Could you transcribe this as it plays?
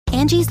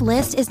Angie's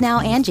List is now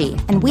Angie,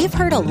 and we've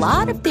heard a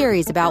lot of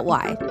theories about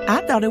why.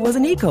 I thought it was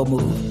an eco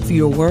move.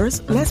 Fewer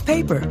words, less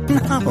paper.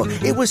 No,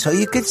 it was so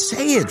you could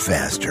say it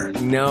faster.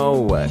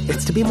 No,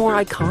 it's to be more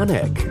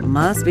iconic.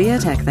 Must be a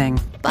tech thing.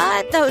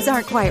 But those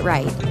aren't quite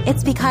right.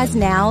 It's because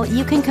now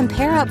you can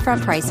compare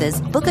upfront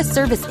prices, book a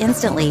service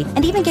instantly,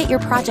 and even get your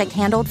project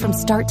handled from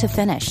start to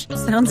finish.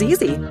 Sounds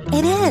easy.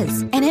 It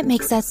is, and it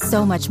makes us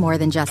so much more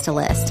than just a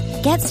list.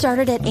 Get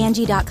started at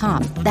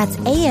Angie.com. That's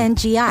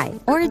ANGI,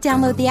 or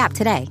download the app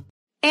today.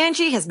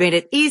 Angie has made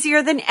it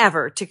easier than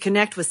ever to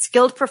connect with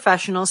skilled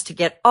professionals to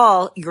get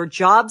all your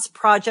jobs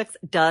projects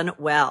done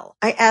well.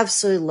 I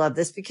absolutely love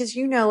this because,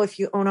 if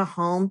you own a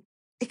home,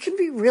 it can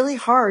be really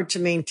hard to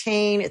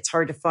maintain. It's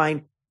hard to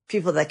find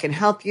people that can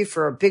help you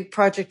for a big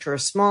project or a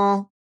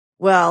small.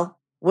 Well,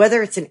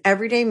 whether it's in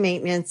everyday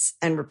maintenance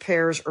and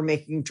repairs or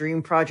making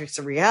dream projects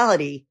a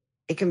reality,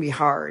 it can be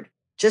hard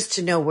just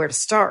to know where to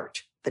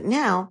start. But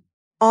now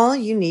all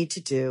you need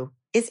to do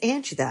is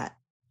Angie that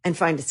and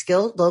find a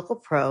skilled local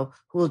pro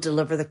who will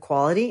deliver the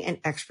quality and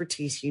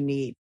expertise you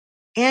need.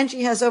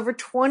 Angie has over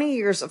 20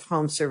 years of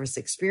home service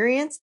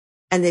experience,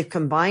 and they've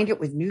combined it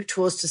with new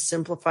tools to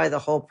simplify the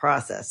whole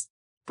process.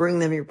 Bring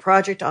them your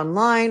project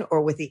online or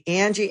with the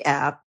Angie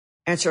app,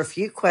 answer a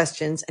few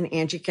questions, and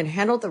Angie can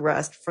handle the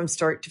rest from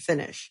start to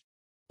finish.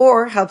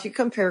 Or help you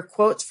compare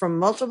quotes from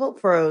multiple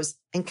pros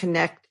and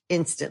connect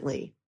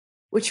instantly,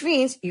 which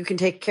means you can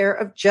take care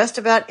of just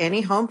about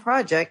any home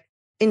project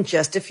in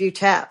just a few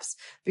taps.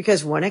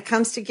 Because when it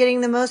comes to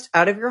getting the most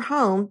out of your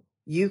home,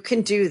 you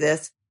can do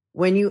this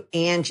when you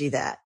Angie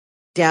that.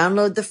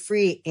 Download the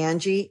free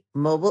Angie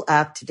mobile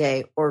app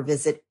today or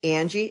visit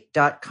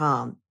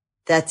Angie.com.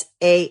 That's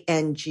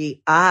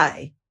ANGI.com.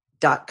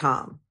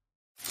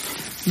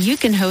 You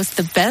can host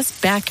the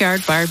best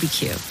backyard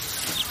barbecue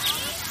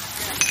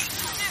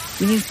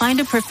when you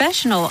find a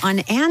professional on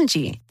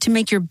Angie to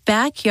make your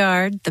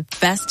backyard the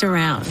best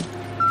around.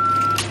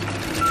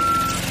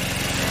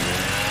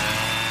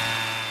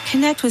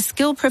 Connect with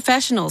skilled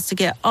professionals to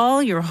get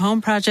all your home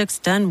projects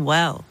done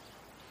well.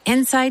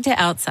 Inside to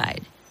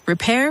outside,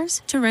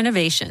 repairs to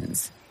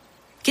renovations.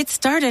 Get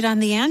started on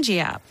the Angie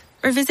app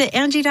or visit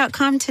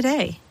Angie.com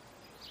today.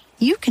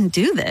 You can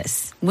do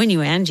this when you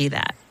Angie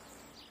that.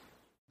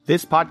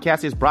 This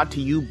podcast is brought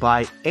to you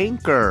by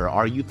Anchor.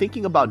 Are you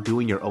thinking about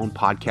doing your own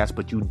podcast,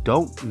 but you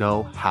don't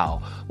know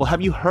how? Well,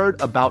 have you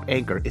heard about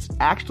Anchor? It's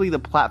actually the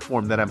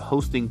platform that I'm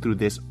hosting through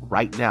this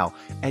right now.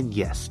 And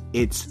yes,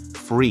 it's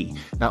free.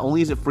 Not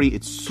only is it free,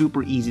 it's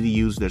super easy to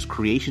use. There's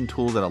creation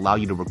tools that allow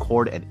you to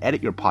record and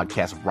edit your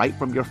podcast right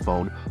from your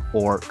phone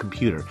or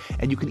computer.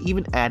 And you can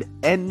even add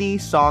any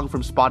song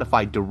from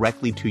Spotify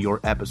directly to your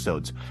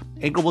episodes.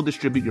 Anchor will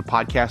distribute your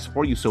podcast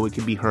for you so it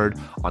can be heard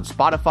on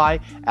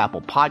Spotify,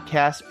 Apple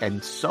Podcasts,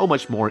 and so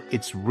much more.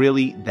 It's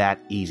really that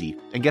easy.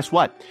 And guess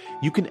what?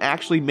 You can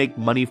actually make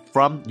money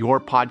from your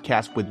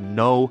podcast with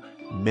no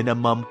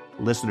minimum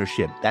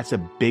listenership. That's a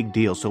big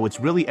deal. So it's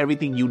really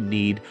everything you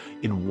need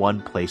in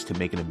one place to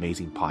make an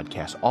amazing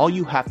podcast. All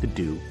you have to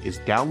do is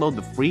download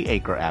the free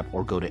Anchor app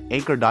or go to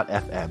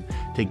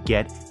anchor.fm to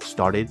get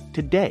started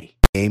today.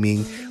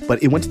 Gaming,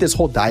 but it went to this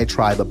whole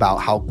diatribe about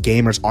how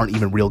gamers aren't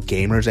even real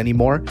gamers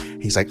anymore.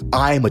 He's like,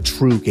 I'm a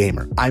true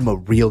gamer. I'm a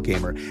real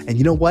gamer. And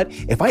you know what?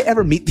 If I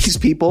ever meet these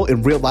people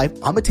in real life,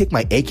 I'm gonna take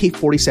my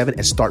AK-47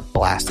 and start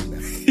blasting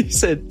them. He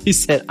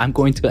said, I'm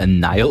going to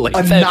annihilate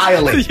them.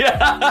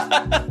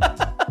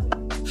 Yeah.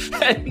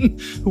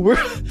 And we're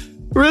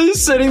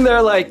just sitting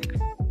there like,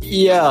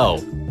 yo,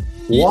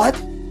 what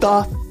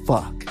the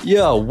fuck?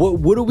 Yo,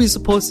 what are we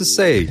supposed to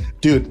say?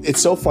 Dude, it's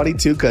so funny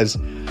too, because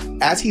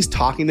as he's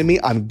talking to me,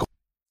 I'm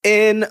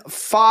in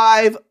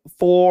 5,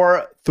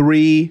 4,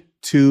 3,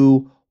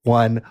 2,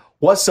 1.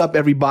 What's up,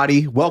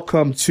 everybody?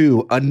 Welcome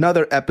to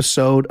another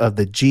episode of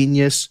the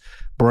Genius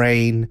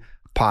Brain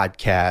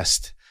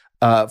Podcast.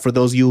 For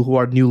those of you who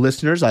are new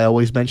listeners, I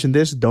always mention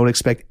this. Don't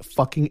expect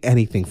fucking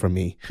anything from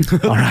me.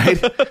 All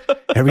right?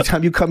 Every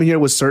time you come in here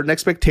with certain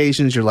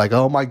expectations, you're like,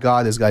 oh my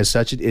God, this guy's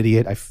such an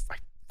idiot. I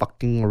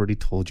fucking already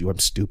told you I'm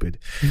stupid.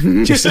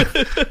 Just,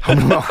 I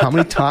don't know how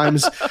many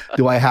times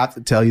do I have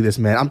to tell you this,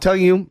 man. I'm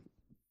telling you,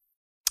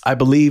 I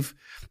believe,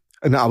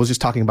 and I was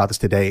just talking about this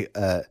today.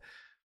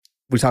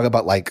 We talk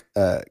about like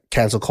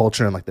cancel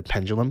culture and like the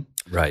pendulum.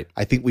 Right.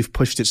 I think we've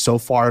pushed it so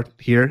far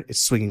here.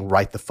 It's swinging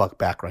right the fuck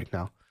back right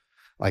now.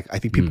 Like, I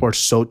think people are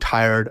so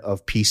tired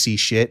of PC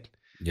shit.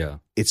 Yeah.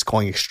 It's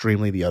going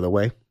extremely the other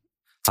way.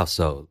 How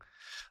so?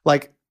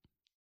 Like,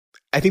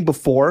 I think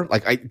before,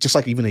 just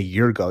like even a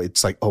year ago,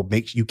 it's like, oh,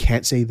 you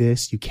can't say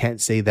this, you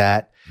can't say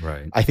that.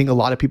 Right. I think a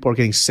lot of people are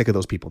getting sick of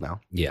those people now.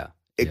 Yeah.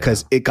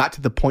 Because it got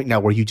to the point now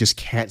where you just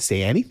can't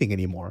say anything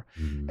anymore.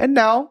 And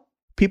now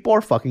people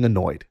are fucking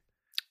annoyed.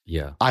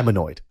 Yeah. I'm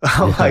annoyed.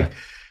 Like,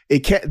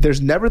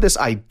 there's never this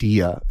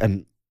idea,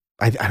 and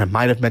I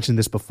might have mentioned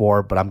this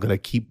before, but I'm going to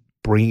keep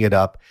bringing it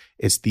up.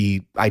 It's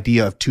the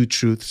idea of two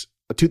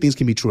things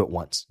can be true at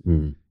once.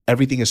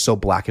 Everything is so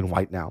black and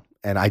white now.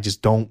 And I'm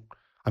just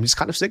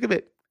kind of sick of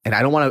it. And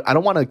I don't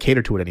want to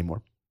cater to it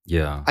anymore.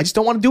 Yeah. I just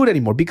don't want to do it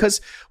anymore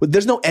because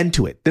there's no end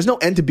to it. There's no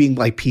end to being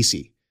like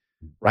PC.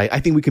 right? I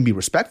think we can be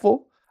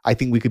respectful. I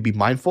think we could be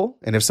mindful.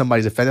 And if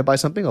somebody's offended by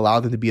something, allow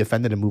them to be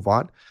offended and move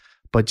on.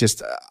 But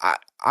just, I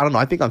don't know.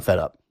 I think I'm fed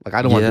up. Like,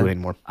 I don't want to do it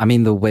anymore. I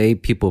mean, the way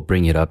people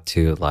bring it up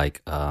to,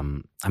 like,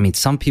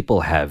 some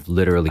people have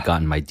literally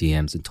gotten my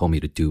DMs and told me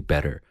to do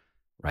better,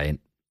 right?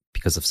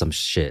 Because of some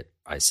shit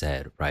I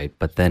said, right?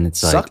 But then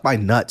it's like, suck my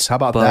nuts. How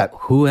about that?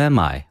 Who am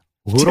I?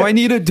 Who do I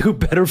need to do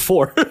better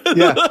for?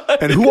 Yeah.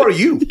 And who are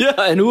you? Yeah.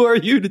 And who are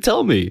you to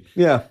tell me?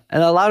 Yeah.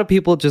 And a lot of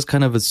people just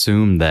kind of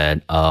assume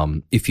that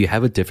if you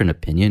have a different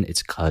opinion,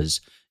 it's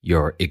because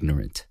you're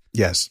ignorant.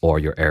 Yes. Or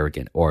you're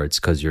arrogant, or it's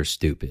because you're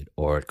stupid,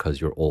 or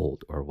because you're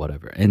old, or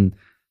whatever. And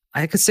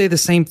I could say the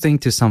same thing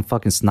to some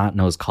fucking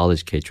snot-nosed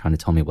college kid trying to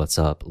tell me what's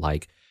up.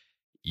 Like,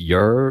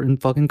 you're in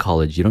fucking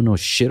college, you don't know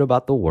shit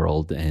about the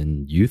world,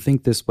 and you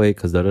think this way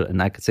because,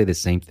 and I could say the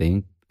same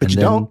thing. But you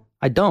don't.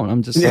 I don't.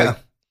 I'm just like,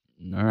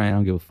 all right, I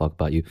don't give a fuck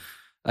about you.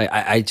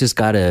 I just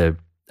got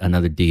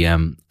another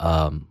DM.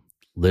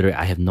 Literally,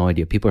 I have no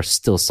idea. People are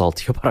still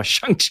salty about our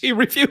Shang-Chi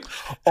review.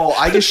 Oh,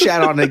 I just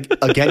shat on it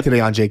again today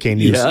on JK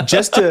News,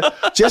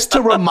 just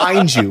to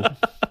remind you.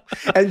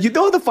 And you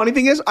know what the funny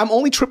thing is? I'm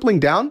only tripling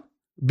down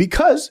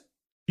because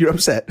you're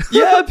upset.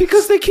 Yeah,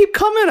 because they keep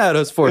coming at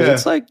us for it.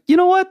 It's like, you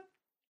know what?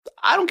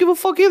 I don't give a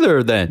fuck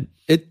either. Then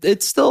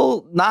it's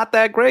still not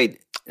that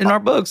great in our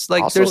books.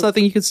 Like, also, there's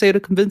nothing you can say to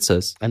convince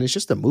us. And it's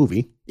just a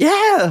movie.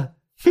 Yeah,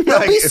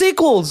 there'll be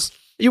sequels.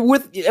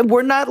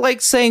 We're not like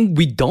saying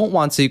we don't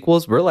want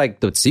sequels. We're like,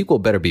 the sequel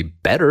better be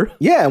better.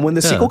 Yeah, and when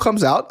the sequel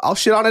comes out, I'll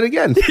shit on it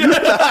again.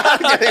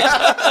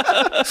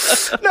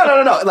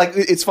 No. Like,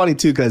 it's funny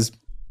too, because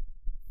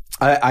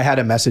I had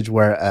a message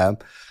where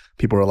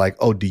people were like,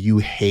 "Oh, do you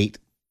hate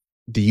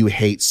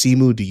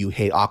Simu? Do you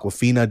hate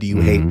Awkwafina? Do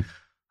you hate?"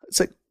 It's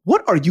like,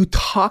 what are you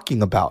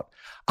talking about?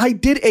 I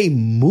did a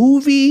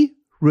movie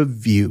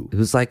review. It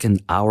was like an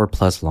hour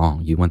plus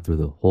long. You went through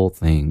the whole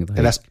thing, like,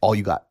 and that's all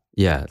you got.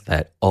 Yeah,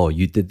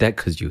 you did that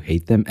because you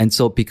hate them. And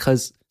so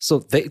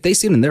they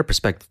see it in their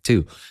perspective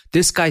too.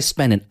 This guy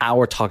spent an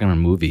hour talking on a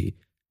movie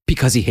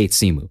because he hates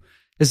Simu.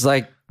 It's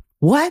like,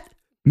 what?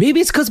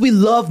 Maybe it's because we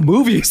love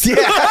movies. Yeah.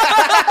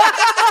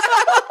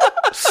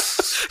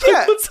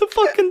 Yeah. What's the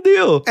fucking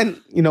deal?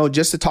 And,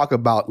 just to talk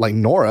about, like,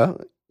 Nora.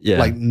 Yeah.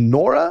 Like,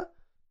 Nora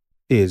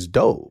is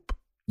dope.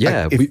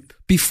 Yeah. Like,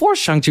 before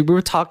Shang-Chi, we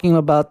were talking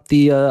about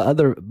the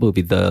other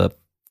movie, The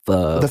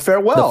Farewell.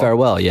 The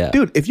Farewell, yeah.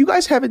 Dude, if you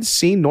guys haven't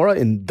seen Nora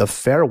in The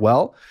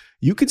Farewell,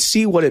 you could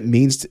see what it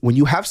means when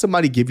you have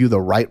somebody give you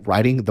the right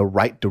writing, the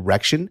right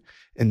direction,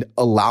 and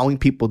allowing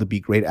people to be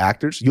great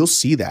actors. You'll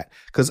see that.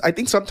 Because I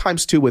think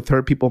sometimes too with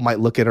her, people might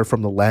look at her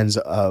from the lens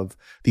of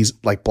these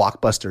like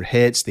blockbuster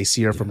hits. They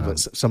see her from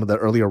some of the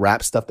earlier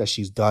rap stuff that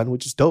she's done,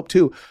 which is dope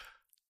too.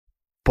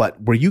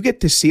 But where you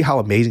get to see how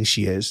amazing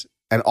she is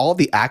and all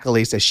the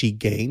accolades that she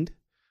gained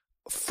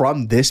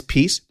from this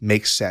piece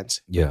makes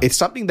sense. Yeah. It's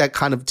something that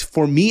kind of,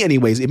 for me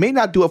anyways, it may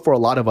not do it for a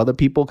lot of other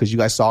people because you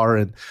guys saw her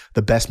in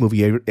the best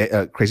movie,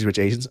 Crazy Rich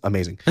Asians.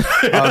 Amazing.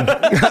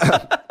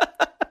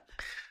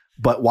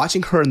 But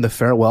watching her in The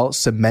Farewell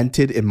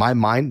cemented in my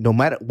mind, no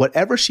matter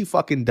whatever she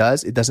fucking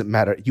does, it doesn't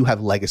matter. You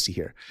have legacy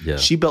here. Yeah.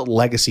 She built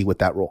legacy with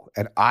that role.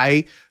 And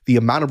the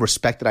amount of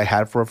respect that I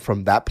had for her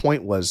from that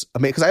point was,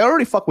 because I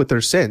already fuck with her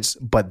since,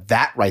 but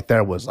that right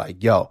there was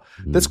like, yo,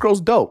 this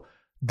girl's dope.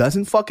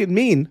 Doesn't fucking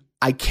mean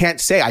I can't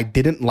say I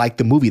didn't like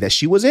the movie that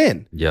she was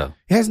in. Yeah.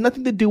 It has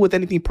nothing to do with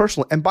anything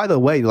personal. And by the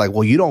way, you're like,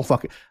 well, you don't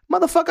fucking...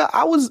 Motherfucker,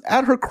 I was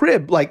at her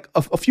crib like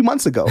a few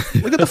months ago.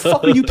 What the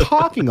fuck are you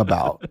talking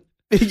about?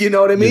 You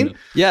know what I mean?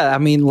 Yeah, I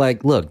mean,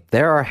 like, look,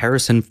 there are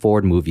Harrison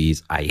Ford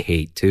movies I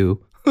hate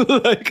too.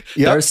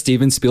 There are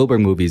Steven Spielberg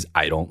movies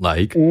I don't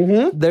like.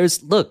 Mm-hmm.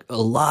 There's, a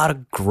lot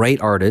of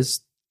great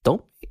artists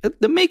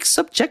they make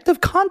subjective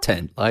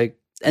content.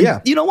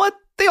 You know what?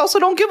 They also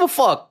don't give a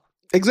fuck.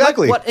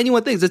 Exactly. Like what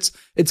anyone thinks.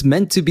 It's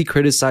meant to be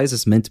criticized.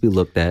 It's meant to be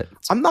looked at.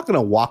 I'm not going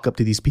to walk up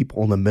to these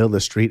people in the middle of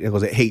the street and go,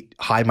 hey,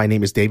 hi, my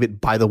name is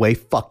David. By the way,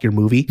 fuck your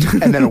movie.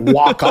 And then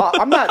walk off.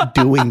 I'm not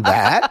doing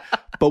that.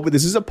 But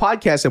this is a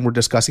podcast and we're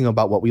discussing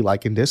about what we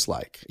like and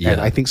dislike. Yeah.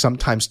 And I think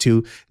sometimes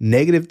too,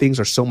 negative things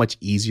are so much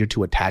easier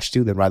to attach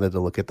to than rather to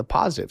look at the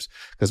positives.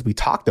 Because we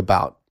talked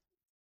about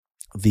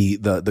the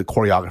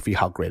choreography,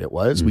 how great it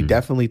was. We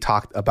definitely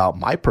talked about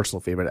my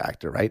personal favorite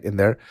actor, right? In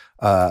there,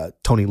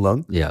 Tony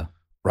Leung. Yeah.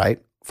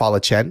 Right? Fala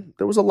Chen.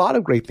 There was a lot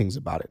of great things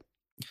about it.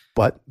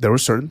 But there were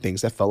certain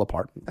things that fell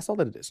apart. That's all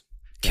that it is.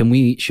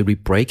 Should we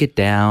break it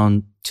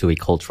down to a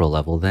cultural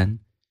level then?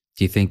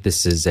 Do you think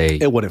this is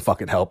It wouldn't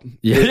fucking help.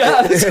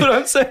 Yeah, that's what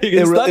I'm saying.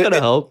 It's not going to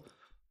help.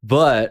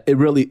 But it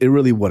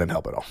really wouldn't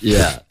help at all.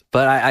 Yeah.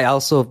 But I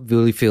also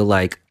really feel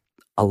like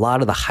a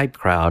lot of the hype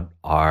crowd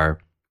are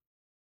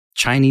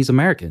Chinese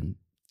American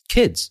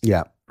kids.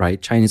 Yeah.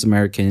 Right? Chinese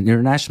American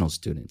international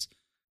students.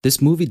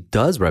 This movie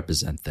does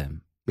represent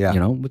them. Yeah.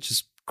 Which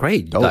is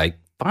great. Dope. Like,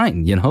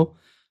 fine,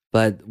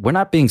 But we're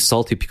not being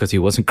salty because he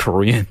wasn't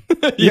Korean.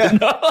 Yeah.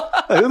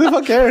 Who the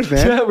fuck cares,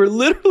 man? Yeah, we're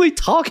literally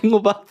talking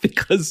about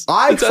because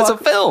it's a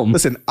film.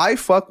 Listen, I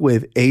fuck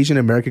with Asian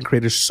American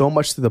creators so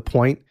much to the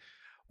point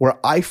where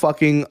I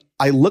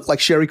look like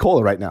Sherry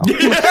Cola right now.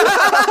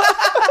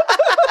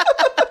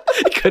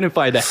 couldn't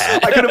find a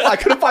hat. I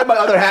couldn't find my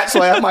other hat,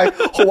 so I have my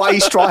Hawaii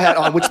straw hat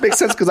on, which makes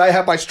sense because I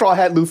have my straw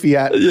hat Luffy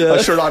hat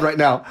shirt on right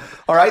now.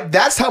 All right,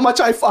 that's how much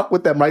I fuck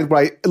with them, right?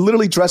 Right,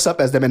 literally dress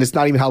up as them, and it's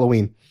not even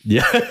Halloween.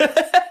 Yeah.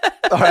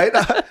 All right.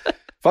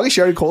 Fucking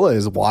Sherry Cola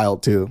is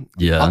wild too.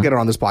 Yeah. I'll get her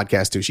on this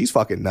podcast too. She's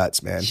fucking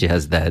nuts, man. She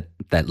has that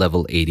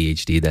level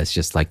ADHD that's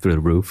just like through the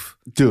roof.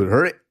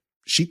 Dude,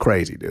 she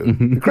crazy,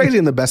 dude. Crazy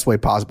in the best way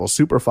possible.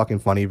 Super fucking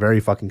funny. Very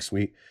fucking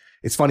sweet.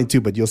 It's funny too,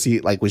 but you'll see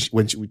like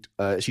when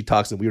she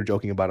talks, and we were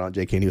joking about it on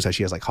JK News how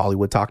she has like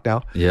Hollywood talk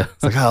now. Yeah.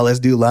 It's like, oh, let's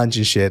do lunch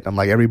and shit. I'm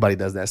like, everybody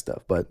does that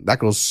stuff, but that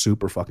girl's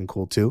super fucking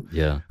cool too.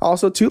 Yeah.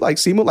 Also too, like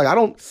Simu, like I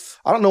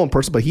don't know in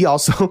person, but he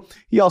also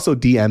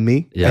DM'd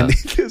me. Yeah. And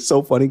it's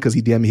so funny because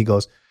he DM'd me, he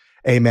goes,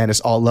 hey man,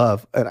 it's all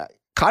love. And I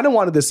kind of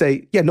wanted to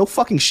say, yeah, no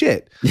fucking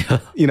shit. Yeah.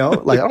 You know,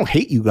 like I don't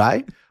hate you,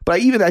 guy. But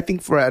I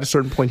think for at a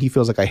certain point, he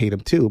feels like I hate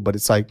him too. But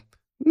it's like,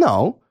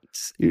 no,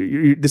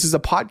 this is a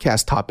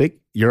podcast topic.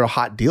 You're a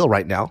hot deal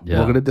right now. Yeah.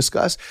 We're going to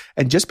discuss.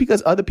 And just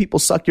because other people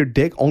suck your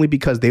dick only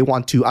because they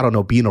want to, I don't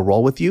know, be in a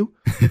role with you,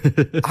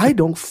 I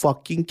don't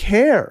fucking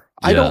care.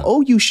 I don't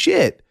owe you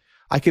shit.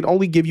 I can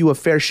only give you a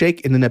fair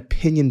shake in an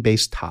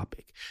opinion-based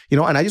topic. You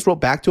know, and I just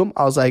wrote back to him.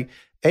 I was like,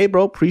 hey,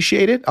 bro,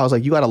 appreciate it. I was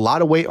like, you got a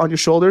lot of weight on your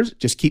shoulders.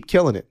 Just keep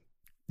killing it.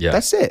 Yeah.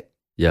 That's it.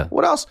 Yeah.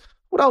 What else?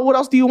 What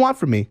else do you want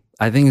from me?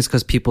 I think it's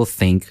because people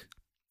think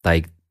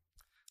like,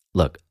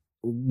 look,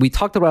 we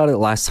talked about it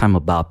last time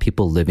about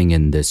people living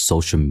in this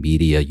social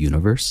media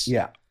universe.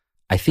 Yeah.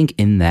 I think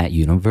in that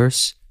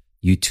universe,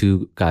 you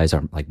two guys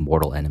are like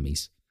mortal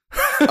enemies.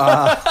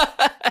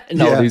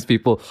 And all these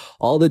people,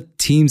 all the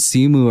Team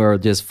Simu are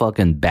just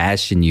fucking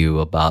bashing you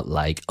about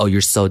like, oh,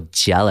 you're so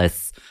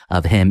jealous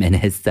of him and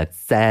his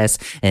success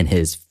and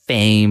his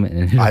fame.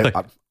 And guys,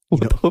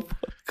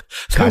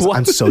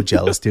 I'm so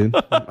jealous, dude.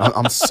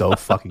 I'm so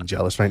fucking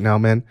jealous right now,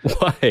 man.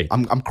 Why?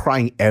 I'm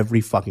crying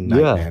every fucking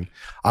night, man.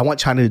 I want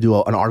China to do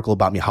an article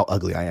about me, how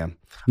ugly I am.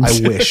 I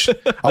wish.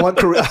 I want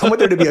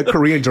there to be a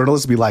Korean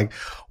journalist to be like,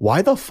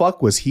 why the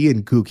fuck was he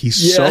in Gook?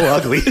 He's so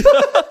ugly.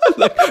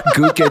 Like,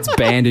 Gook gets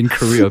banned in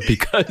Korea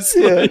because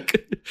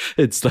like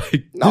it's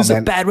like there's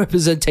a bad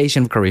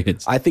representation of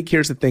Koreans. I think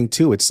here's the thing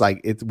too. It's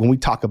like when we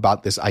talk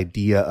about this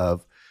idea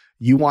of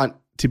you want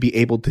to be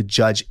able to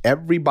judge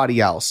everybody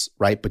else,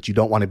 right? But you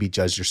don't want to be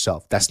judged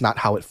yourself. That's not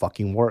how it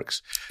fucking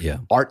works. Yeah.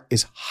 Art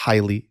is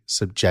highly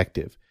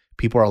subjective.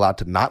 People are allowed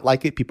to not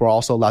like it. People are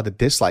also allowed to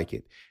dislike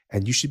it.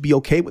 And you should be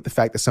okay with the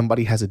fact that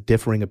somebody has a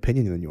differing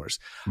opinion than yours.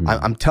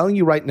 I'm telling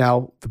you right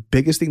now, the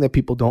biggest thing that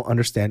people don't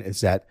understand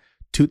is that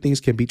two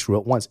things can be true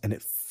at once, and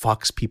it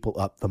fucks people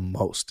up the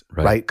most,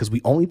 right? Because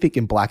we only think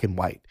in black and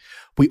white.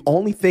 We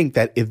only think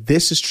that if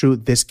this is true,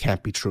 this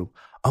can't be true.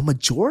 A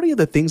majority of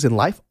the things in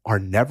life are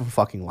never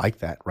fucking like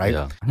that, right?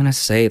 Yeah. I'm going to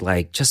say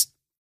like just,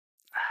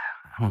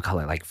 I don't call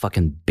it like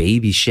fucking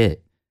baby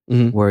shit,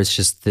 where it's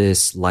just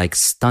this like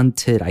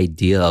stunted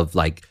idea of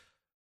like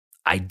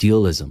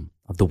idealism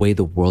of the way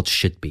the world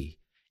should be.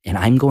 And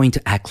I'm going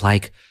to act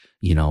like,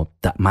 you know,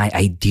 that my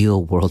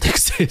ideal world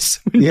exists.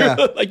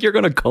 Like you're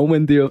going to go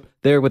in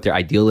there with your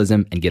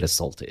idealism and get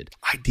assaulted.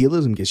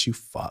 Idealism gets you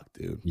fucked,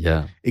 dude.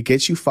 Yeah. It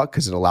gets you fucked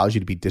because it allows you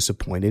to be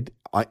disappointed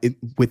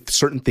with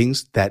certain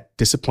things that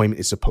disappointment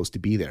is supposed to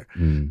be there.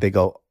 They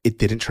go, it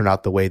didn't turn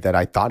out the way that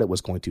I thought it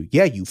was going to.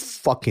 Yeah, you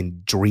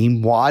fucking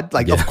dream wad.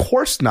 Like, of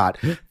course not.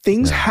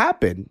 Things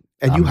happen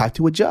and you have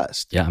to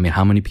adjust. Yeah. I mean,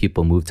 how many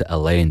people move to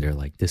LA and they're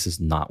like, this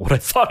is not what I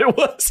thought it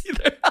was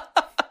either.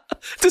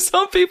 To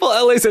some people,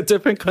 LA's a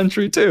different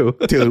country too.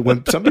 Dude,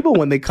 when some people,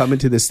 when they come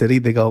into the city,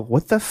 they go,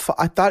 what the fuck?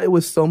 I thought it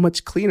was so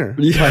much cleaner.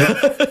 Yeah.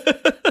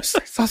 Like, I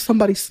saw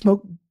somebody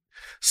suck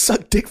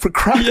dick for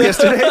crack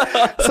yesterday.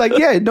 It's like,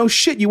 yeah, no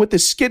shit. You went to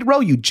Skid Row,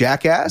 you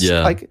jackass.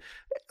 Yeah. Like,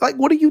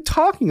 what are you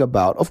talking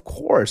about? Of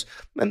course.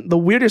 And the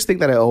weirdest thing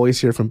that I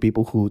always hear from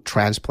people who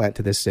transplant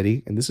to this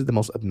city, and this is the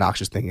most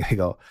obnoxious thing, they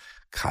go,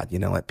 God, you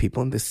know what?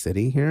 People in this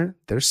city here,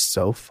 they're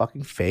so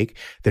fucking fake.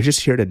 They're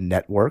just here to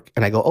network.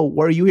 And I go, oh,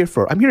 what are you here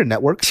for? I'm here to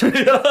network.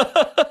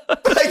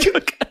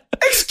 Like,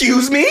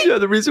 excuse me? Yeah,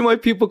 the reason why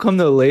people come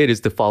to LA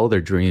is to follow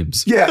their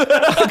dreams. Yeah.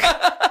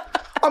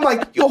 I'm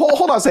like, yo,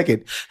 hold on a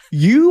second.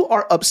 You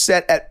are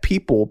upset at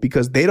people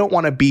because they don't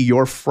want to be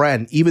your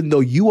friend, even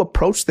though you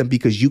approached them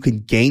because you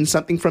can gain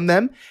something from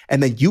them.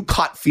 And then you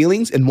caught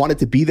feelings and wanted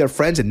to be their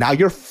friends. And now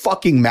you're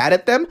fucking mad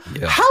at them.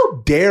 Yeah. How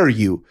dare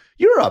you?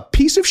 You're a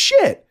piece of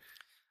shit.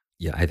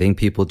 Yeah, I think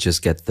people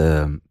just get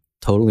the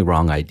totally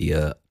wrong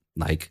idea,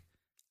 like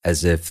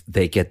as if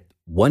they get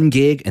one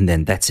gig and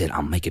then that's it,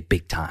 I'll make it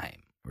big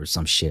time or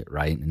some shit,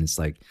 right? And it's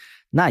like,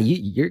 nah,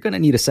 you're going to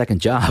need a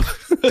second job.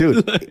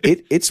 Dude,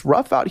 it's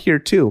rough out here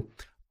too.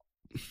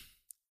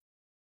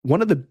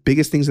 One of the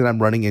biggest things that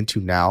I'm running into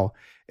now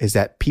is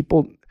that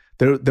people,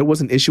 there was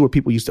an issue where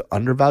people used to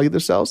undervalue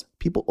themselves.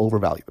 People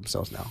overvalue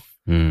themselves now.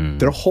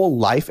 Their whole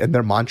life and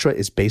their mantra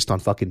is based on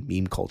fucking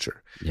meme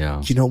culture.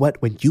 Yeah. You know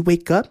what? When you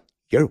wake up,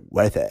 you're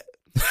worth it.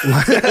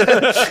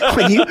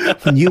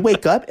 when you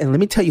wake up, and let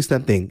me tell you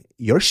something,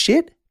 your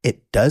shit,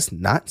 it does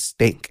not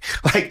stink.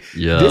 Like,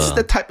 this is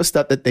the type of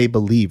stuff that they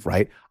believe,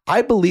 right?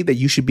 I believe that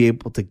you should be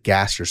able to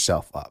gas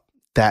yourself up.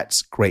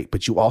 that's great.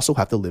 But you also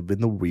have to live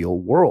in the real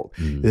world.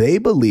 They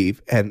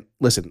believe, and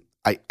listen,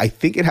 I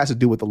think it has to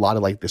do with a lot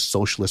of like the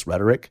socialist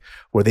rhetoric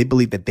where they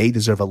believe that they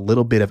deserve a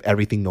little bit of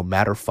everything no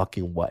matter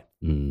fucking what.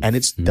 And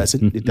it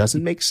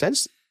doesn't make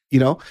sense. You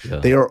know,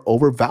 they are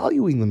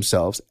overvaluing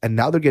themselves, and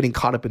now they're getting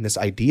caught up in this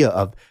idea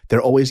of they're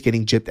always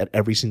getting gypped at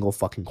every single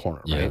fucking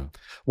corner, right?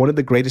 One of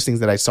the greatest things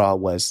that I saw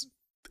was,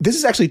 this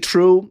is actually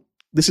true.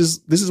 This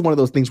is one of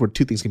those things where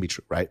two things can be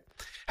true, right?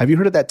 Have you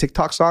heard of that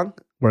TikTok song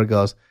where it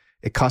goes,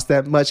 it costs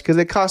that much because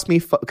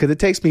it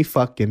takes me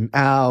fucking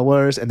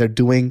hours, and they're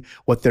doing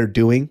what they're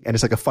doing, and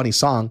it's like a funny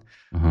song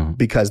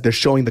because they're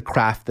showing the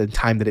craft and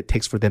time that it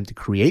takes for them to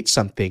create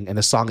something, and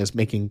the song is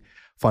making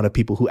fun of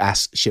people who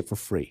ask shit for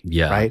free.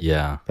 Right?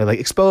 Yeah. They're like,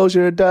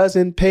 exposure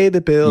doesn't pay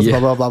the bills, blah,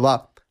 blah, blah,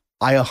 blah.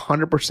 I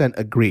 100%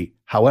 agree.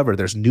 However,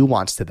 there's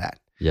nuance to that.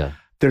 Yeah.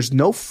 There's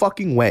no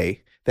fucking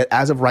way that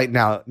as of right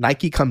now,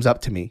 Nike comes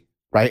up to me,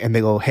 right? And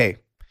they go, hey,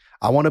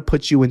 I want to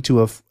put you into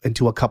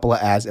a couple of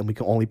ads and we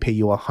can only pay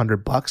you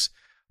 $100,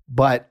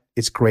 but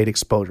it's great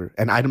exposure.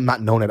 And I'm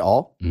not known at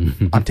all.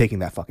 I'm taking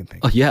that fucking thing.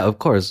 Oh, yeah, of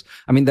course.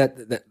 I mean,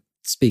 that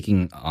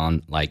speaking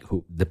on like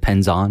who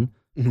depends on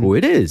who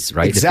it is,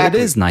 right? Exactly.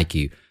 If it is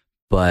Nike.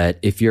 But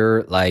if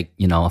you're like,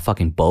 you know, a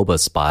fucking boba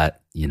spot,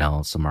 you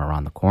know, somewhere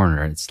around the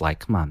corner, it's like,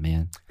 come on,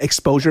 man.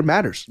 Exposure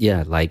matters.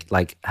 Yeah, like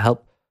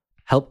help,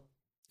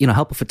 you know,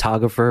 help a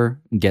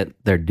photographer get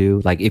their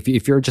due. Like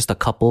if you're just a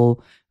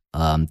couple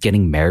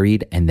getting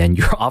married and then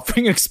you're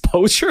offering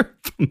exposure,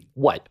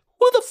 what?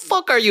 Who the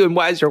fuck are you and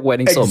why is your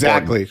wedding so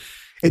important? Exactly.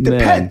 It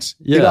depends.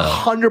 It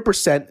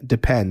 100%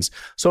 depends.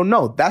 So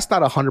no, that's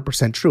not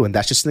 100% true. And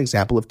that's just an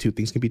example of two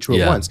things can be true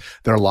at once.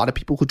 There are a lot of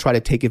people who try to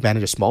take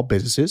advantage of small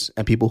businesses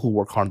and people who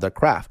work hard on their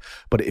craft.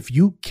 But if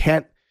you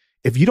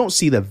don't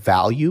see the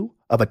value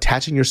of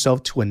attaching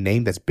yourself to a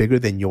name that's bigger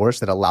than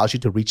yours that allows you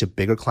to reach a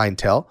bigger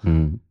clientele,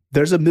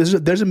 there's a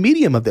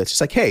medium of this.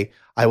 It's like, hey,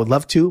 I would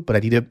love to, but I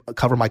need to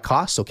cover my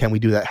costs. So can we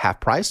do that half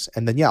price?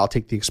 And then I'll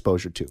take the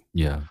exposure too.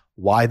 Yeah.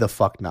 Why the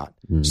fuck not?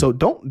 So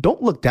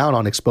don't look down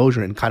on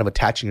exposure and kind of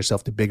attaching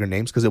yourself to bigger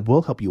names because it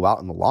will help you out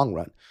in the long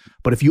run.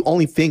 But if you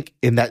only think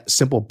in that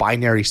simple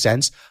binary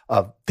sense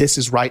of this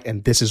is right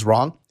and this is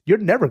wrong, you're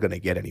never going to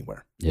get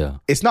anywhere. Yeah.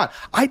 It's not.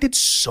 I did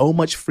so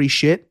much free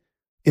shit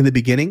in the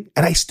beginning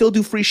and I still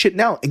do free shit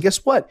now. And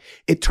guess what?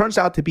 It turns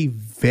out to be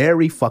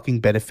very fucking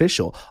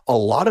beneficial. A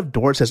lot of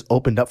doors has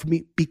opened up for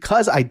me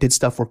because I did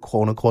stuff for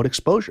quote unquote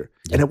exposure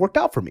and it worked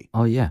out for me.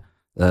 Oh yeah.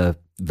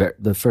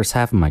 The first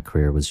half of my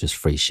career was just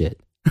free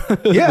shit.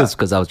 Yeah.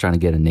 Because I was trying to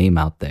get a name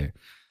out there.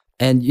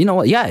 And you know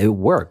what? Yeah, it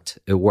worked.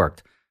 It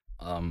worked.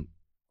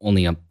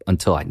 Only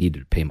until I needed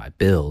to pay my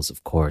bills,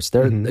 of course.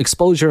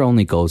 Exposure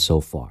only goes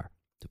so far,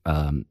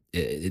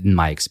 in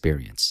my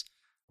experience.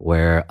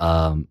 Where,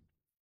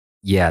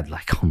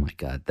 like, oh my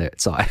God.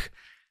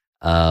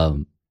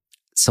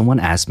 Someone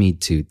asked me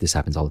to, this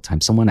happens all the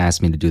time. Someone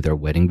asked me to do their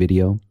wedding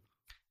video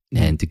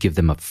and to give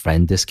them a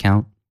friend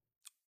discount.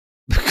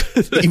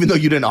 Even though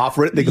you didn't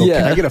offer it, they go,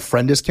 can I get a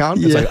friend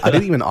discount? It's like, I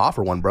didn't even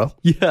offer one, bro.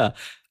 Yeah.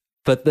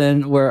 But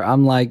then where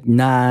I'm like,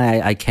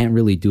 nah, I can't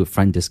really do a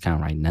friend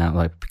discount right now.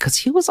 Like, because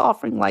he was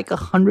offering like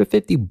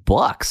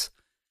 $150.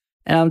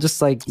 And I'm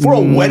just like, for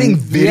a wedding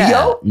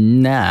video?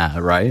 Nah,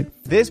 right?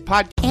 This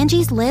podcast.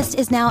 Angie's List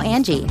is now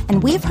Angie,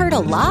 and we've heard a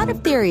lot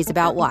of theories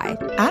about why.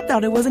 I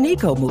thought it was an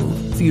eco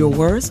move. Fewer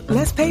words,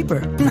 less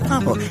paper.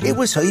 No, it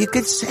was so you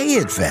could say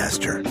it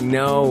faster.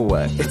 No,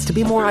 it's to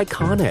be more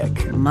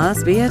iconic.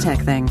 Must be a tech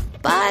thing.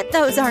 But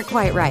those aren't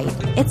quite right.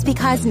 It's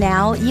because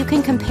now you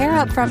can compare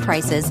upfront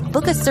prices,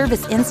 book a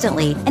service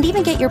instantly, and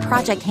even get your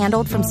project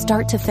handled from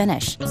start to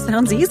finish.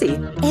 Sounds easy.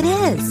 It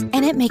is,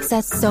 and it makes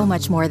us so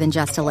much more than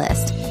just a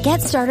list.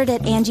 Get started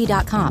at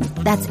Angie.com.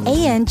 That's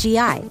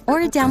ANGI,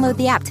 or download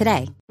the app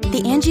today.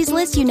 The Angie's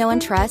List you know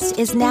and trust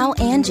is now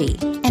Angie,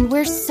 and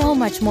we're so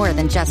much more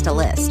than just a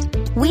list.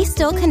 We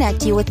still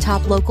connect you with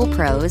top local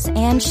pros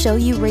and show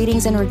you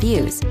ratings and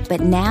reviews, but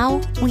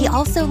now we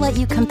also let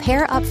you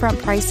compare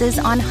upfront prices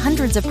on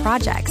hundreds of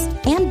projects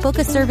and book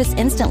a service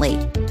instantly.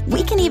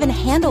 We can even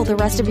handle the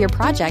rest of your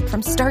project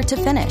from start to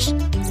finish.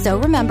 So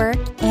remember,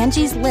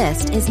 Angie's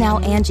List is now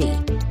Angie,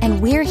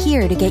 and we're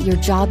here to get your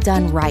job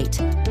done right.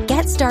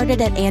 Get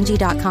started at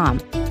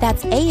Angie.com.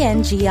 That's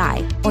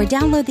ANGI, or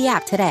download the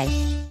app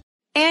today.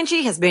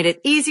 Angie has made it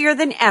easier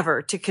than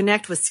ever to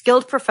connect with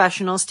skilled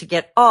professionals to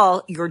get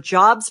all your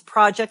jobs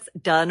projects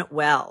done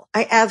well.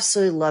 I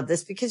absolutely love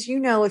this because, you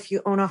know, if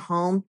you own a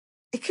home,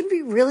 it can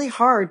be really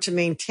hard to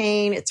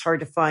maintain. It's hard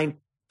to find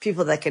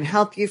people that can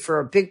help you for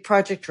a big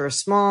project or a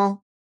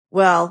small.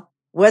 Well,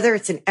 whether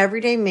it's in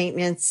everyday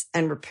maintenance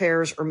and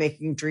repairs or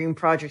making dream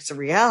projects a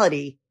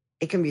reality,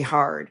 it can be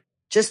hard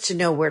just to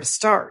know where to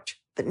start.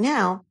 But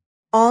now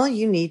all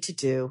you need to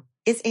do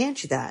is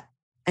Angie that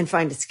and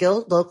find a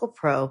skilled local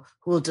pro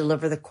who will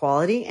deliver the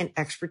quality and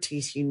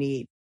expertise you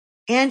need.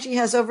 Angie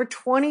has over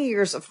 20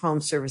 years of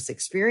home service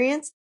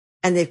experience,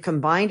 and they've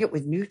combined it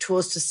with new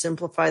tools to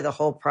simplify the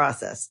whole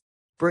process.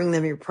 Bring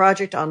them your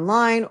project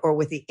online or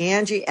with the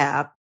Angie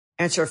app,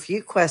 answer a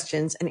few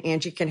questions, and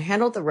Angie can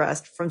handle the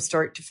rest from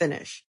start to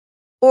finish.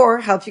 or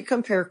help you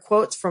compare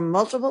quotes from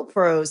multiple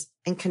pros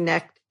and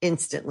connect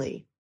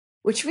instantly.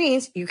 Which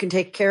means you can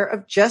take care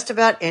of just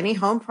about any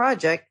home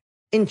project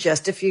in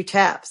just a few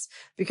taps.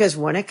 Because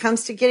when it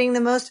comes to getting the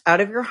most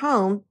out of your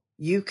home,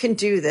 you can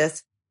do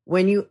this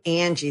when you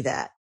Angie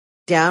that.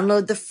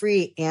 Download the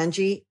free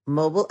Angie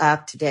mobile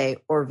app today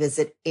or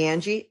visit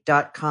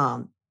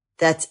Angie.com.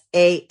 That's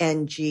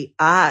ANGI.com.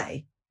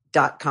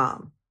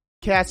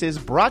 Podcast is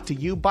brought to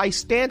you by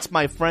Stance,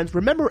 my friends.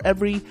 Remember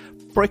every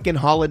freaking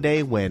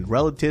holiday when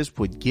relatives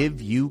would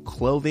give you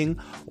clothing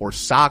or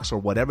socks or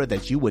whatever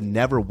that you would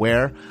never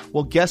wear?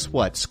 Well, guess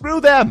what? Screw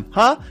them,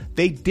 huh?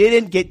 They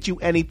didn't get you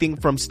anything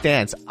from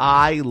Stance.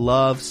 I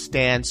love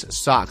Stance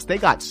socks. They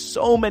got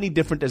so many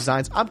different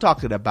designs. I'm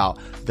talking about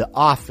The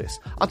Office.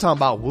 I'm talking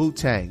about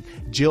Wu-Tang,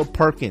 Jill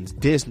Perkins,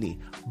 Disney,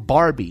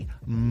 Barbie,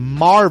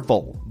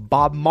 Marvel,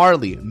 Bob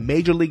Marley,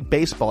 Major League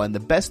Baseball. And the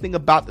best thing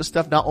about this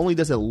stuff, not only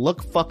does it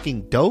look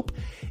fucking dope,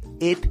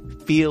 it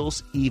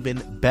feels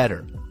even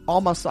better. All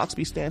my socks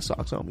be Stance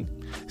socks, homie.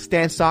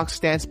 Stance socks,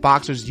 Stance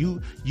boxers,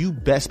 you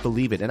best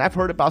believe it. And I've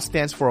heard about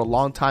Stance for a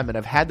long time, and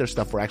I've had their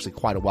stuff for actually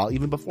quite a while,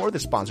 even before the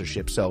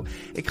sponsorship. So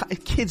it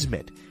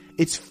kismet.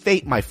 It's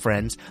fate, my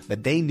friends,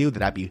 that they knew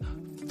that I'd be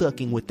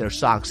fucking with their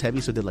socks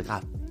heavy. So they're like,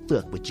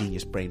 fuck with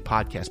Genius Brain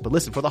Podcast. But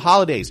listen, for the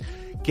holidays,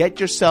 get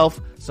yourself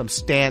some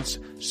Stance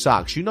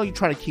socks. You know you're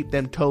trying to keep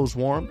them toes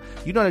warm.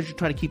 You know that you're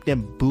trying to keep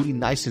them booty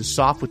nice and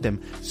soft with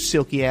them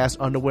silky ass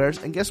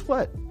underwears. And guess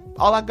what?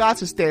 All I got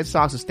is Stance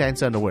socks and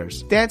Stance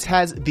underwears. Stance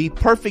has the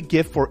perfect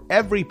gift for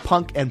every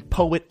punk and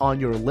poet on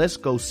your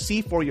list. Go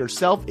see for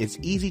yourself. It's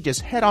easy. Just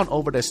head on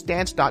over to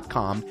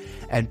stance.com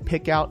and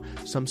pick out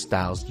some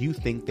styles you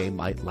think they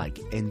might like.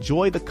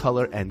 Enjoy the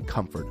color and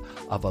comfort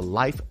of a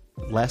life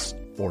less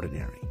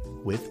ordinary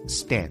with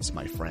Stance,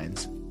 my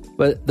friends.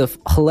 But the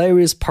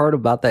hilarious part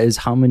about that is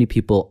how many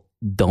people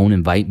don't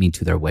invite me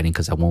to their wedding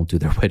because I won't do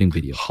their wedding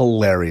video.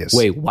 Hilarious.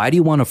 Wait, why do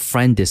you want a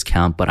friend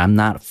discount, but I'm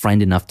not a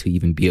friend enough to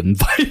even be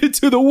invited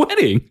to the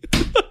wedding?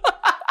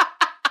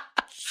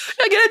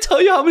 I gotta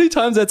tell you how many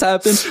times that's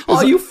happened.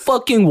 All you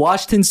fucking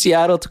Washington,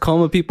 Seattle,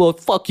 Tacoma people,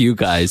 fuck you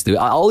guys, dude.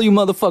 All you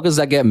motherfuckers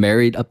that get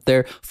married up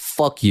there,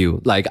 fuck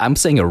you. Like, I'm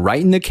saying it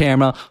right in the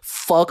camera.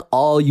 Fuck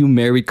all you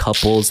married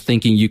couples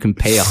thinking you can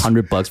pay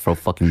 $100 for a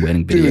fucking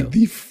wedding video. Dude,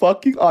 the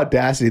fucking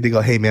audacity. They go,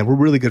 hey man, we're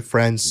really good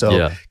friends.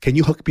 So can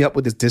you hook me up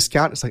with this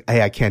discount? It's like,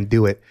 hey, I can't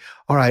do it.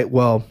 All right,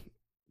 well,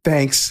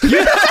 thanks.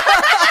 Dude,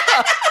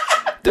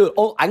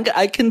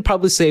 I can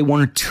probably say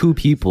one or two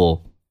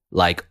people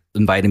like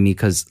invited me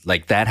because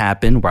like that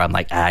happened where I'm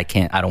like, I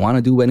don't want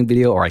to do wedding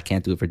video or I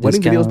can't do it for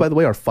discount. Wedding videos, by the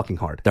way, are fucking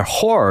hard. They're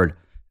hard.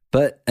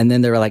 And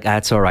then they were like,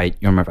 it's all right.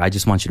 You remember, I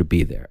just want you to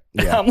be there.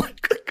 Yeah. I'm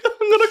like,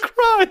 I'm going to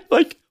cry.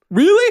 Like,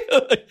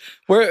 really?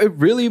 Where it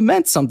really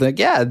meant something. Like,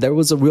 yeah, there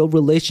was a real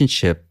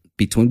relationship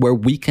between where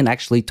we can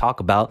actually talk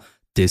about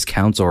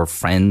discounts or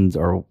friends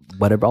or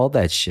whatever, all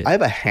that shit. I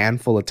have a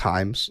handful of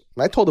times.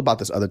 I told about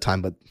this other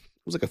time, but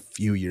it was like a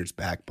few years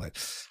back, but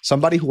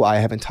somebody who I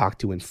haven't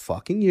talked to in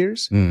fucking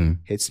years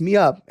hits me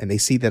up and they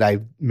see that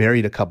I've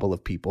married a couple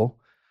of people.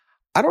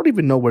 I don't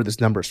even know where this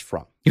number is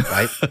from,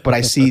 right? But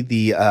I see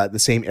the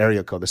same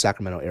area code, the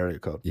Sacramento area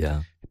code.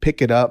 Yeah.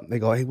 Pick it up. They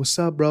go, hey, what's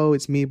up, bro?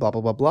 It's me, blah,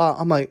 blah, blah, blah.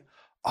 I'm like,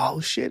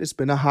 oh shit, it's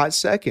been a hot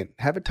second.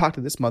 Haven't talked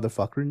to this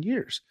motherfucker in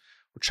years.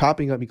 We're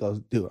chopping up. He goes,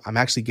 dude, I'm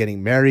actually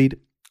getting married.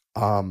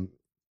 I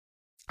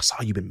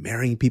saw you've been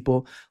marrying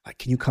people. Like,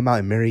 can you come out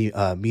and marry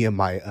me and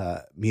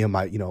my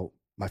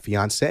my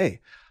fiance?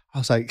 I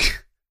was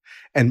like,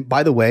 and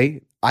by the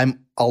way,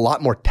 I'm a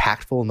lot more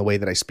tactful in the way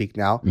that I speak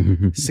now.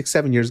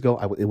 6-7 years ago,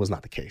 it was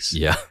not the case.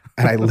 Yeah.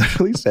 And I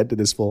literally said to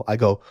this fool, I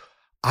go,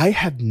 I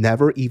have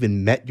never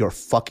even met your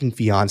fucking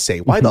fiance.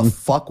 Why the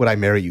fuck would I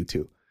marry you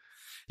to?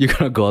 You're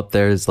going to go up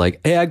there. It's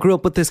like, hey, I grew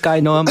up with this guy.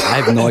 Know him?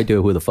 I have no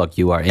idea who the fuck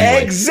you are.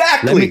 Anyway,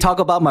 exactly. Let me talk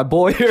about my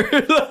boy here.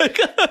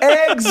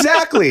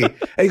 Exactly. And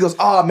he goes,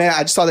 oh man,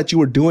 I just saw that you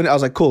were doing it. I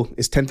was like, cool.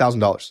 It's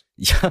 $10,000.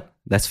 Yeah,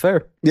 that's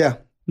fair. Yeah.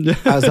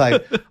 I was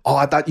like, oh,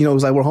 I thought, it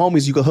was like, we're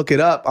homies. You could hook it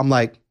up. I'm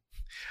like,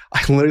 I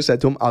literally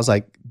said to him, I was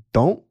like,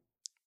 don't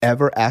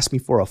ever ask me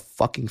for a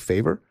fucking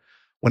favor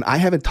when I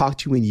haven't talked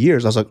to you in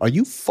years. I was like, are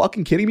you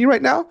fucking kidding me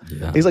right now?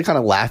 Yeah. He's like kind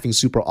of laughing,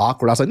 super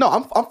awkward. I was like, no,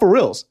 I'm for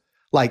reals.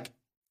 Like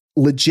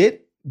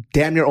legit,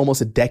 damn near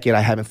almost a decade I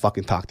haven't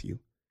fucking talked to you.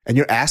 And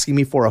you're asking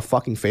me for a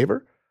fucking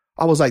favor?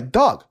 I was like,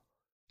 dog,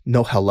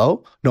 no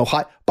hello, no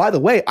hi. By the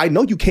way, I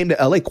know you came to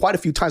LA quite a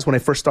few times when I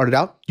first started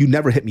out. You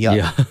never hit me up.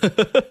 Yeah.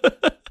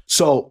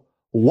 So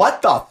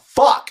what the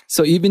fuck?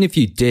 So even if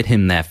you did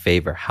him that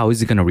favor, how is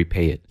he going to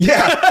repay it?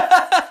 Yeah.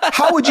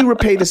 How would you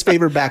repay this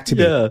favor back to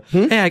me? Yeah.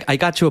 Hey, I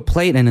got you a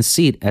plate and a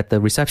seat at the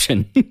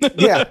reception.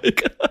 Yeah.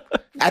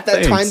 At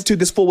that time, too,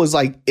 this fool was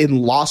like in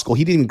law school.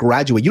 He didn't even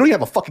graduate. You don't even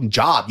have a fucking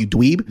job, you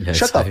dweeb. Yeah,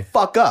 shut the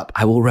fuck up.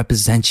 I will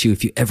represent you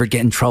if you ever get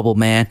in trouble,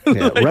 man.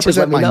 Yeah,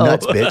 represent my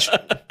nuts, bitch.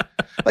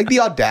 Like the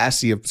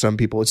audacity of some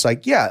people. It's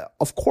like, yeah,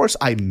 of course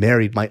I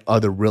married my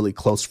other really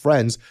close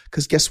friends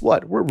because guess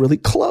what? We're really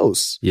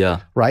close.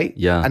 Yeah. Right?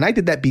 Yeah. And I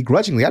did that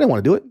begrudgingly. I didn't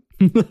want to do it.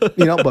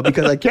 But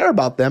because I care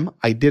about them,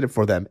 I did it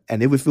for them.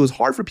 And if it was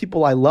hard for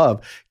people I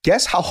love,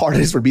 guess how hard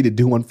it is for me to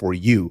do one for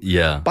you.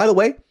 Yeah. By the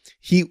way,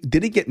 he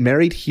didn't get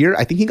married here.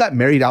 I think he got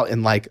married out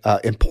in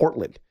in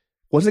Portland.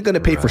 Wasn't going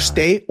to pay for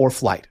stay or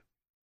flight.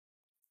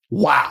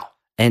 Wow.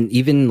 And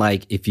even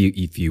like if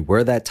you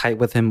were that tight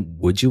with him,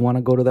 would you want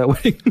to go to that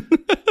wedding?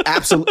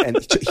 Absolutely.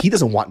 And he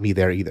doesn't want me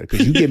there either.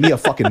 Because you give me a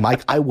fucking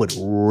mic, I would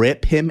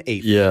rip him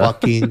a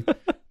fucking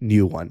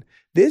new one.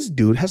 This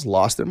dude has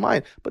lost their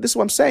mind. But this is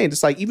what I'm saying.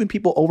 It's like even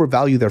people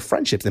overvalue their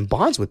friendships and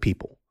bonds with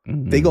people.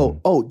 They go,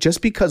 oh,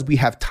 just because we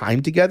have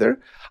time together,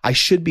 I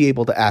should be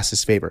able to ask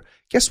this favor.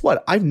 Guess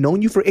what? I've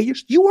known you for 8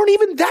 years. You weren't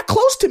even that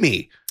close to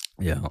me.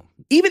 Yeah.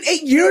 Even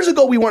 8 years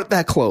ago, we weren't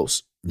that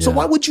close. Yeah. So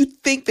why would you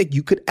think that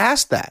you could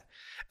ask that?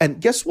 And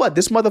guess what?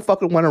 This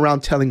motherfucker went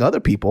around telling other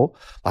people,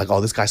 like,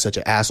 oh, this guy's such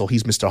an asshole.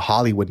 He's Mr.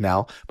 Hollywood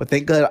now. But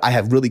thank God I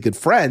have really good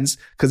friends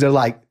because they're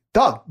like,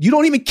 dog, you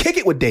don't even kick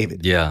it with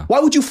David. Yeah. Why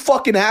would you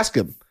fucking ask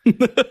him?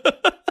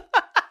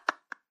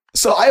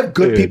 So I have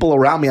good people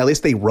around me. At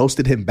least they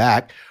roasted him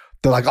back.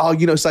 They're like, oh,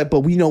 it's like, but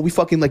we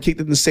fucking like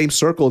kicked it in the same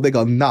circle. They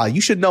go, nah, you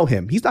should know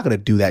him. He's not going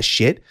to do that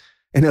shit.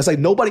 And it's like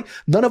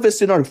none of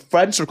us in our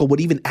friend circle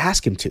would even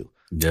ask him to.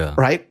 Yeah.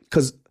 Right?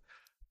 Because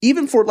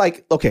even for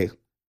like, okay,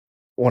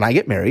 when I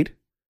get married,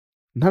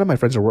 none of my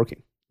friends are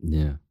working.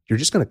 Yeah. You're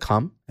just going to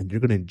come and you're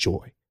going to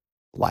enjoy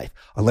life.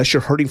 Unless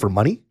you're hurting for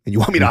money and you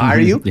want me to hire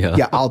you.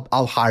 Yeah,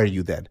 I'll hire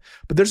you then.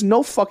 But there's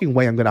no fucking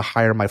way I'm going to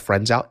hire my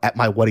friends out at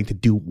my wedding to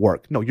do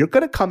work. No, you're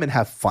going to come and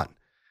have fun.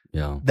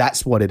 Yeah.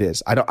 That's what it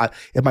is.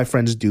 If my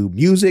friends do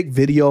music,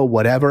 video,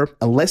 whatever,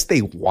 unless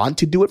they want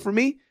to do it for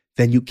me,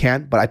 then you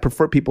can. But I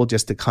prefer people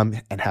just to come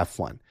and have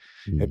fun.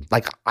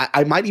 Like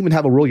I might even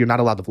have a rule: you're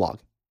not allowed to vlog.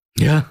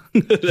 Yeah.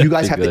 You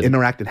guys have to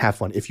interact and have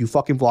fun. If you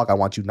fucking vlog, I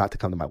want you not to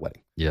come to my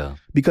wedding. Yeah.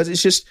 Because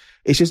it's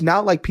just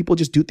now like people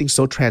just do things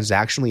so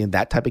transactionally in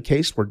that type of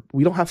case where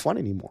we don't have fun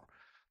anymore.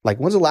 Like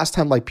when's the last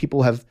time like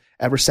people have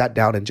ever sat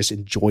down and just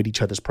enjoyed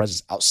each other's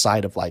presence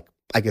outside of like,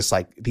 I guess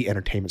like the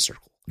entertainment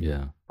circle?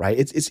 Yeah. Right?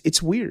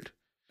 It's weird.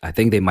 I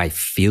think they might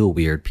feel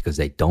weird because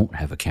they don't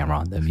have a camera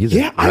on them either.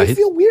 Yeah, right? I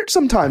feel weird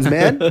sometimes,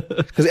 man.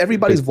 Because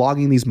everybody's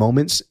vlogging these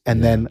moments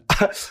and then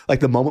like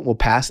the moment will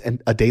pass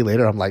and a day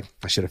later I'm like,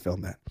 I should have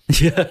filmed that.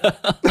 Yeah.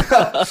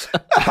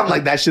 I'm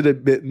like, that should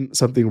have been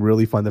something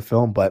really fun to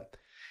film, but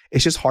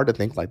it's just hard to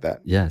think like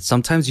that. Yeah.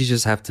 Sometimes you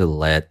just have to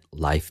let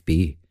life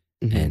be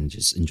and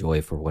just enjoy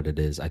it for what it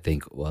is. I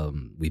think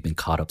we've been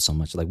caught up so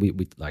much. Like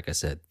we like I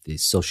said, the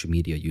social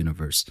media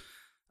universe,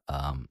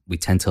 we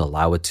tend to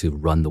allow it to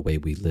run the way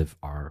we live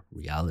our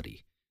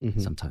reality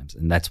sometimes.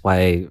 And that's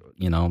why,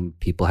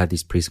 people have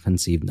these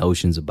preconceived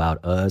notions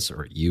about us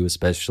or you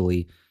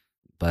especially.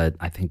 But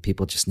I think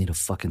people just need to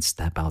fucking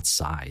step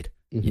outside,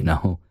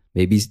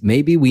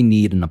 Maybe we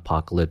need an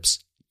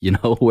apocalypse,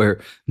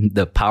 where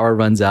the power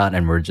runs out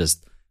and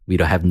we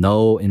don't have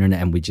no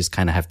internet and we just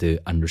kind of have to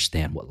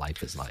understand what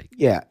life is like.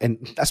 Yeah.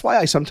 And that's why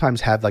I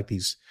sometimes have like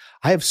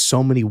I have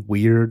so many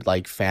weird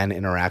like fan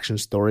interaction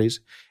stories.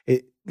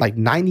 Like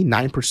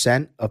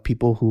 99% of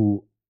people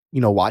who,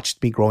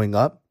 watched me growing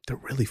up, they're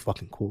really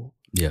fucking cool.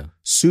 Yeah.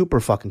 Super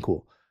fucking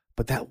cool.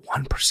 But that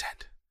 1%,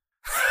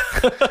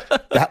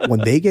 that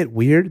when they get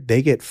weird,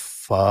 they get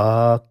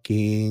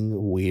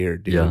fucking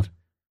weird, dude. Yeah.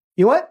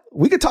 You know what?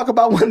 We could talk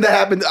about one that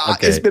happened.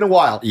 Okay. It's been a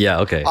while.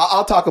 Yeah. Okay.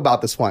 I'll talk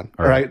about this one.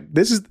 All right.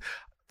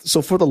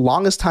 So for the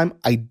longest time,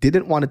 I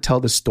didn't want to tell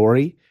the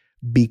story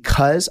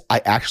because I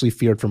actually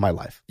feared for my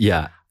life.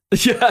 Yeah.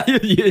 Yeah.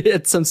 You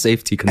had some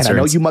safety concerns. And I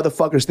know you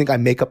motherfuckers think I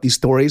make up these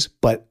stories,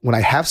 but when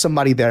I have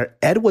somebody there,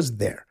 Ed was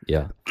there.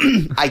 Yeah.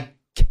 I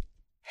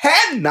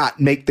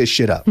cannot make this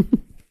shit up. And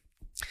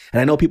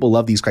I know people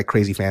love these like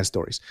crazy fan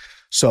stories.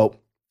 So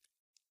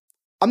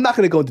I'm not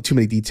going to go into too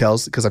many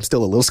details because I'm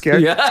still a little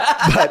scared. Yeah.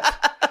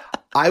 But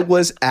I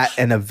was at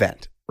an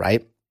event,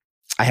 right?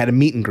 I had a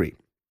meet and greet.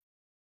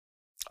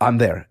 I'm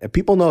there. And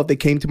people know if they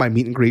came to my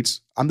meet and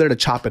greets, I'm there to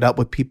chop it up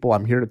with people.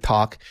 I'm here to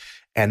talk.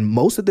 And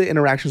most of the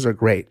interactions are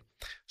great.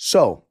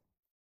 So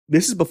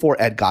this is before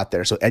Ed got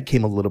there. So Ed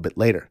came a little bit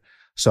later.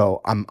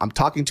 So I'm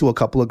talking to a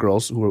couple of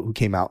girls who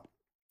came out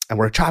and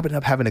we're chopping it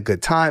up, having a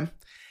good time.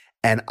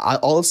 And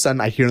all of a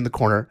sudden I hear in the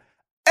corner,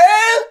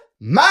 oh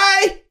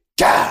my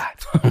God.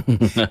 Oh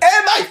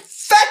my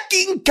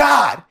fucking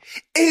God.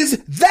 Is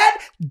that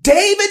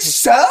David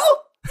So?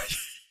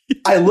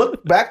 I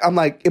look back, I'm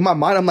like, in my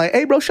mind, I'm like,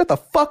 hey, bro, shut the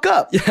fuck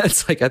up. Yeah,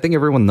 it's like, I think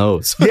everyone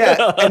knows.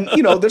 Yeah. And,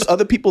 there's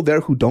other people there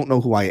who don't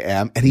know who I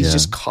am. And he's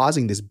just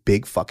causing this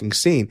big fucking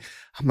scene.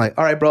 I'm like,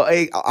 all right, bro,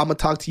 hey, I'm going to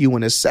talk to you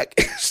in a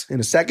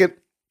second.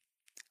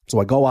 So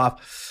I go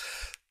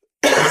off.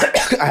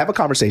 I have a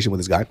conversation with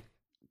this guy.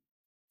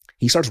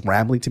 He starts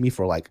rambling to me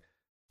for like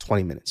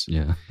 20 minutes.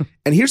 Yeah.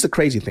 And here's the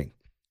crazy thing.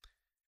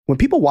 When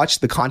people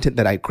watch the content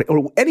that I create,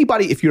 or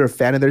anybody, if you're a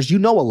fan of theirs, you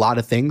know a lot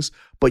of things,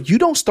 but you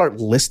don't start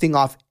listing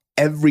off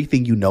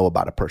everything you know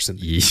about a person.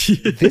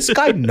 This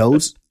guy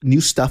knows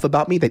new stuff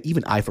about me that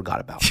even I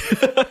forgot about.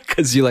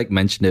 Because you like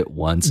mentioned it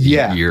once a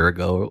year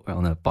ago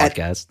on a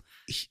podcast.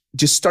 And he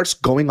just starts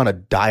going on a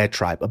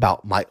diatribe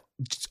about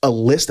a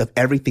list of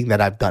everything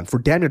that I've done for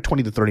damn near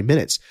 20 to 30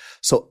 minutes.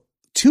 So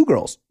 2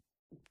 girls,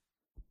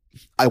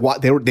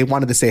 they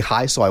wanted to say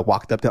hi. So I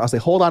walked up to them. I was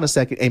like, hold on a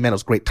second. Hey man, it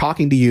was great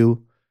talking to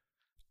you.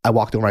 I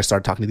walked over. I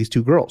started talking to these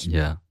 2 girls.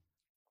 Yeah.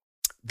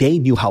 They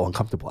knew how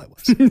uncomfortable I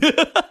was.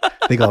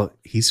 They go,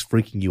 he's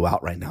freaking you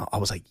out right now. I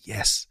was like,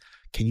 yes.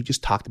 Can you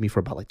just talk to me for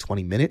about like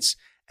 20 minutes?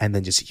 And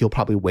then he'll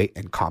probably wait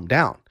and calm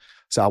down.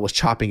 So I was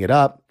chopping it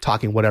up,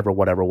 talking whatever,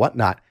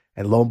 whatnot.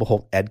 And lo and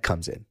behold, Ed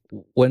comes in.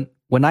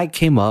 When I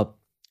came up,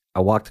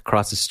 I walked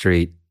across the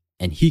street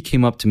and he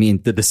came up to me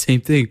and did the same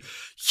thing.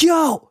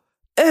 Yo,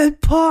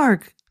 Ed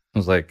Park. I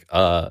was like,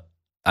 I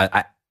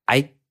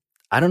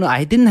don't know.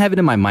 I didn't have it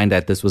in my mind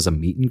that this was a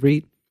meet and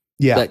greet.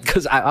 Yeah.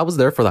 Because I was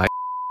there for the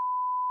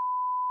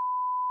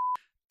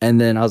and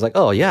then I was like,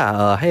 oh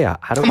yeah, hey,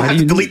 how do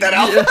you delete that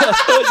out?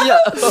 Yeah.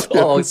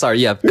 Oh, sorry.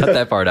 Yeah, cut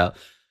that part out.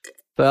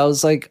 But I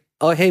was like,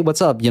 oh hey,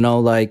 what's up?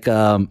 Like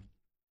how's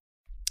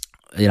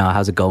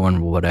it going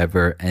or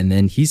whatever. And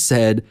then he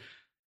said,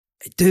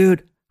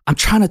 dude, I'm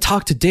trying to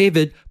talk to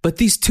David, but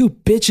these 2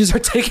 bitches are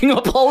taking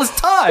up all his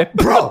time.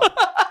 Bro.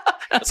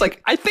 I was like,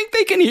 I think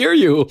they can hear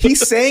you.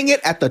 He's saying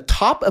it at the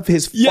top of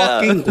his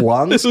fucking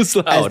lungs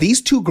as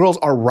these 2 girls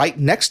are right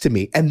next to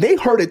me. And they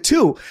heard it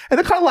too. And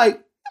they're kind of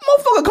like,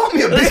 motherfucker called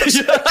me a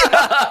bitch.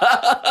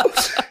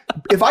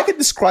 If I could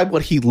describe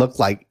what he looked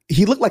like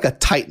a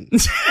Titan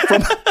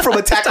from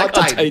Attack on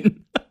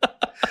Titan.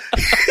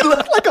 He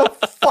looked like a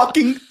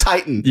fucking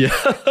Titan. Yeah.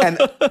 And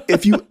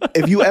if you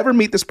ever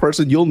meet this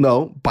person, you'll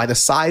know by the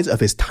size of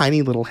his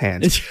tiny little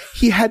hands.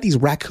 He had these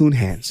raccoon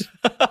hands.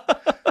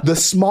 The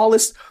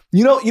smallest,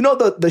 you know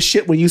the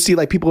shit when you see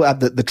like people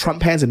have the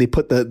Trump hands and they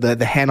put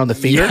the hand on the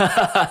finger?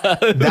 Yeah.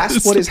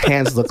 That's what his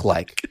hands look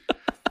like.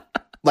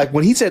 Like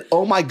when he said,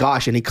 oh my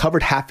gosh, and he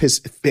covered half his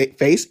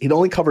face, he'd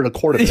only covered a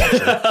quarter of it,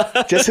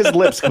 actually. Just his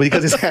lips,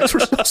 because his hands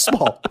were so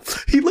small.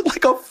 He looked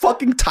like a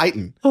fucking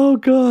Titan. Oh,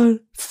 God.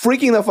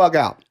 Freaking the fuck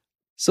out.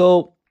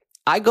 So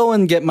I go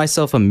and get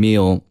myself a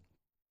meal,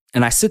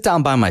 and I sit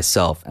down by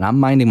myself, and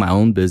I'm minding my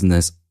own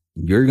business.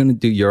 You're going to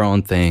do your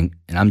own thing,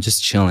 and I'm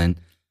just chilling.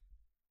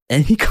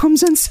 And he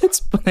comes and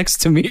sits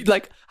next to me.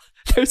 Like,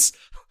 there's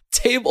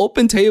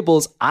open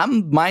tables.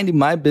 I'm minding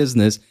my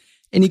business.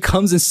 And he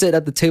comes and sit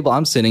at the table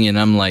I'm sitting in.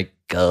 And I'm like,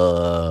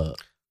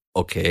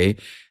 okay.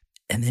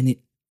 And then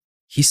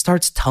he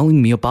starts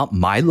telling me about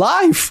my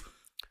life,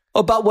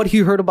 about what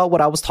he heard about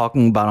what I was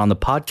talking about on the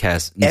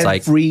podcast. And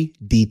every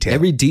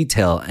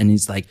detail. And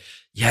he's like,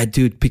 yeah,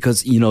 dude,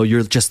 because,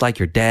 you're just like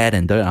your dad.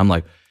 And I'm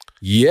like,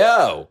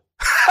 yo,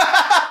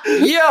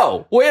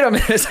 wait a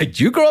minute. It's like,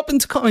 you grew up in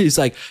Tacoma? He's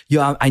like,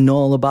 yo, I know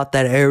all about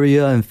that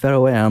area in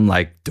Federal Way. And I'm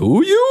like,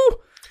 do you?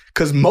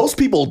 Because most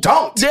people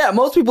don't. Yeah,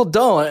 most people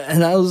don't.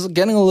 And I was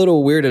getting a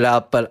little weirded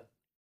out, but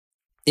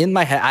in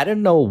my head, I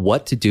didn't know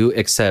what to do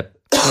except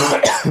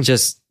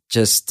just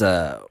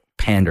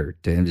pander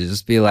and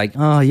just be like,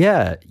 oh,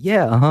 yeah,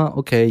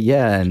 okay,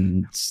 yeah.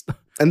 And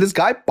this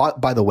guy,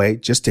 by the way,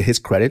 just to his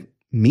credit,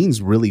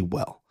 means really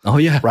well. Oh,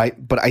 yeah. Right?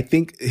 But I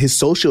think his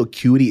social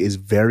acuity is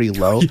very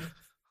low.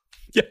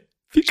 Yeah,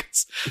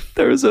 because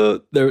there was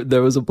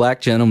a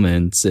black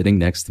gentleman sitting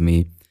next to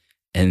me.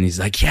 And he's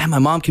like, yeah, my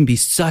mom can be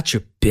such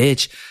a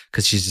bitch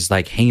because she's just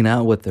like hanging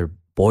out with her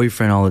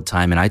boyfriend all the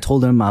time. And I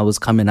told him I was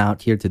coming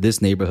out here to this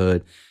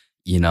neighborhood,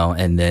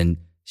 and then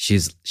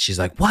she's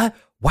like, what?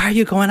 Why are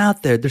you going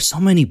out there? There's so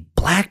many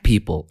black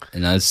people.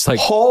 And I was like,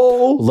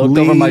 looked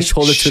over my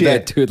shoulder to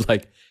that dude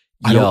like,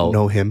 I don't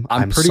know him.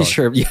 I'm pretty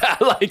sure. Yeah,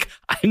 like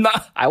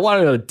I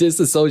wanted to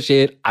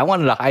disassociate. I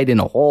wanted to hide in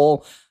a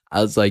hole.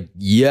 I was like,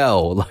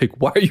 yo, like,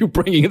 why are you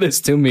bringing this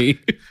to me?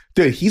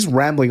 Dude, he's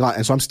rambling on.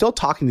 And so I'm still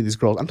talking to these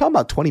girls. I'm talking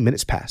about 20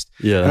 minutes past.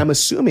 Yeah. And I'm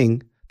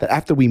assuming that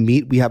after we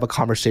meet, we have a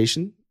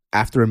conversation.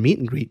 After a meet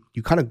and greet,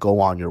 you kind of go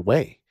on your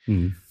way.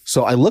 Mm.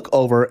 So I look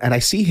over and I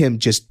see him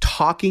just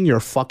talking your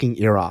fucking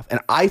ear off.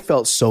 And I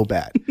felt so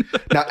bad.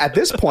 Now, at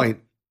this point,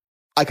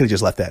 I could have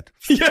just left that.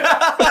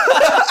 Yeah.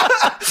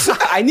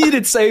 I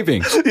needed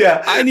saving.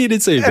 Yeah. I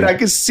needed saving. And I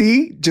could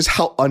see just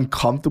how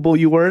uncomfortable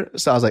you were.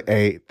 So I was like,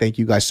 hey, thank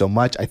you guys so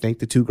much. I thanked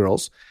the 2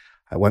 girls.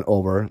 I went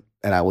over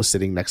and I was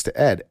sitting next to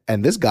Ed.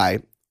 And this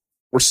guy,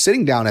 we're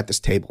sitting down at this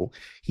table.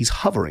 He's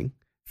hovering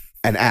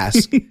and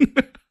asks,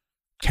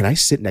 can I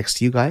sit next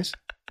to you guys?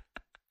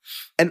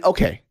 And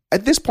okay,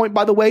 at this point,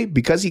 by the way,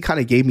 because he kind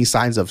of gave me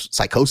signs of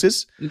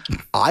psychosis,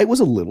 I was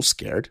a little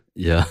scared.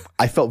 Yeah.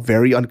 I felt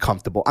very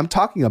uncomfortable. I'm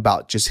talking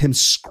about just him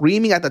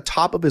screaming at the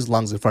top of his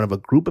lungs in front of a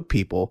group of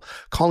people,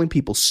 calling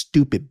people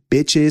stupid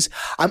bitches.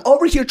 I'm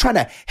over here trying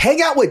to hang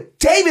out with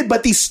David,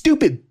 but these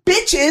stupid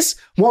bitches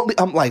won't.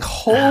 I'm like,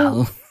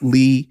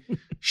 holy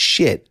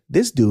shit.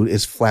 This dude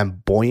is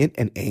flamboyant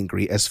and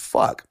angry as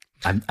fuck.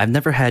 I've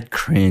never had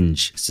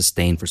cringe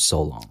sustained for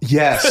so long.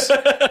 Yes.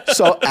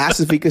 So asked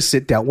if he could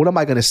sit down. What am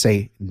I going to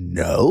say?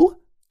 No.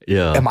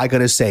 Yeah. Am I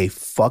going to say,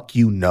 fuck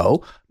you?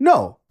 No.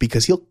 No,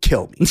 because he'll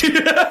kill me.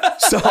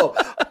 So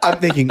I'm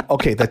thinking,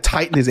 okay, the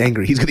Titan is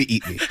angry. He's going to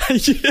eat me.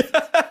 Yeah.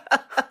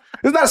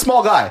 He's not a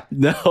small guy.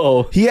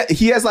 No.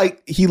 He has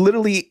like, he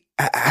literally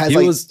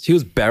has he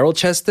was barrel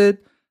chested,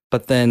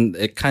 but then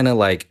it kind of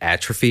like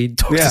atrophied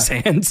towards his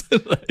hands.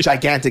 Like,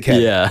 gigantic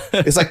head. Yeah.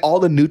 It's like all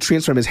the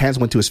nutrients from his hands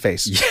went to his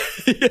face.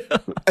 Yeah.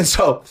 And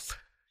so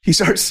he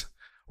starts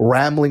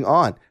rambling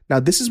on. Now,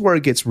 this is where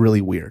it gets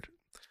really weird.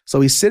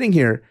 So he's sitting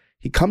here.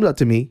 He comes up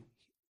to me,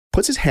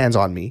 puts his hands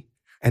on me,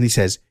 and he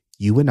says,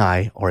 "You and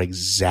I are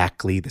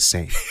exactly the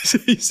same."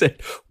 He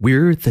said,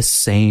 "We're the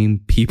same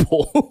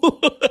people."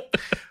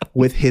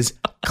 With his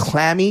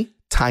clammy,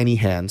 tiny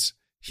hands,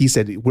 he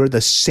said, "We're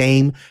the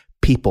same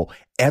people.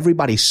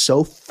 Everybody's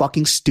so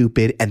fucking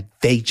stupid and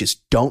they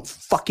just don't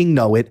fucking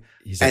know it."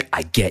 He's like,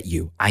 "I get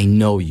you. I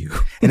know you."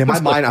 And in my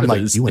mind, I'm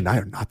like, "You and I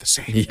are not the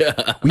same.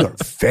 Yeah. We are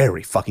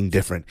very fucking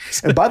different."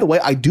 And by the way,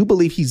 I do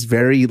believe he's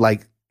very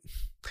like,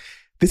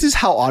 this is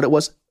how odd it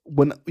was.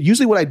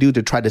 Usually what I do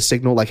to try to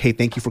signal like, "Hey,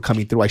 thank you for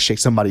coming through," I shake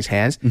somebody's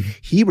hands.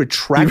 He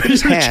retracted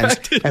his hands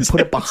and put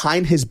it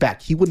behind his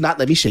back. He would not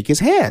let me shake his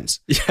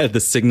hands. Yeah,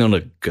 the signal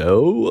to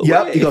go away.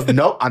 Yep. He goes,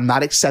 "No, I'm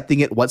not accepting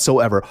it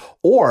whatsoever."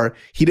 Or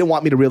he didn't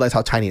want me to realize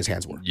how tiny his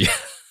hands were. Yeah.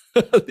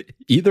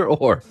 Either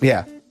or.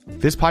 Yeah.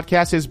 This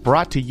podcast is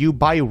brought to you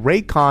by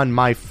Raycon,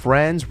 my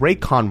friends.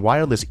 Raycon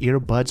wireless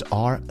earbuds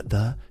are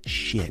the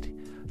shit.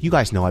 You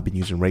guys know I've been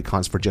using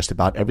Raycons for just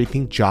about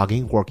everything: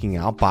 jogging, working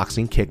out,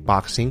 boxing,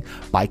 kickboxing,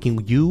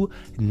 biking, you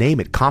name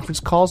it.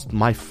 Conference calls,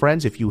 my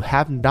friends, if you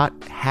have not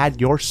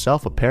had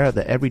yourself a pair of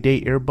the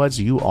everyday earbuds,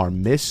 you are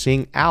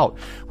missing out.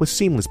 With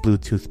seamless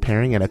Bluetooth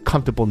pairing and a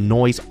comfortable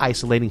noise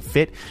isolating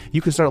fit,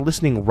 you can start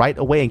listening right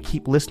away and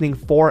keep listening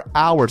for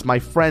hours. My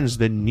friends,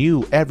 the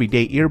new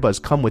everyday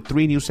earbuds come with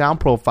 3 new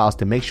sound profiles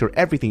to make sure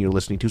everything you're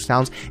listening to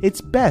sounds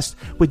its best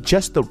with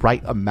just the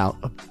right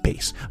amount of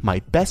bass. My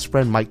best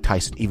friend Mike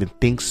Tyson even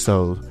thinks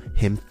so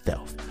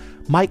himself.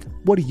 Mike,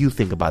 what do you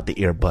think about the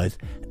earbuds?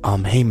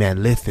 Hey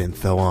man, listen.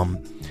 So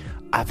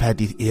I've had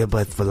these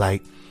earbuds for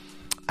like,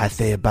 I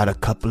say about a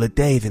couple of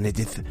days, and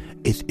it's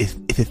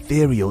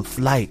ethereal, it's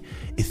light,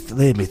 it's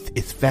slim,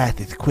 it's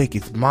fast, it's quick,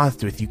 it's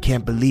monstrous. You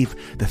can't believe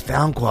the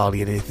sound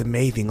quality, and it's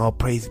amazing. All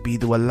praise be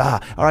to Allah.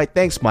 All right,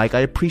 thanks, Mike.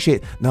 I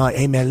appreciate it. No,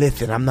 hey man,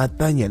 listen, I'm not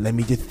done yet. Let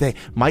me just say,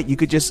 Mike, you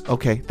could just,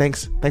 okay,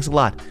 thanks a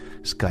lot.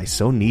 This guy's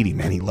so needy,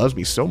 man. He loves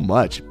me so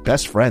much.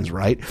 Best friends,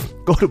 right?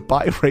 Go to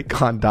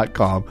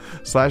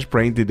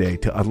buyraycon.com/brain today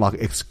to unlock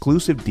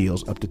exclusive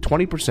deals up to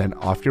 20%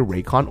 off your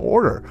Raycon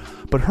order.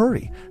 But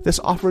hurry, this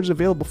offer is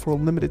available for a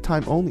limited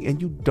time only,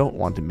 and you don't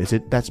want to miss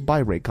it. That's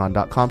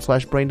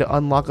buyraycon.com/brain to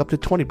unlock up to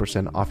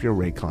 20% off your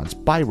Raycons.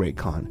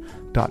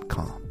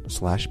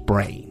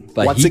 Buyraycon.com/brain.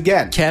 But Once he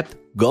again, kept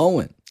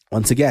going.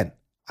 Once again,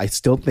 I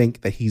still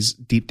think that he's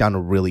deep down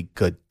a really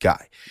good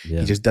guy.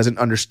 Yeah. He just doesn't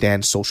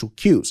understand social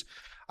cues.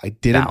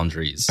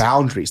 Boundaries. The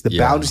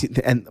boundaries.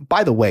 And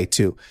by the way,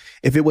 too,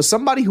 if it was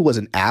somebody who was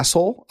an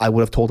asshole, I would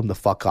have told him to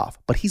fuck off.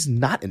 But he's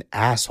not an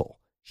asshole.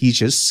 He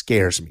just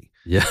scares me.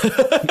 Yeah.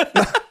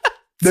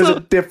 There's a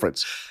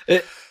difference.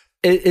 It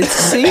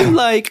seemed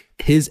like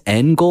his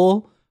end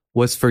goal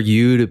was for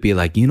you to be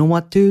like, "You know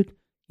what, dude?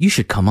 You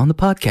should come on the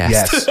podcast."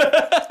 Yes.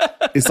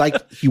 It's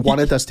like he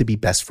wanted us to be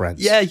best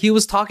friends. Yeah, he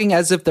was talking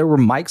as if there were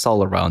mics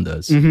all around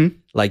us. Mm-hmm.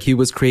 Like he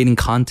was creating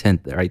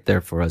content right there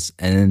for us.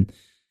 And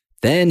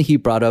then he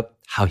brought up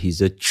how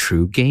he's a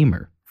true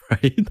gamer,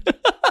 right?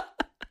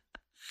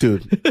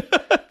 Dude,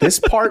 this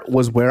part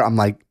was where I'm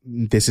like,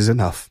 this is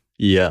enough.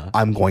 Yeah.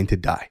 I'm going to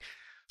die.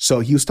 So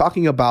he was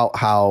talking about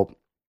how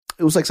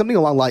it was like something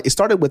along the line. It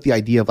started with the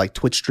idea of like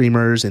Twitch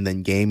streamers and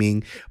then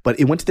gaming, but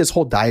it went to this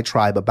whole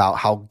diatribe about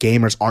how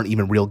gamers aren't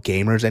even real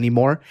gamers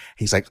anymore.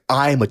 He's like,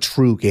 "I'm a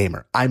true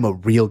gamer. I'm a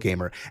real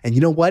gamer. And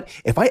you know what?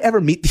 If I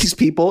ever meet these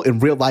people in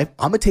real life,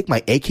 I'm going to take my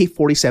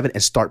AK-47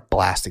 and start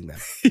blasting them."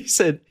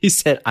 He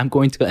said, "I'm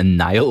going to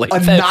annihilate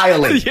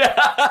them."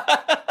 Yeah.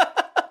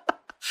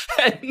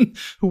 And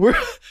we're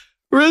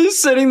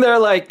just sitting there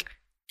like,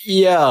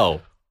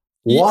 yo.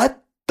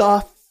 What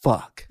the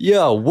fuck?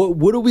 Yo,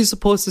 what are we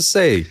supposed to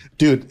say?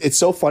 Dude, it's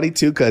so funny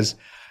too, because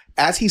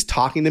as he's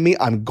talking to me,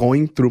 I'm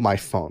going through my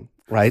phone,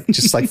 right?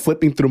 Just like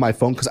flipping through my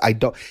phone because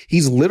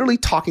he's literally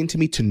talking to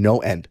me to no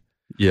end.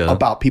 Yeah.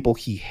 About people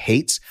he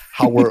hates,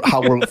 how we're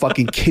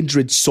fucking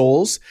kindred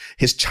souls,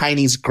 his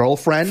Chinese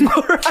girlfriend.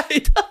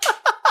 Right.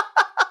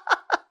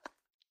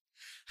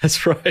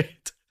 That's right.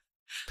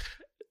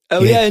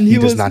 Oh yeah, and he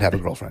does not have a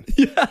girlfriend.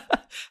 Yeah.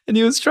 And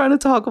he was trying to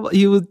talk about,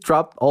 he would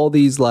drop all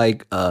these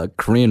like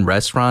Korean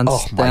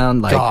restaurants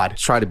down, like God.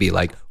 Try to be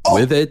like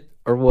with it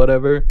or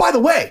whatever. By the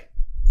way,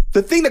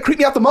 the thing that creeped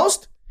me out the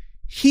most,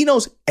 he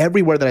knows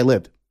everywhere that I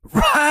lived.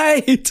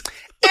 Right.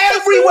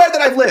 Everywhere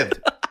that I've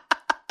lived.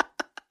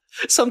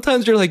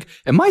 Sometimes you're like,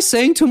 am I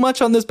saying too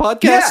much on this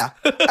podcast? Yeah.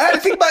 I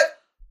don't think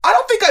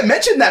I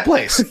mentioned that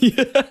place.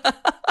 Yeah.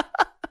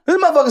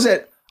 This motherfucker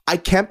said, "I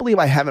can't believe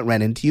I haven't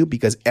ran into you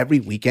because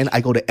every weekend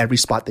I go to every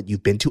spot that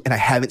you've been to and I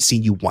haven't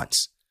seen you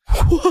once."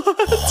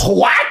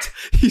 What?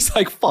 He's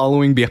like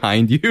following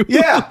behind you.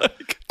 Yeah.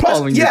 Like,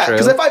 plus, yeah,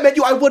 because if I met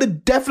you, I would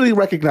have definitely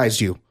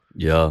recognized you.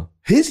 Yeah.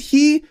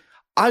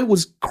 I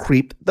was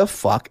creeped the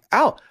fuck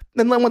out.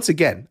 And then once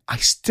again, I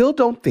still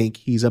don't think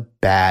he's a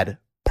bad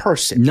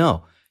person.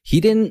 No, he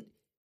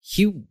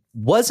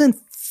wasn't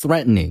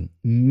threatening.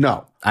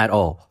 No. At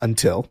all.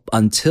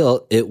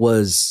 Until it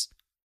was,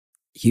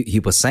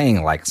 he was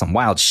saying like some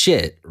wild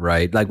shit,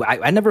 right? Like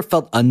I never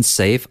felt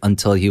unsafe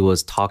until he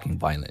was talking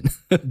violent.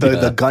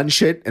 the gun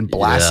shit and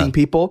blasting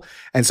people.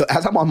 And so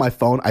as I'm on my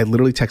phone, I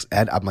literally text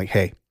Ed. I'm like,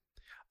 hey,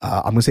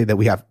 I'm gonna say that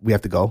we have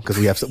to go because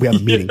we have a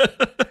meeting.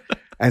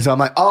 And so I'm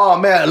like, oh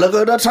man, look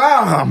at the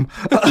time.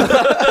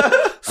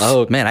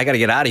 Oh man, I gotta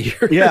get out of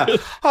here. Yeah.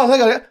 Oh,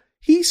 like,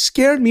 he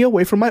scared me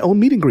away from my own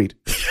meet and greet.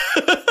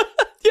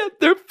 Yeah,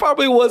 there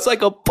probably was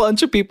like a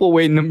bunch of people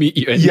waiting to meet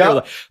you, and you're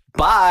like,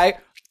 bye.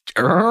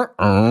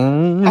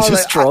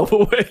 Just drove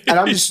away. And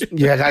I'm just,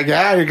 your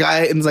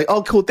guy. And it's like,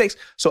 oh, cool, thanks.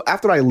 So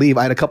after I leave,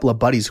 I had a couple of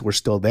buddies who were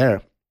still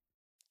there.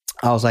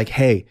 I was like,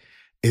 hey,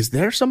 is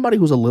there somebody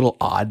who's a little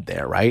odd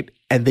there, right?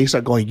 And they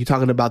start going, you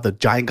talking about the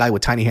giant guy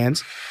with tiny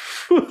hands?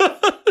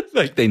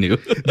 Like they knew.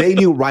 They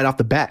knew right off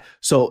the bat.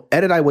 So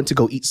Ed and I went to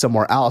go eat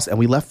somewhere else, and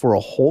we left for a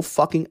whole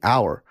fucking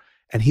hour.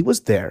 And he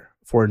was there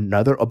for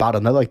another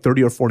like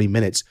 30 or 40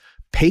 minutes,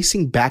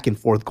 pacing back and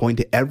forth, going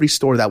to every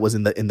store that was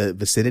in the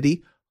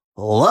vicinity,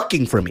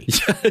 looking for me.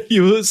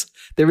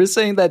 They were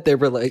saying that they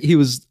were like, he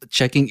was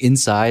checking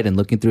inside and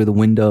looking through the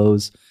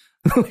windows,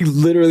 like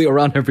literally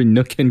around every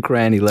nook and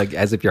cranny, like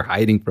as if you're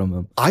hiding from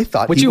him. I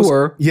thought, which you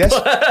were. Yes.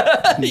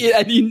 Yeah,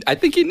 I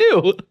think he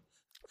knew.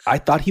 I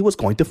thought he was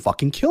going to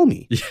fucking kill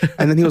me.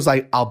 And then he was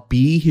like, I'll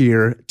be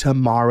here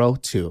tomorrow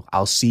too.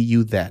 I'll see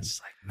you then. It's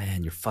like,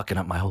 man, you're fucking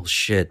up my whole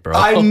shit, bro.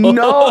 I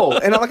know.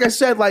 And like I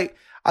said, like,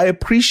 I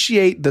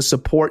appreciate the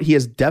support. He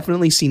has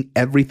definitely seen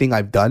everything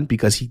I've done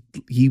because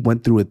he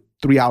went through a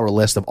 3-hour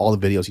list of all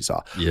the videos he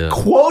saw. Yeah.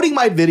 Quoting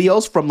my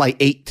videos from like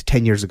 8 to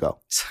 10 years ago.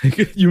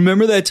 You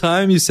remember that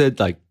time you said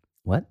like,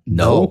 what?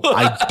 No,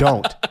 I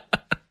don't.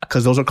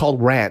 Because those are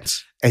called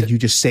rants. And you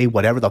just say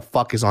whatever the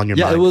fuck is on your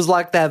mind. Yeah, it was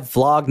like that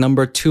vlog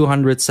number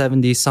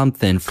 270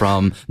 something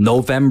from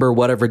November,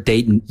 whatever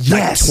date in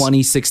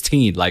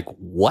 2016. Like,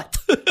 what?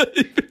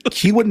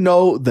 He would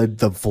know the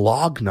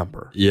vlog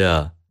number.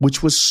 Yeah.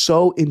 Which was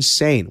so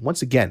insane.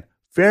 Once again,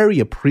 very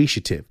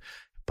appreciative.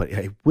 But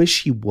I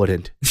wish he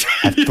wouldn't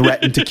have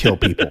threatened to kill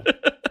people.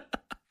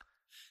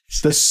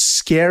 It's the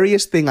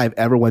scariest thing I've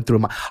ever went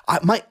through.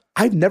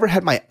 I've never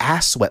had my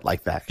ass sweat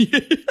like that.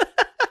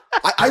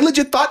 I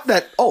legit thought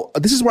that, oh,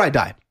 this is where I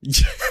die.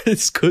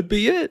 This could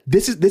be it.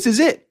 This is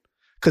it.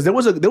 Because there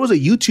was a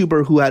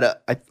YouTuber who had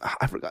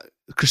I forgot,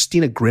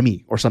 Christina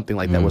Grimmie or something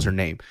like that was her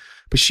name.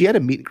 But she had a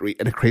meet and greet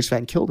and a crazy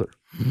fan killed her.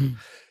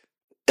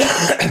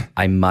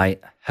 I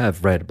might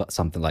have read about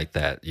something like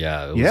that.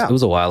 Yeah. It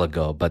was a while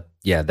ago. But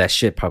yeah, that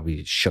shit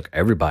probably shook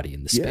everybody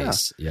in the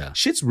space. Yeah.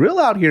 Shit's real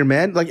out here,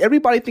 man. Like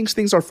everybody thinks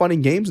things are fun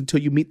and games until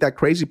you meet that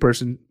crazy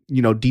person,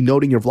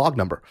 denoting your vlog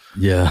number.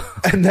 Yeah.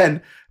 And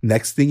then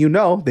next thing you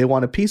know, they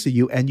want a piece of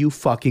you and you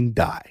fucking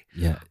die.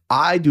 Yeah.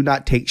 I do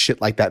not take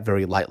shit like that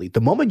very lightly.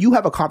 The moment you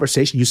have a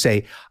conversation, you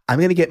say, I'm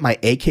going to get my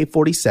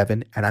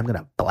AK-47 and I'm going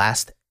to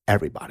blast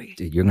everybody.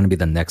 Dude, you're going to be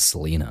the next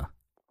Selena.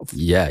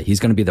 Yeah,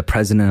 he's going to be the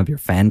president of your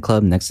fan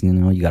club. Next thing you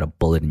know, you got a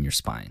bullet in your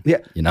spine. Yeah,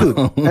 dude,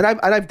 and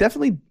I've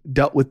definitely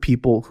dealt with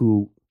people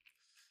who,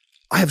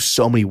 I have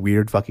so many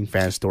weird fucking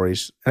fan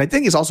stories, and I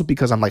think it's also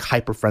because I'm like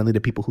hyper friendly to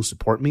people who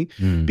support me.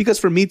 Because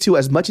for me too,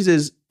 as much as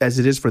it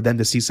is for them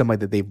to see somebody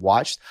that they've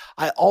watched,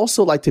 I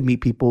also like to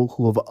meet people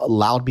who have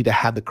allowed me to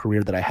have the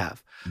career that I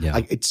have. Yeah,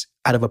 like it's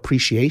out of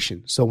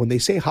appreciation. So when they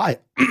say hi,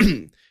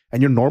 and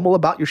you're normal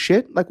about your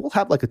shit, like we'll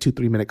have like a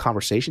 2-3 minute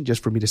conversation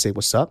just for me to say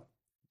what's up.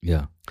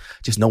 Yeah.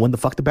 Just know when the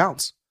fuck to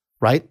bounce,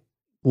 right?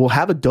 We'll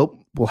have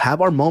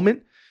our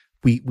moment.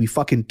 We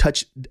fucking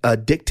touch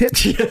dick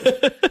tips.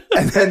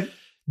 And then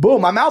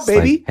boom, I'm out,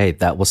 baby. Like, hey,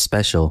 that was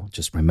special.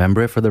 Just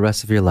remember it for the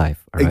rest of your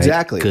life. All right?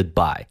 Exactly.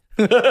 Goodbye.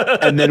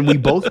 And then we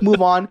both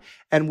move on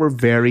and we're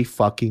very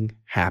fucking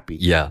happy.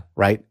 Yeah.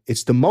 Right?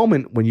 It's the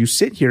moment when you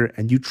sit here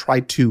and you try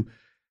to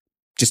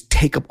just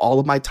take up all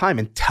of my time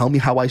and tell me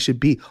how I should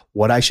be,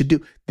 what I should do.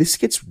 This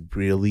gets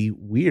really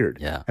weird.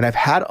 Yeah. And I've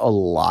had a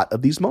lot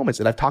of these moments.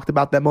 And I've talked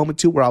about that moment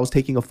too, where I was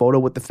taking a photo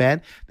with the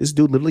fan. This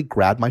dude literally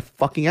grabbed my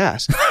fucking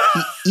ass.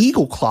 He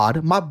eagle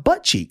clawed my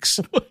butt cheeks.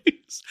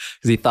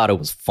 Because he thought it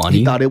was funny.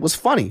 He thought it was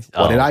funny.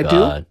 What did I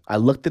God. do? I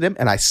looked at him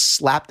and I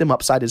slapped him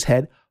upside his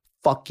head,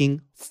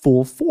 fucking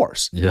full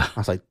force. Yeah. I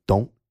was like,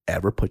 don't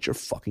ever put your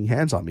fucking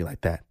hands on me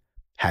like that.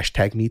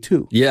 Hashtag me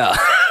too. Yeah.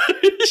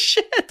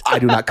 Shit. I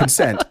do not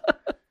consent.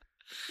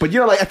 But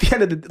like at the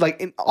end of the,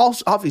 like, and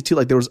also obviously too,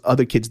 like there was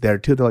other kids there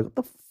too. They're like, what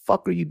the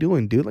fuck are you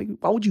doing, dude? Like,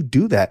 why would you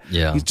do that?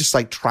 Yeah. He's just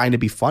like trying to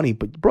be funny.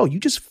 But bro, you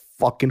just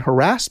fucking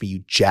harassed me,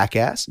 you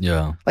jackass.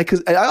 Yeah. Like,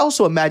 cause I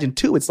also imagine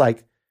too, it's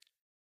like,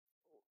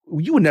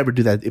 you would never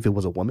do that if it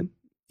was a woman.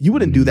 You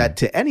wouldn't do that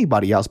to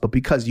anybody else, but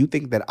because you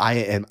think that I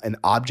am an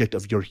object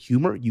of your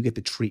humor, you get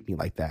to treat me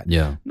like that.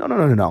 Yeah.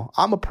 No.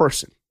 I'm a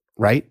person,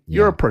 right? Yeah.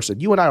 You're a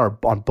person. You and I are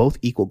on both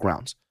equal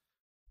grounds.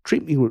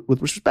 Treat me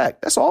with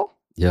respect. That's all.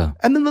 Yeah.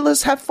 And then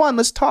let's have fun.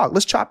 Let's talk.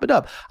 Let's chop it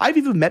up. I've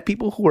even met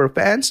people who are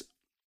fans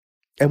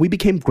and we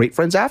became great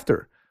friends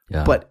after.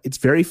 Yeah. But it's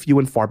very few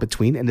and far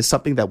between. And it's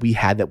something that we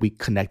had that we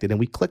connected and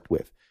we clicked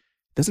with.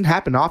 It doesn't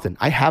happen often.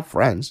 I have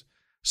friends,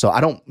 So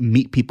I don't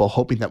meet people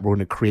hoping that we're going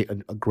to create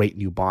a great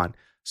new bond.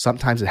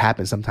 Sometimes it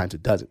happens, sometimes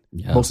it doesn't.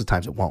 Yeah. Most of the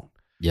times it won't.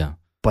 Yeah.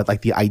 But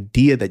like the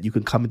idea that you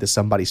can come into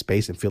somebody's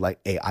space and feel like,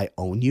 hey, I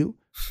own you,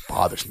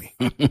 bothers me.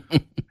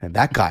 And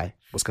that guy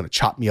was going to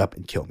chop me up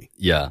and kill me.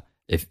 Yeah.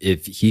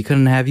 If he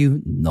couldn't have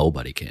you,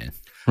 nobody can.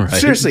 Right?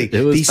 Seriously,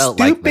 these felt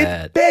stupid like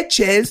that.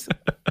 bitches.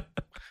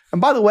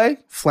 And by the way,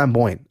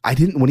 flamboyant. I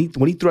didn't when he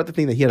threw out the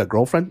thing that he had a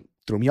girlfriend,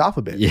 threw me off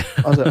a bit. Yeah.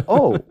 I was like,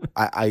 oh,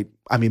 I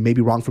mean,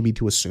 maybe wrong for me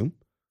to assume,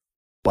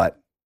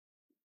 but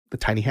the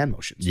tiny hand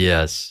motions.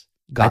 Yes.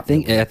 I I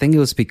think it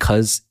was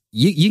because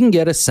you can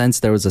get a sense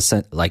there was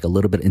like a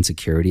little bit of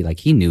insecurity. Like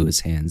he knew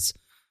his hands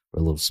were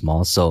a little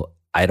small. So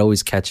I'd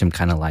always catch him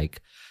kind of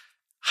like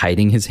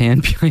hiding his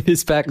hand behind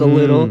his back a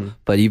little.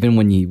 But even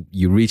when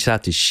you reached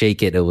out to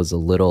shake it, it was a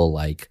little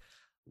like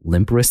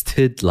limp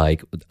wristed,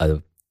 like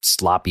a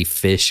sloppy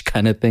fish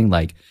kind of thing.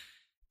 Like,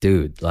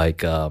 dude,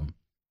 like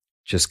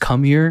just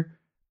come here,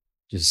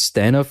 just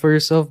stand up for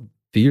yourself,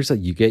 be yourself.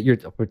 You get your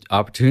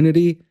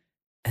opportunity.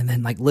 And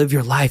then like live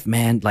your life,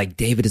 man. Like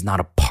David is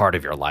not a part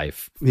of your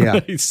life.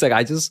 Yeah. It's like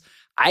I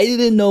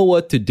didn't know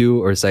what to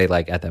do or say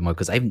like at that moment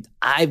because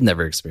I've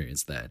never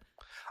experienced that.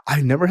 I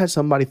never had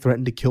somebody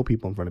threaten to kill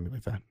people in front of me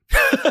like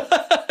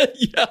that.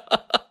 Yeah.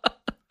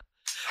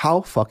 How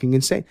fucking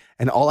insane.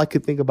 And all I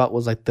could think about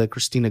was like the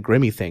Christina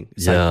Grimmie thing.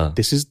 It's like,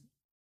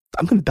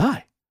 I'm gonna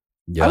die.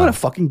 Yeah. I'm gonna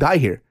fucking die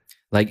here.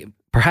 Like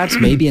perhaps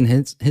maybe in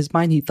his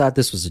mind he thought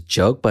this was a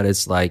joke, but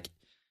it's like,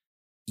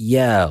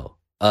 yeah.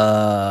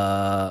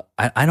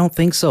 I don't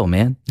think so,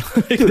 man.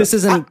 This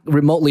isn't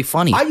remotely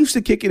funny. I used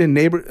to kick it in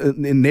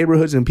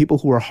neighborhoods and people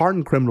who are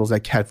hardened criminals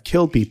that have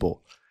killed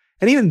people,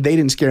 and even they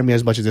didn't scare me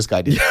as much as this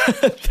guy did.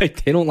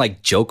 they don't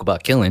like joke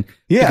about killing.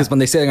 Yeah, because when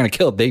they say they're gonna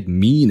kill, they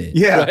mean it.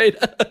 Yeah, right.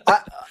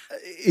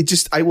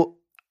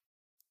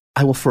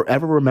 I will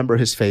forever remember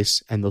his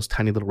face and those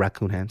tiny little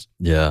raccoon hands.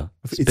 Yeah,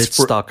 it's a bit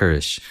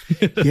stalkerish.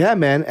 Yeah,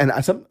 man, and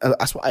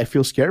that's why I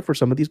feel scared for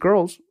some of these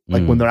girls.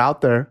 Like when they're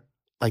out there.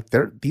 Like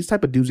these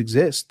type of dudes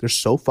exist. They're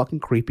so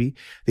fucking creepy.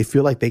 They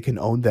feel like they can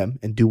own them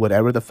and do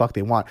whatever the fuck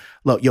they want.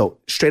 Look, yo,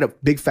 straight up,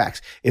 big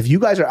facts. If you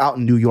guys are out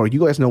in New York,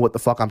 you guys know what the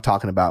fuck I'm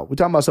talking about. We're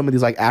talking about some of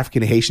these like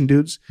African and Haitian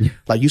dudes. Yeah.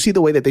 Like you see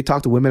the way that they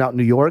talk to women out in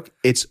New York,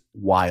 it's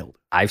wild.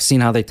 I've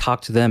seen how they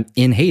talk to them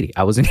in Haiti.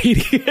 I was in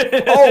Haiti.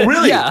 Oh,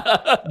 really? Yeah.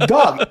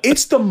 Dog,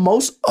 it's the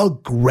most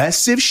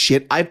aggressive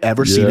shit I've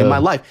ever seen in my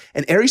life.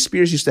 And Ari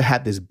Spears used to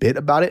have this bit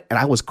about it, and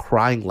I was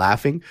crying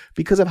laughing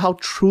because of how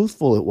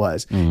truthful it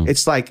was.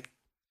 It's like,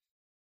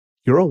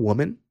 you're a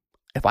woman.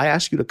 If I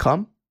ask you to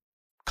come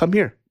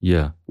here.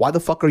 Yeah. Why the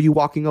fuck are you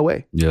walking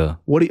away? Yeah.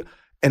 What do you?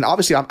 And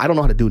obviously, I don't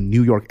know how to do a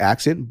New York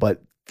accent,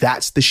 but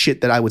that's the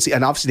shit that I would see.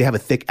 And obviously, they have a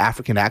thick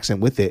African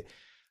accent with it.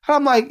 And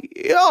I'm like,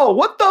 yo,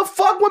 what the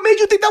fuck? What made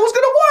you think that was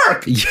gonna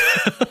work?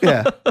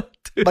 Yeah.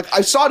 Like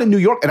I saw it in New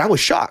York, and I was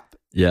shocked.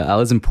 Yeah, I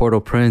was in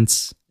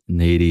Port-au-Prince in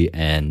Haiti,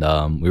 and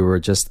we were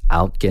just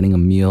out getting a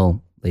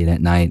meal late at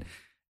night,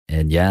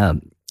 and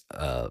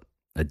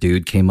a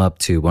dude came up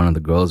to one of the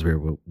girls we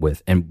were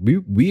with, and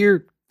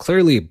we're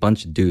clearly a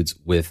bunch of dudes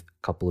with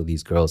a couple of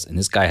these girls, and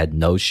this guy had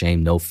no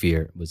shame, no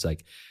fear. It was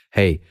like,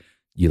 hey,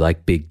 you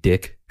like big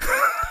dick?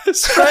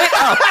 Straight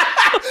up.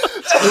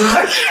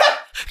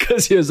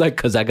 Because he was like,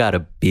 because I got a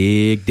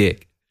big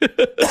dick.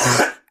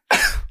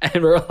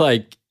 And we're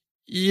like,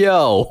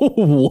 yo,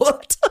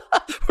 what?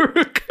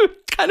 We're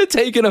kind of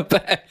taken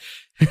aback.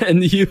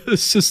 And he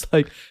was just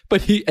like,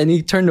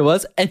 he turned to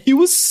us and he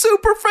was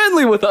super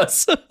friendly with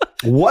us.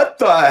 What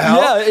the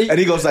hell? Yeah, and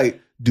he goes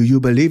like, do you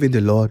believe in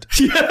the Lord?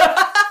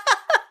 Yeah.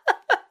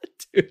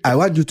 I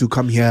want you to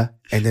come here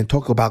and then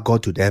talk about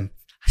God to them.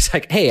 He's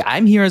like, hey,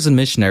 I'm here as a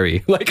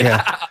missionary. Like,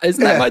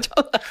 isn't that my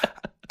job?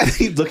 And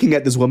he's looking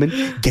at this woman,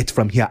 get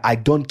from here. I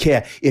don't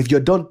care. If you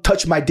don't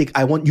touch my dick,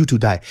 I want you to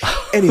die.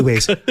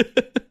 Anyways.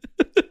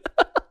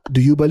 Do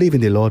you believe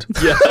in the Lord?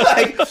 Yeah.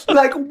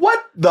 like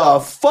what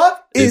the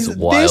fuck is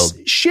this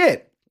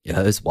shit?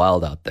 Yeah, it's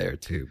wild out there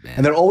too, man.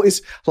 And they're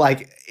always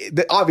like,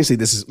 obviously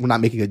we're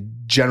not making a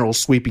general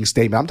sweeping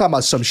statement. I'm talking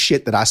about some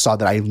shit that I saw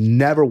that I've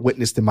never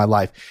witnessed in my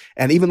life.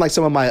 And even like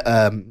some of my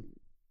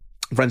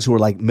friends who are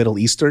like Middle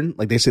Eastern,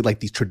 like they say like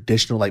these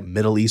traditional like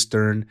Middle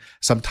Eastern,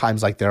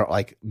 sometimes like they're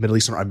like Middle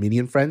Eastern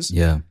Armenian friends.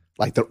 Yeah.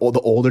 Like the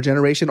older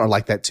generation are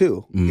like that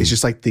too. It's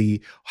just like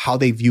how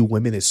they view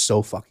women is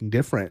so fucking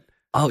different.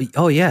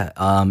 Oh yeah.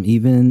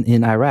 Even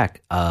in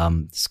Iraq,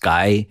 this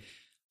guy,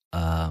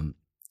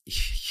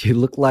 he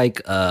looked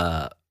like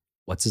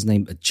what's his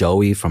name?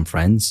 Joey from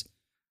Friends.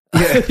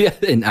 Yeah.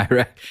 In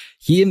Iraq,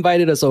 he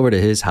invited us over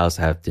to his house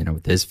to have dinner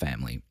with his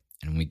family,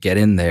 and we get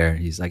in there.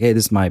 He's like, "Hey,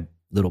 this is my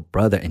little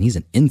brother," and he's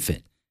an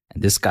infant,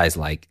 and this guy's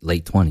like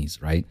late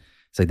 20s, right?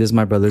 It's like, "This is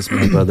my brother. This is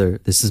my brother.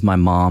 This is my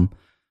mom,"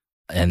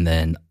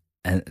 and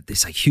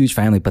it's like huge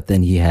family. But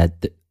then he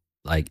had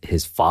like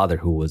his father,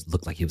 who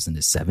looked like he was in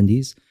his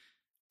 70s.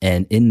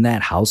 And in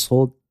that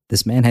household,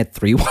 this man had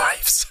 3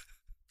 wives.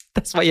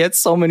 That's why he had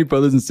so many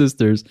brothers and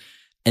sisters.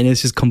 And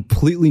it's just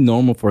completely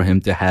normal for him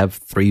to have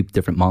 3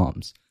 different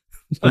moms.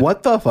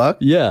 What the fuck?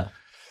 Yeah.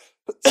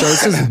 So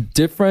it's just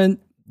different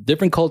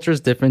Different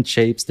cultures, different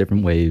shapes,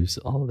 different waves,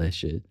 all of that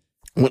shit.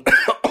 When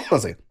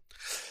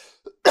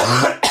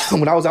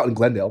I was out in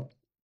Glendale,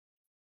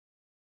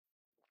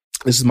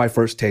 this is my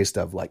first taste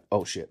of like,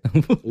 oh shit.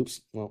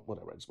 Oops. Well,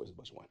 whatever. I just wasted a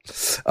bunch of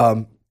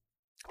wine.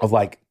 Of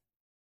like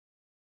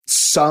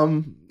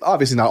some,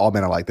 obviously not all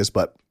men are like this,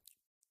 but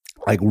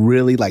like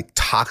really like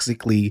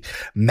toxically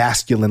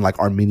masculine, like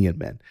Armenian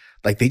men.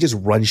 Like they just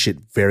run shit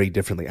very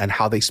differently and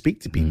how they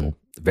speak to people.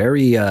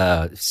 Very,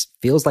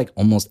 feels like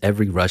almost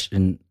every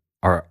Russian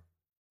or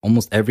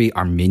almost every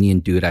Armenian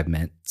dude I've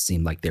met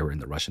seemed like they were in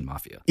the Russian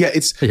mafia. Yeah,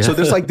 so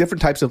there's like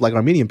different types of like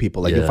Armenian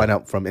people. Like you'll find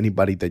out from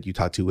anybody that you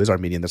talk to is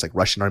Armenian. There's like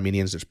Russian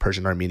Armenians, there's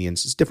Persian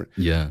Armenians. It's different.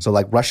 Yeah. So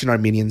like Russian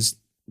Armenians,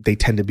 they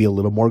tend to be a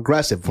little more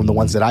aggressive from the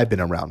ones that I've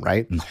been around,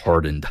 right? And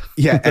hardened.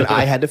 Yeah, and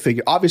I had to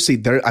figure,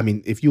 obviously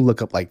if you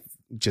look up like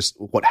just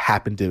what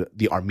happened to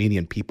the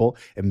Armenian people,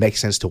 it makes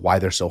sense to why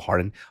they're so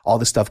hardened. All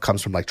this stuff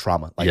comes from like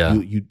trauma. Like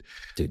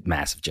dude,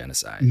 massive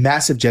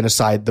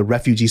genocide. The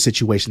refugee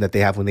situation that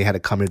they have when they had to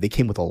come here, they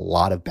came with a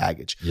lot of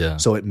baggage. Yeah.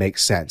 So it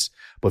makes sense.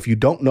 But if you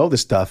don't know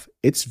this stuff,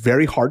 it's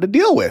very hard to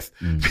deal with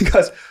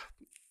because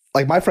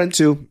like my friend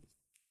too,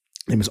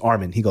 his name is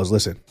Armin. He goes,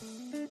 listen.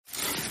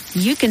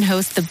 You can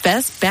host the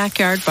best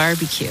backyard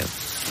barbecue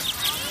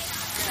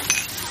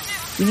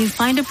when you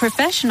find a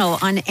professional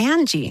on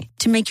Angie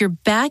to make your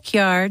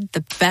backyard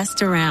the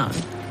best around.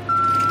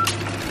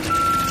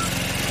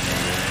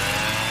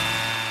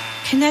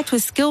 Connect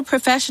with skilled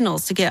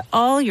professionals to get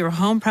all your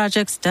home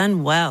projects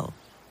done well.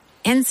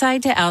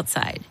 Inside to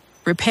outside,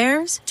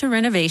 repairs to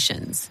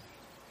renovations.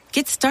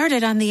 Get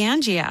started on the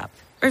Angie app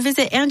or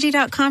visit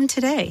Angie.com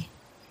today.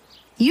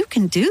 You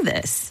can do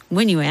this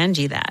when you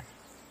Angie that.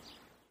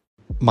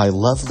 My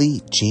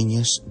lovely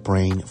genius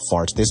brain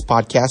farts. This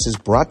podcast is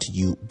brought to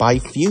you by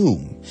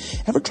Fume.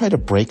 Ever tried to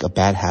break a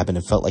bad habit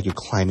and felt like you're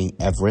climbing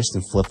Everest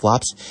in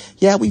flip-flops?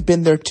 Yeah, we've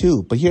been there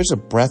too, but here's a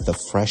breath of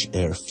fresh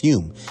air.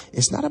 Fume.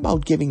 It's not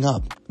about giving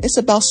up. It's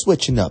about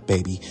switching up,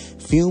 baby.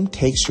 Fume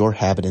takes your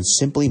habit and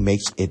simply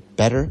makes it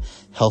better,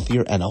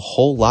 healthier, and a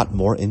whole lot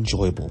more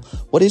enjoyable.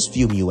 What is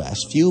Fume, you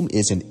ask? Fume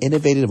is an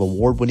innovative,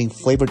 award-winning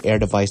flavored air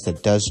device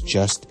that does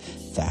just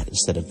that.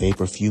 Instead of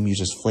vapor, Fume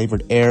uses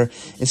flavored air.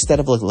 Instead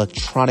of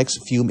electronics,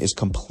 Fume is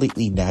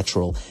completely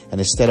natural.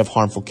 And instead of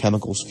harmful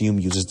chemicals, Fume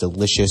uses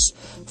delicious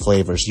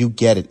flavors. You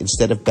get it.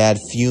 Instead of bad,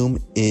 Fume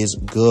is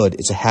good.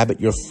 It's a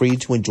habit you're free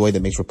to enjoy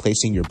that makes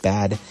replacing your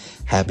bad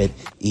habit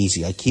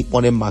easy. I keep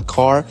one in my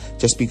car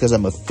just because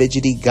I'm a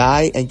fidgety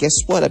guy. And guess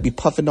what? I'd be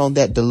puffing on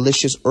that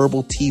delicious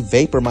herbal tea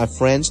vapor, my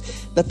friends.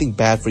 Nothing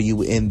bad for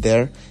you in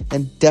there.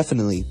 And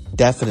definitely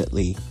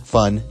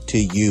fun to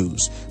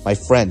use. My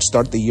friends,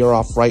 start the year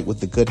off right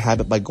with the good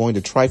habit by going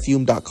to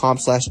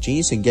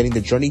tryfume.com/genius and getting the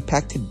journey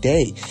pack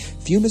today.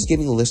 Fume is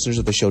giving the listeners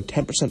of the show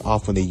 10%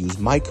 off when they use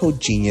my code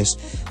GENIUS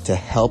to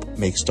help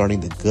make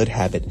starting the good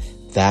habit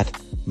that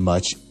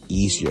much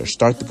easier.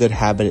 Start the good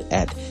habit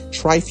at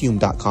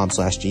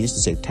tryfume.com/genius to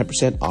save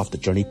 10% off the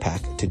journey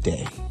pack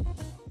today.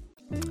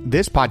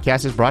 This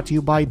podcast is brought to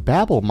you by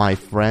Babbel, my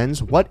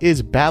friends. What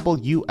is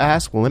Babbel, you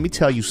ask? Well, let me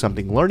tell you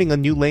something. Learning a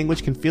new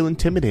language can feel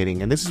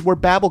intimidating, and this is where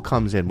Babbel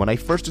comes in. When I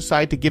first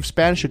decided to give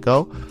Spanish a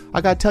go, I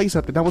gotta tell you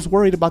something. I was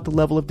worried about the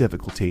level of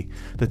difficulty,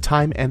 the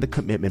time, and the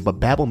commitment, but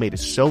Babbel made it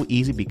so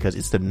easy because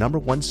it's the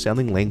 #1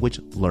 selling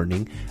language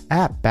learning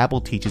app.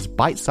 Babbel teaches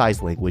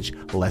bite-sized language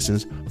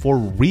lessons for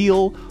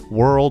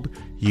real-world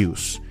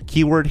use.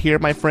 Keyword here,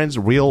 my friends,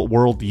 real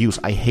world use.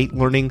 I hate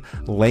learning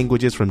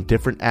languages from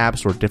different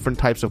apps or different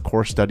types of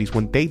course studies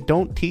when they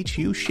don't teach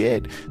you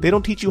shit. They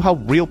don't teach you how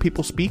real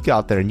people speak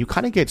out there, and you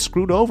kind of get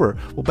screwed over.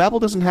 Well,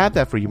 Babbel doesn't have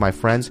that for you, my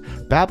friends.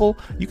 Babbel,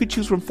 you can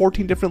choose from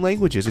 14 different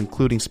languages,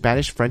 including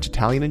Spanish, French,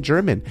 Italian, and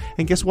German.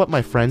 And guess what,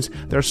 my friends?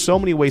 There are so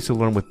many ways to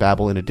learn with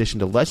Babbel. In addition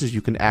to lessons,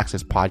 you can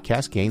access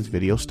podcasts, games,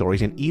 video,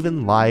 stories, and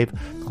even live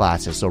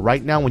classes. So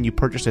right now, when you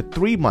purchase a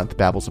 3-month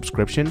Babbel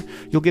subscription,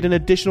 you'll get an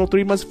additional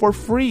 3 months for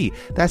free.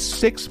 That's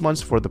 6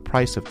 months for the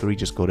price of 3.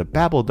 Just go to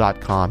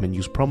Babbel.com and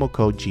use promo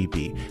code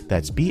GB.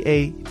 That's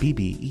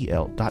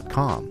BABBEL.com,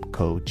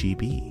 code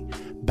GB.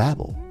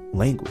 Babbel,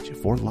 language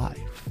for life.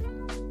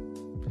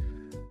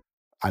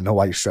 I know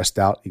why you're stressed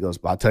out. He goes,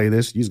 but I'll tell you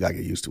this, you just gotta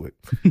get used to it.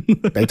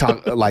 They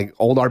talk like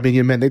old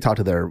Armenian men. They talk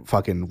to their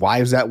fucking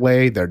wives that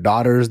way, their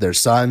daughters, their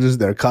sons,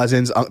 their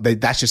cousins.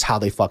 That's just how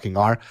they fucking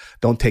are.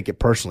 Don't take it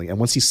personally. And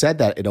once he said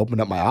that, it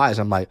opened up my eyes.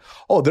 I'm like,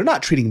 oh, they're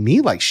not treating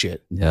me like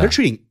shit. Yeah. They're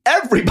treating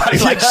everybody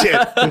like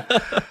shit.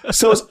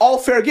 So it's all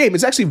fair game.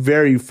 It's actually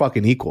very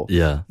fucking equal.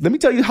 Yeah. Let me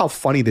tell you how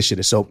funny this shit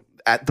is. So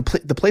at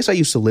the place I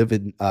used to live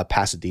in,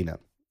 Pasadena,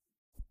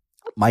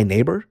 my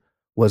neighbor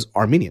was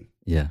Armenian.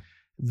 Yeah.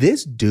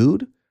 This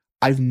dude,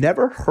 I've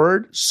never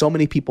heard so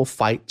many people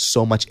fight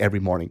so much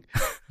every morning.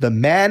 The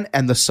man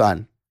and the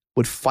son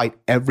would fight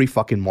every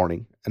fucking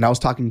morning. And I was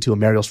talking to a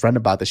Mariel's friend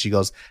about this. She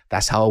goes,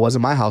 that's how it was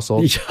in my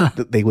household. Yeah.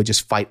 They would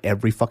just fight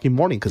every fucking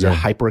morning because they're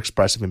hyper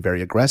expressive and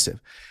very aggressive.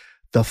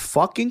 The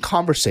fucking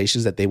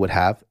conversations that they would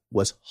have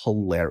was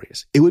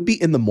hilarious. It would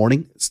be in the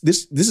morning.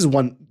 Here's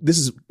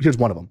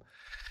one of them.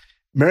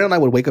 Mariel and I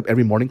would wake up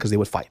every morning because they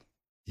would fight.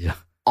 Yeah.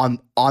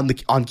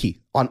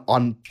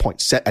 on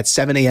point, set at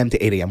 7 a.m.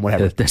 to 8 a.m.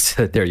 whatever.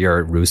 They're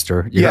your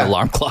rooster, your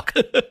alarm clock.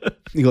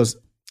 He goes,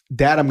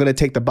 Dad, I'm gonna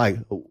take the bike.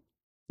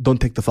 Don't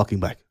take the fucking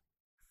bike.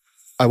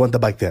 I want the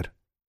bike there.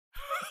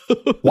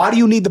 Why do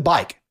you need the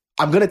bike?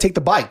 I'm gonna take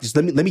the bike. Just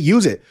let me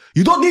use it.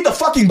 You don't need the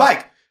fucking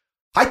bike.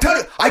 I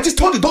just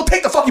told you, don't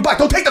take the fucking bike.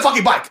 Don't take the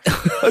fucking bike.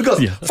 He goes,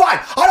 fine.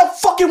 I don't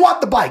fucking want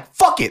the bike.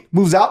 Fuck it.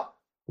 Moves out.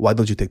 Why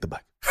don't you take the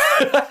bike?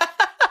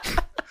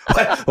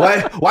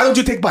 Why don't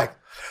you take the bike?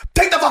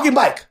 Take the fucking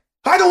bike.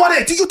 I don't want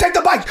it. You take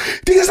the bike.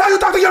 This is how you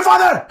talk to your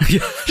father.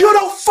 You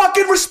don't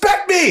fucking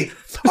respect me.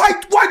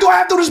 Why do I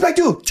have to respect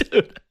you?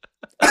 Dude.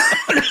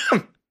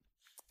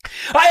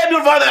 I am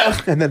your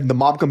father. And then the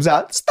mom comes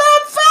out.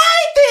 Stop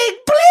fighting,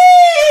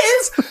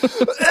 please.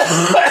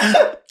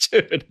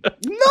 Dude.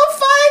 No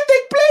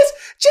fighting, please.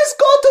 Just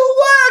go to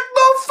work.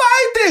 No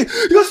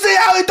fighting. You see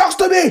how he talks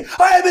to me?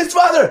 I am his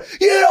father.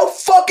 You don't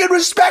fucking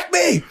respect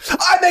me.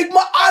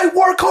 I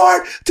work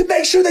hard to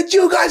make sure that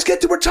you guys get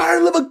to retire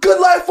and live a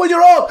good life when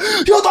you're old.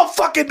 You don't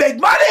fucking make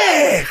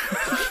money.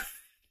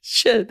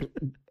 Shit.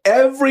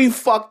 Every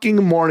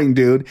fucking morning,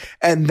 dude.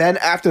 And then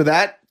after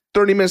that,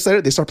 30 minutes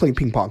later, they start playing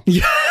ping pong.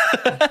 Yeah.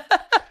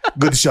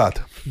 Good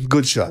shot.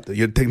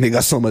 Your technique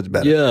got so much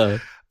better. Yeah.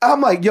 I'm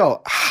like,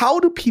 yo, how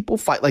do people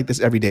fight like this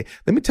every day?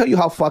 Let me tell you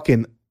how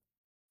fucking,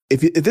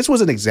 if this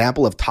was an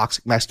example of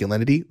toxic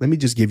masculinity, let me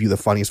just give you the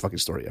funniest fucking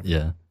story ever.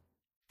 Yeah.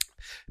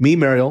 Me,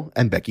 Mariel,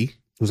 and Becky,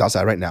 who's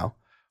outside right now,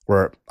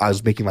 where I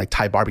was making like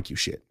Thai barbecue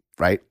shit,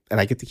 right? And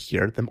I get to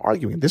hear them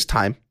arguing. This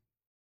time,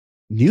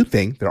 new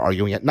thing, they're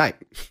arguing at night.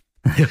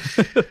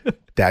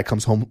 Dad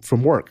comes home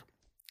from work.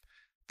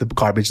 The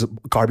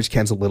garbage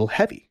can's a little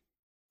heavy,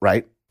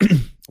 right?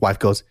 Wife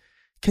goes,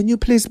 can you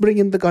please bring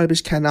in the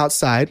garbage can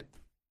outside?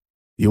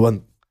 You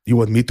want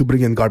me to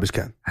bring in garbage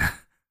can?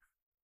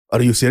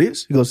 Are you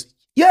serious? He goes,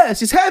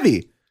 yes, it's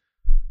heavy.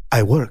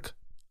 I work.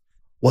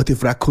 What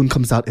if raccoon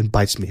comes out and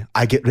bites me?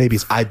 I get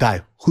rabies. I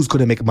die. Who's going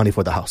to make money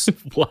for the house?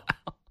 Wow.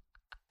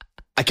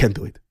 I can't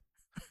do it.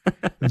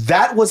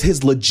 That was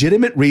his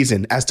legitimate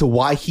reason as to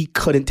why he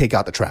couldn't take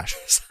out the trash.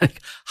 It's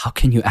like, how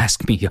can you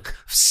ask me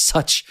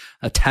such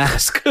a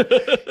task?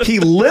 He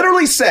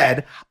literally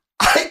said,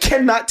 I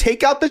cannot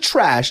take out the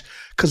trash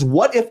because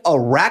what if a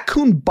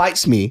raccoon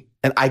bites me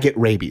and I get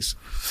rabies?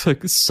 It's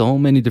like so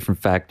many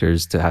different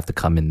factors to have to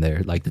come in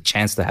there. Like the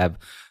chance to have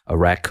a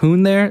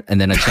raccoon there,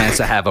 and then a chance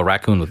to have a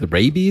raccoon with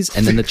rabies,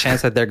 and then the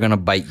chance that they're going to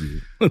bite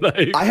you.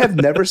 Like, I have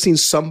never seen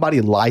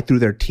somebody lie through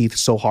their teeth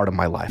so hard in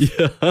my life.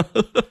 Yeah.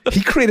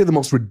 He created the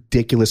most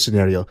ridiculous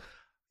scenario.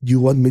 You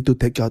want me to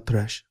take out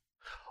trash?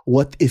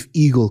 What if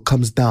eagle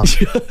comes down,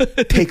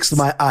 takes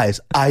my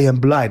eyes? I am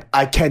blind.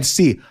 I can't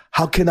see.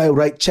 How can I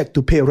write check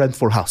to pay rent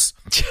for house?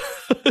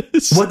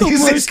 What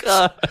is this?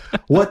 God.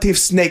 What if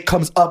snake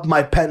comes up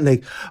my pant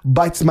leg,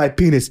 bites my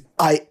penis?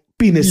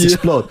 Penis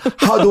explode.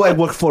 How do I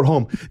work for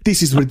home?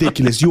 This is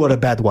ridiculous. You are a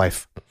bad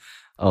wife.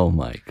 Oh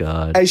my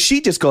God. And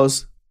she just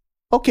goes,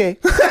 okay.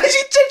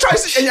 She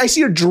tries to, and I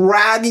see her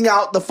dragging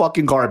out the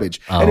fucking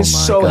garbage. And it's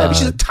so heavy.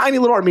 She's a tiny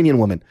little Armenian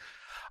woman.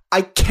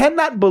 I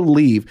cannot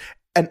believe,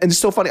 and it's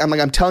so funny.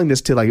 I'm telling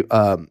this to like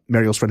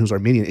Mariel's friend who's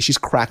Armenian, and she's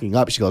cracking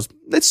up. She goes,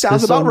 it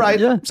sounds about right.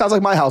 Yeah. Sounds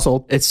like my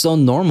household. It's so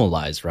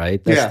normalized,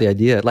 right? That's the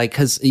idea. Like,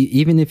 because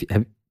even if,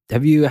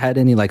 have you had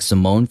any like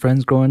Samoan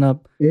friends growing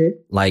up? Mm-hmm.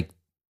 Like,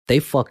 they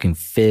fucking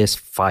fist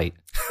fight.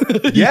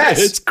 Yes.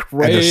 It's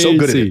crazy. And they're so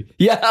good at it.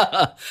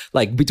 Yeah.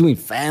 Like between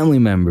family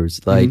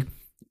members. Like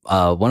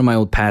one of my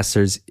old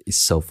pastors is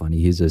so funny.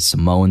 He's a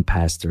Samoan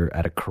pastor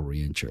at a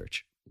Korean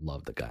church.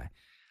 Love the guy.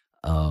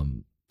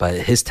 But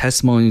his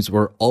testimonies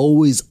were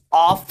always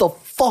off the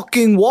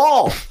fucking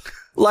wall.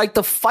 Like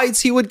the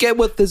fights he would get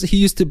with this. He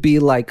used to be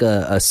like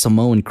a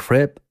Samoan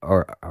Crip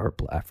or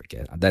I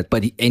forget that.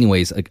 But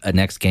anyways, an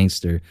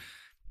ex-gangster.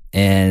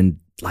 And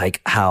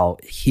like how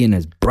he and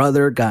his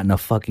brother got in a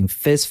fucking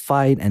fist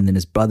fight, and then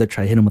his brother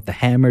tried to hit him with the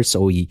hammer,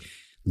 so he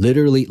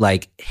literally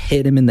like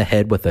hit him in the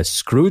head with a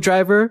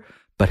screwdriver,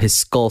 but his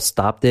skull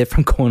stopped it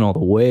from going all the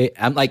way.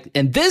 I'm like,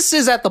 and this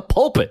is at the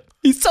pulpit.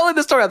 He's telling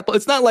the story at the pulpit.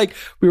 It's not like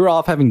we were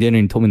off having dinner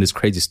and he told me this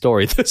crazy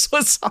story. This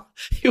was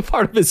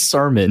part of his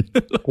sermon.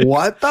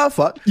 What the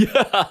fuck?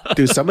 Yeah.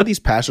 Dude, some of these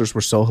pastors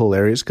were so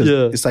hilarious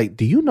because it's like,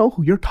 do you know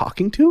who you're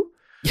talking to?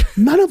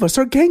 None of us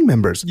are gang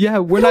members. Yeah,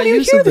 we're not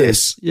used to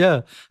this.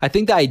 Yeah. I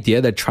think the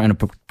idea they're trying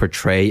to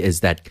portray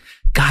is that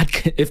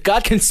if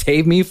God can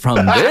save me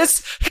from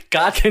this,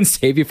 God can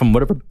save you from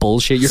whatever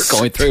bullshit you're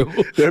going through.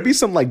 There'd be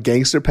some like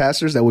gangster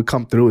pastors that would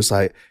come through. It's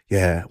like,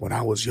 yeah, when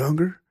I was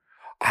younger,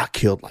 I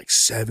killed like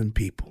 7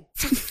 people.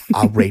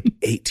 I raped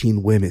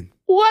 18 women.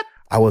 What?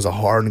 I was a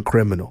hardened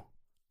criminal.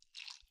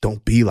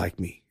 Don't be like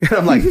me. And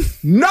I'm like,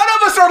 none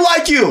of us are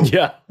like you.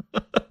 Yeah.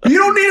 You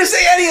don't need to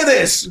say any of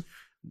this.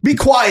 Be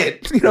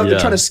quiet. They're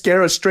trying to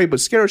scare us straight, but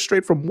scare us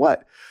straight from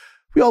what?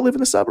 We all live in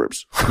the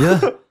suburbs.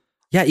 Yeah.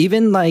 Yeah.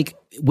 Even like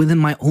within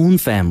my own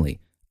family,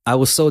 I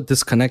was so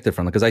disconnected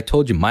from it because I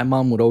told you my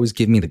mom would always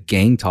give me the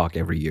gang talk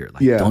every year.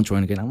 Like, don't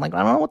join a gang. I'm like,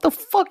 I don't know what the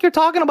fuck you're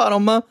talking about,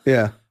 Oma.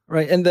 Yeah.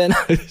 Right. And then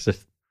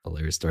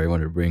hilarious story I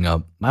wanted to bring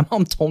up. My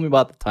mom told me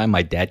about the time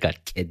my dad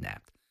got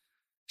kidnapped.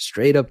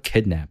 Straight up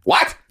kidnapped.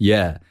 What?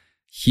 Yeah.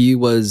 He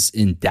was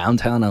in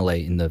downtown LA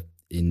in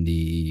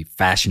the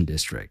fashion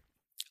district.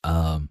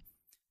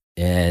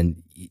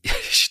 And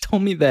she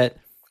told me that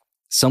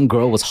some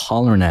girl was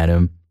hollering at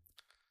him.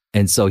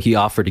 And so he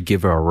offered to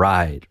give her a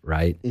ride,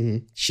 right?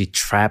 Mm-hmm. She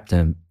trapped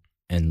him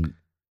and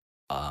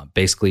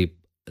basically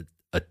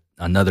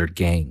another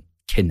gang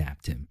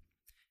kidnapped him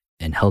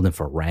and held him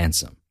for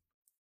ransom.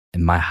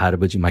 And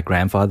my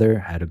grandfather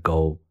had to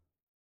go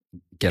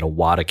get a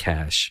wad of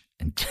cash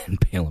and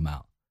bail him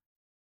out.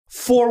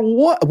 For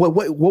what?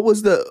 What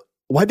was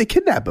why'd they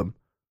kidnap him?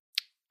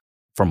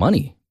 For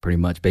money, pretty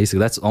much. Basically,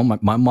 that's all.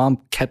 My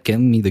mom kept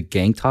giving me the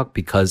gang talk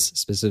because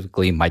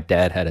specifically my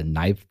dad had a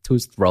knife to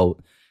his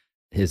throat.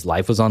 His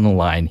life was on the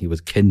line. He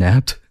was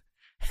kidnapped.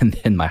 And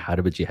then my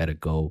harabaji had to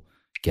go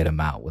get him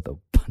out with a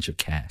bunch of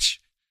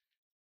cash.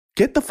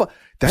 Get the fuck.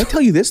 Did I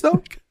tell you this,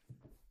 though?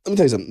 Let me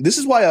tell you something. This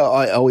is why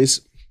I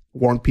always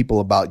warn people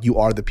about you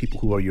are the people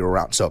who are you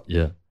around. So,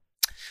 yeah.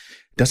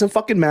 Doesn't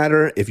fucking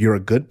matter if you're a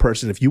good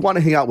person. If you want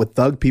to hang out with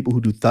thug people who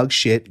do thug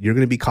shit, you're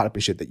going to be caught up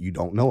in shit that you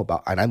don't know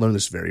about. And I learned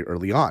this very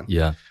early on.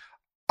 Yeah.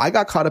 I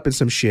got caught up in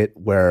some shit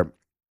where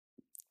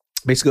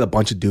basically a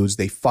bunch of dudes,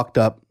 they fucked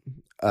up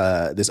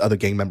this other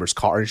gang member's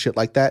car and shit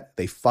like that.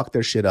 They fucked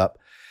their shit up.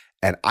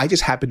 And I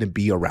just happened to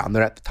be around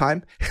there at the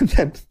time. And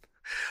then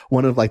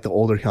one of like the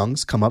older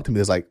youngs come up to me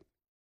and was like,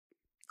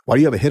 why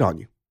do you have a hit on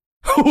you?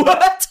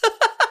 What?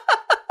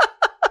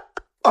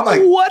 I'm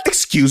like, what?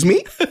 Excuse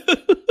me?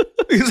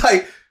 He's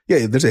like,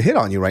 yeah, there's a hit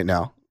on you right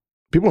now.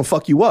 People gonna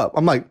fuck you up.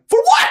 I'm like, for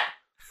what?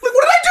 Like,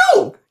 what did I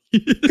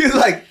do? He's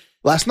like,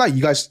 last night,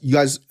 you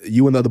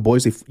and the other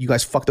boys, you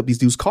guys fucked up these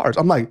dudes' cars.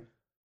 I'm like,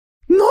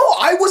 no,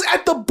 I was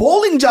at the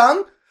bowling,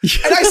 Jang.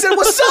 And I said,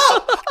 what's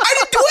up? I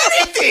didn't do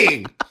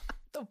anything.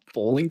 The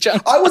bowling,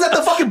 Jang? I was at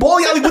the fucking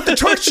bowling alley with the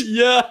church.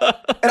 Yeah.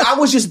 And I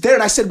was just there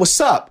and I said,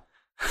 what's up?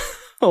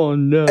 Oh,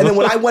 no. And then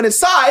when I went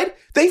inside,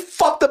 they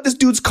fucked up this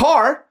dude's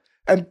car.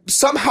 And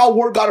somehow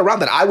word got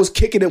around that I was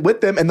kicking it with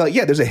them. And they're like,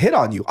 yeah, there's a hit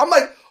on you. I'm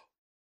like,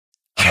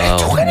 I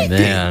didn't do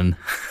anything. Man.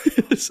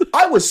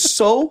 I was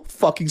so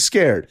fucking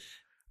scared.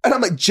 And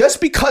I'm like, just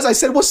because I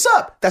said, what's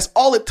up? That's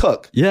all it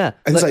took. Yeah.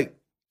 And it's like,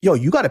 yo,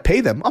 you got to pay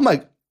them. I'm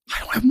like, I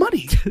don't have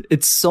money.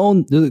 It's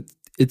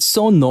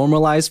so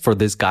normalized for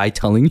this guy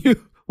telling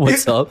you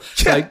what's up.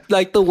 Yeah.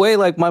 Like the way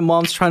like my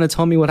mom's trying to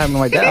tell me what happened to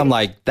my dad. I'm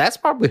like, that's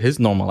probably his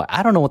normal. Like,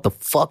 I don't know what the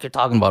fuck you're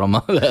talking about. I'm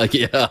like,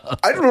 yeah.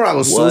 I remember I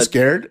was so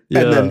scared.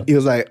 Yeah. And then he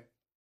was like,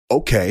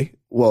 okay,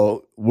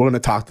 well, we're going to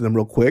talk to them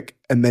real quick.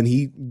 And then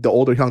the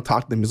older young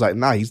talked to them. He's like,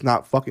 nah, he's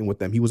not fucking with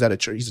them. He was at a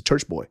church. He's a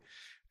church boy.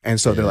 And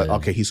so they're like,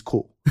 okay, he's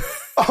cool.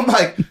 I'm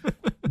like,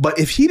 but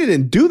if he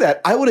didn't do that,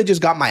 I would have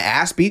just got my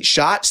ass beat,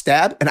 shot,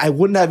 stabbed, and I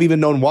wouldn't have even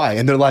known why.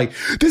 And they're like,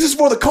 this is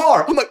for the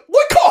car. I'm like,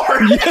 what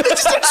car? Yeah. They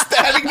just start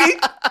stabbing me.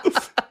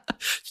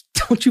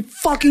 Don't you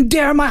fucking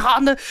dare my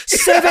Honda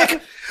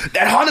Civic.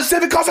 That Honda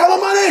Civic costs hella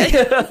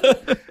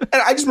money.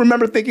 And I just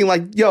remember thinking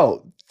like,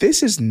 yo,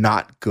 this is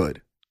not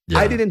good. Yeah.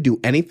 I didn't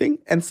do anything.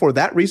 And for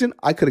that reason,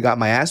 I could have got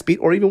my ass beat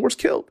or even worse,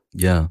 killed.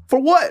 Yeah. For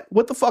what?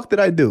 What the fuck did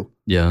I do?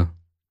 Yeah.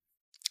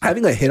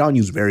 Having a hit on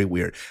you is very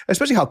weird,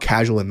 especially how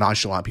casual and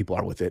nonchalant people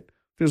are with it.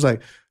 It was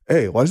like,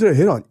 hey, why is there a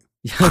hit on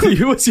you? Yeah,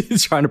 he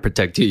was trying to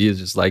protect you. He was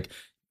just like,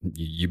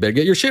 you better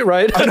get your shit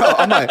right. I know.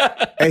 I'm like,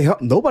 hey,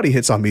 nobody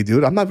hits on me,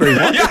 dude. I'm not very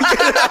wanted.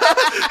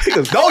 He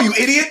goes, no, you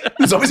idiot.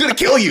 Somebody's going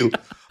to kill you.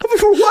 I'm like,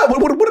 for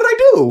what? What did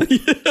I do?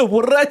 Yeah,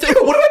 what did I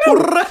do? What did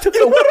I do?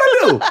 Yeah, what did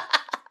I do?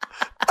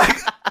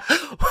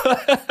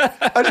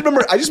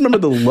 I just remember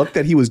the look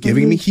that he was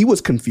giving me. He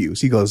was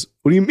confused. He goes,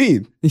 what do you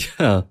mean?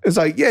 Yeah. It's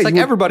like, yeah. It's like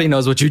everybody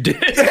knows what you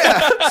did.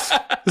 Yeah.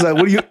 It's like,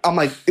 what do you, I'm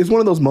like, it's one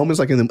of those moments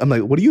like, I'm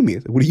like, what do you mean?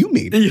 Like, what do you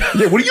mean?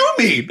 Yeah, what do you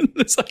mean?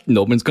 It's like,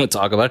 no one's going to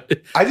talk about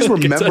it. I just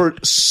remember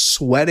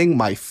sweating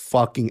my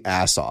fucking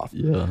ass off.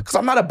 Yeah. Because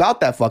I'm not about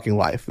that fucking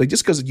life. Like,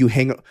 just because you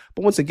hang,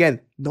 but once again,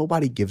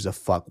 nobody gives a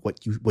fuck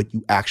what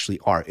you actually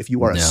are. If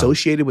you are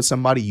associated with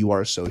somebody, you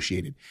are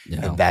associated.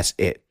 Yeah. And that's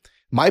it.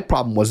 My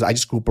problem was I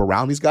just grew up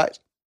around these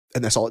guys,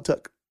 and that's all it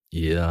took.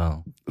 Yeah.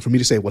 For me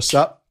to say, what's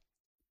up?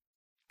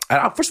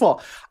 And first of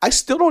all, I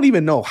still don't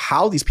even know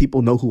how these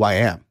people know who I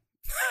am.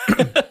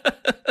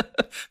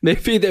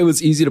 Maybe it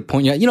was easy to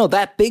point out,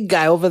 that big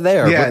guy over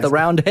there with the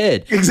round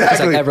head. Exactly.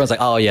 It's like everyone's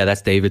like, oh, yeah,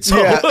 that's David. So.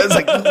 Yeah, it's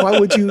like, why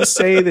would you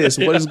say this?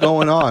 What is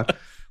going on?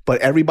 But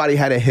everybody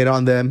had a hit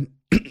on them.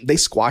 They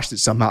squashed it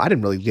somehow. I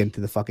didn't really get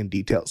into the fucking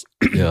details.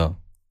 Yeah.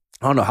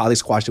 I don't know how they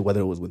squashed it, whether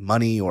it was with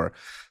money or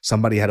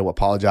somebody had to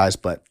apologize,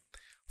 but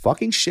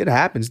fucking shit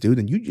happens, dude.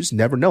 And you just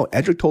never know.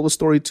 Edric told a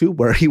story too,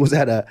 where he was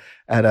at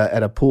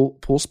a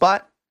pool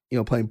spot,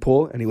 playing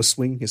pool, and he was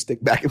swinging his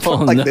stick back and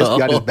forth this. He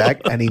got his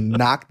back, and he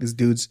knocked this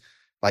dude's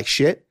like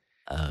shit.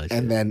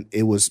 And then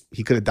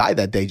he could have died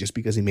that day just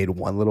because he made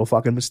one little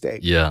fucking mistake.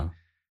 Yeah.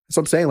 So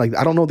I'm saying, like,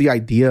 I don't know the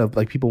idea of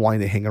like people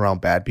wanting to hang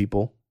around bad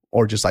people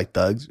or just like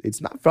thugs.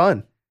 It's not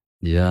fun.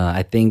 Yeah,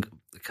 I think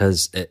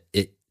because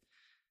it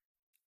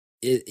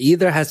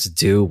either has to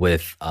do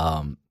with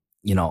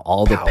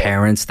all the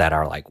parents that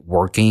are like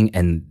working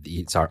and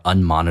these are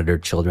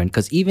unmonitored children.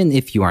 Because even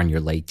if you are in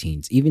your late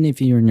teens, even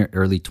if you're in your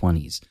early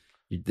 20s,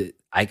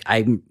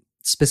 I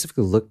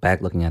specifically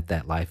looking at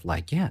that life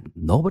like, yeah,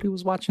 nobody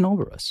was watching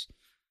over us.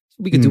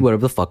 We could do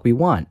whatever the fuck we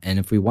want. And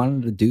if we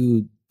wanted to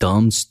do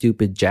dumb,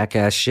 stupid,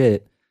 jackass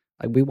shit,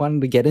 like we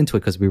wanted to get into it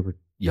because we were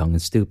young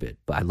and stupid.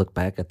 But I look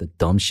back at the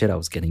dumb shit I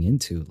was getting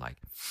into, like,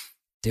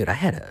 dude, I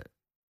had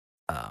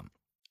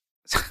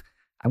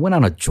I went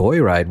on a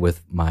joyride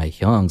with my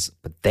youngs,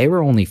 but they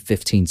were only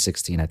 15,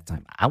 16 at the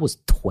time. I was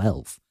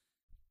 12.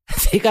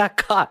 They got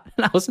caught,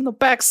 and I was in the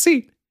back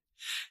seat.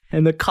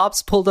 And the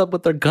cops pulled up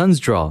with their guns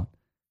drawn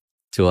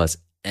to us.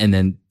 And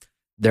then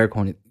they're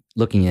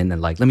looking in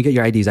and like, let me get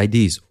your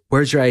IDs.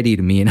 Where's your ID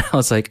to me? And I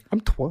was like,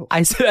 I'm 12.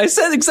 I said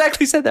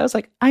that. I was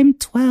like, I'm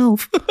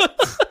 12.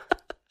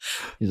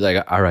 He's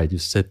like, all right,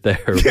 just sit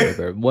there.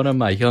 Whatever. One of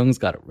my youngs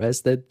got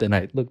arrested. Then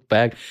I look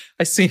back.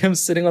 I see him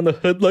sitting on the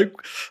hood like,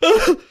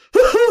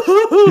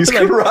 he's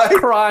like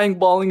crying,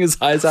 bawling his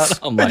eyes out.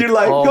 I'm and you're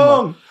like,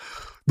 Young,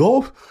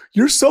 no,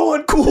 you're so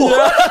uncool.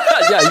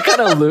 Yeah, you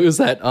kind of lose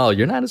that. Oh,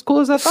 you're not as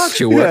cool as I thought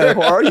you were. Yeah,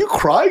 why are you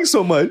crying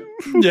so much?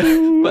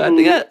 Yeah, but I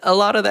think a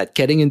lot of that,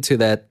 getting into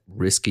that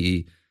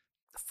risky,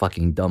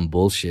 fucking dumb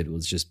bullshit,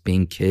 was just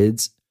being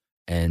kids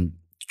and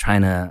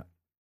trying to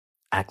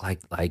act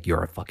like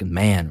you're a fucking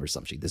man or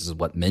something. This is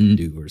what men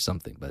do or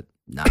something. But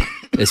nah,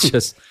 it's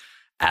just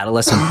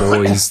adolescent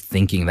boys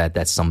thinking that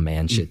that's some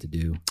man shit to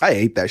do. I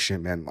hate that shit,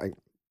 man. Like,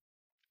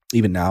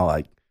 even now,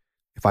 like,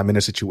 if I'm in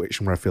a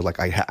situation where I feel like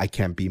I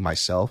can't be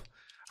myself,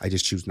 I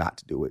just choose not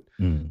to do it.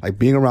 Like,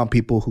 being around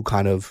people who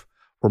kind of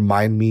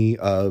remind me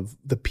of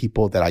the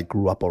people that I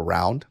grew up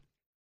around,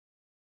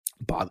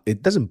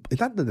 it's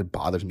not that it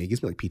bothers me. It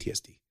gives me like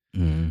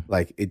PTSD.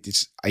 Like,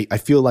 I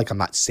feel like I'm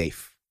not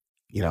safe.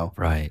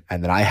 Right.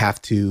 And then I have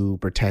to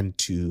pretend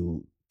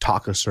to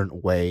talk a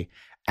certain way,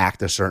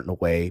 act a certain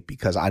way,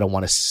 because I don't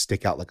want to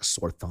stick out like a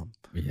sore thumb.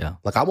 Yeah.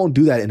 Like, I won't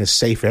do that in a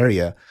safe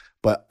area,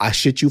 but I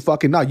shit you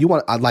fucking not.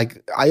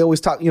 I always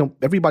talk,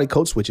 everybody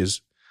code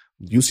switches.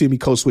 You see me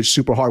code switch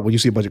super hard when you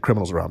see a bunch of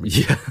criminals around me.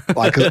 Yeah.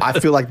 Like, 'cause I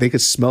feel like they could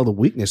smell the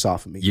weakness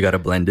off of me. You got to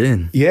blend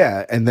in.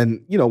 Yeah. And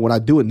then, when I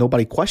do it,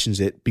 nobody questions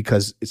it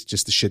because it's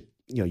just the shit,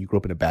 you grew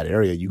up in a bad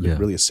area. You can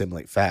really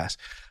assimilate fast.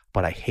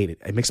 But I hate it.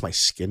 It makes my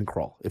skin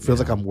crawl. It feels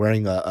like I'm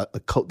wearing a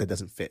coat that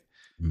doesn't fit.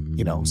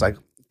 It's like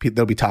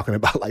they'll be talking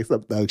about like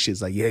some thug shit.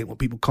 It's like, yeah, when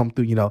people come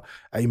through,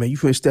 hey man, you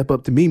finna step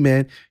up to me,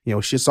 man.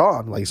 Shit's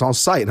on. Like, it's on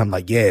site. And I'm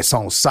like, yeah, it's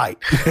on site.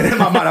 And in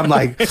my mind, I'm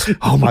like,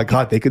 oh my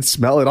God, they could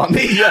smell it on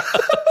me. Yeah.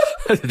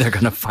 They're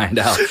gonna find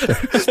out.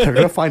 They're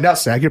gonna find out.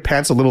 Sag your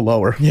pants a little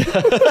lower. Yeah.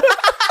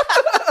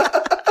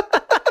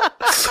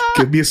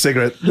 Give me a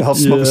cigarette. I'll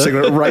smoke a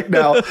cigarette right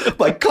now.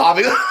 Like,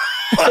 coughing.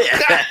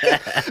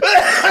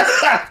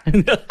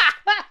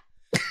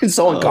 It's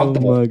so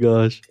uncomfortable. Oh my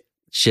gosh.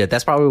 Shit,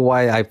 that's probably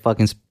why I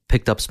fucking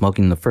picked up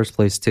smoking in the first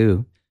place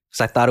too.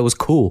 Because I thought it was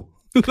cool.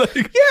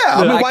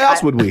 Why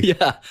else would we?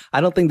 Yeah. I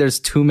don't think there's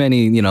too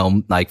many,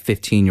 like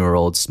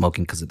 15-year-olds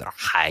smoking because of their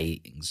high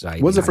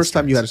anxiety. When's the first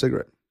time you had a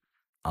cigarette?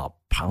 Oh,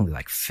 probably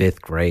like 5th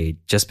grade.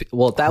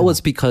 That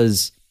was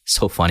because,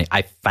 so funny,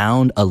 I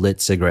found a lit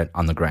cigarette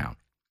on the ground,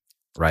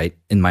 right,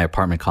 in my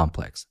apartment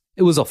complex.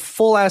 It was a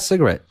full ass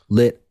cigarette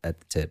lit at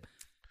the tip.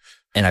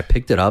 And I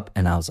picked it up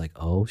and I was like,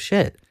 oh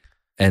shit.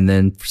 And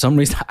then for some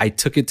reason I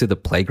took it to the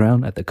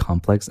playground at the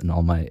complex and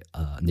all my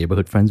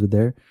neighborhood friends were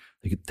there.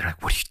 They're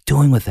like, what are you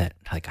doing with it?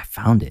 Like, I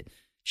found it.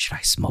 Should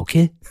I smoke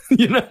it?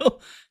 They're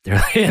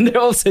like, and they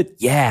all said,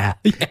 yeah.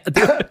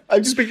 I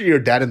just picture your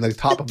dad in the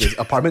top of his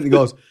apartment and he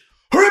goes,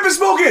 hurry up and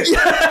smoke it.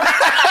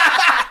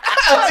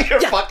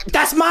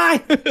 That's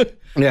mine.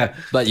 Yeah.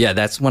 But yeah,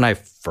 that's when I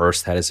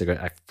first had a cigarette.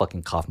 I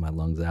fucking coughed my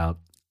lungs out.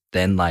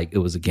 Then it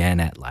was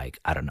again at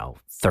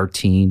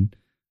 13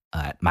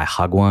 at my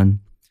Hagwon.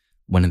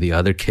 One of the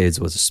other kids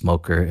was a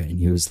smoker and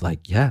he was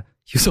like, yeah,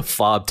 he was a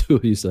fob too.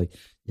 He was like,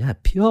 yeah,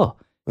 pure,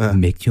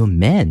 make you a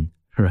man,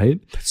 right?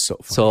 That's so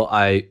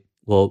funny.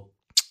 So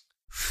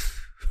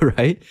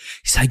right?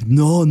 He's like,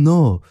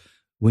 no.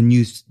 When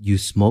you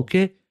smoke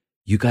it,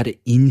 you got to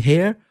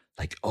inhale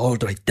like all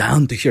the way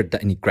down to here.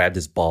 And he grabbed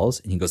his balls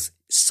and he goes,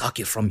 suck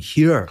it from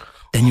here.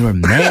 Then you're a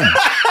man.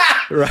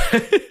 Right?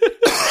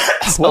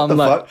 So what the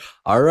fuck?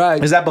 All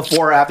right. Is that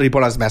before or after he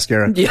put on his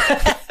mascara? Yeah.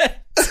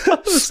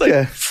 It's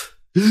like,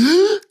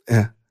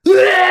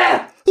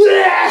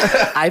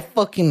 I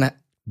fucking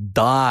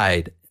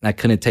died and I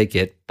couldn't take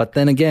it. But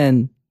then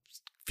again,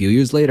 a few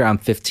years later, I'm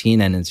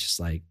 15 and it's just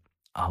like,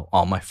 oh,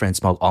 all my friends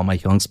smoke, all my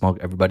young smoke,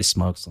 everybody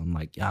smokes. So I'm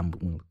like, yeah, I'm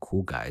one of the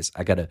cool guys.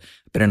 I better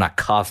not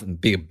cough and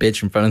be a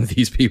bitch in front of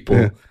these people.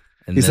 Yeah.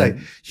 And he's like,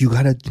 you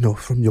gotta,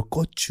 from your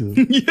gochu,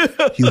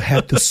 you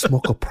have to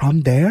smoke a prom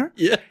there,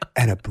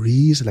 and a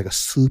breeze, like a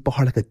super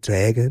hard, like a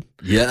dragon,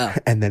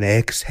 and then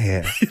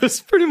exhale. It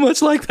was pretty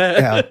much like that.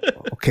 Yeah.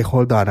 Okay,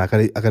 hold on, I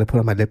gotta put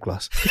on my lip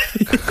gloss.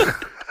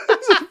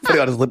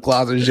 Putting on his lip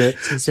gloss and shit.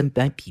 Some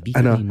bad BB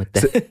cream with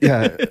that.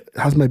 Yeah,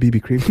 how's my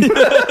BB cream?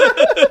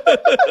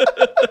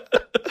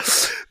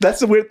 That's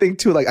the weird thing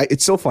too. Like,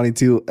 it's so funny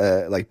too.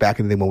 Like back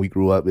in the day when we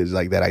grew up, is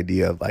like that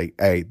idea of like,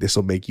 hey, this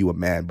will make you a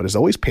man, but it's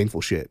always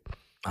painful shit.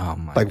 Oh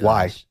my Like, gosh.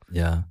 why?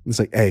 Yeah. It's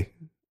like, hey,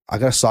 I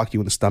gotta sock you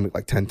in the stomach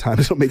like 10 times.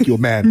 It'll make you a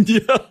man.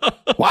 Yeah.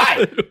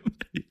 Why?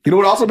 You know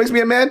what also makes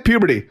me a man?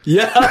 Puberty.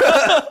 Yeah.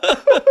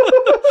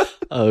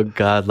 Oh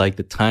God. Like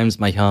the times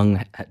my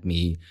young had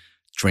me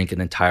drink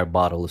an entire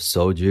bottle of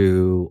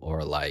soju,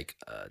 or like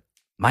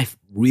my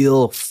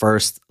real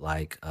first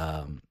like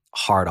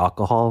hard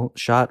alcohol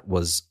shot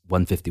was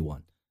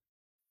 151.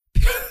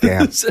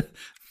 Damn.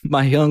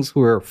 My youngs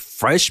who were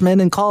freshmen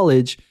in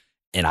college,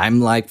 and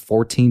I'm like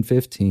 14,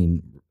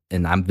 15,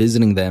 and I'm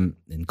visiting them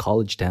in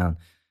college town,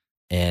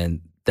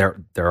 and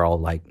they're all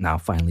like now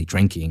finally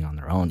drinking on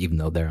their own, even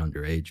though they're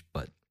underage.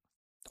 But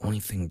the only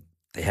thing,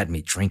 they had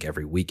me drink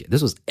every weekend.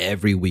 This was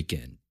every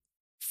weekend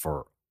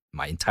for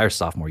my entire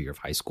sophomore year of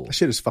high school. That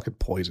shit is fucking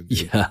poison.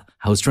 Dude. Yeah,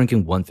 I was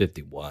drinking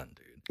 151, dude.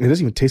 It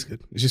doesn't even taste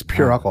good. It's just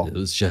pure No, alcohol. It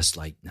was just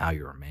like, now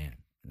you're a man.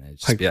 And I'd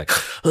just Like- be like,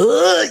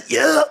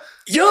 yeah,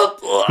 yup.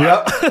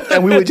 Yeah.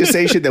 And we would just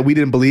say shit that we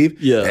didn't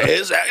believe. Yeah.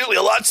 It's actually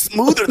a lot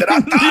smoother than I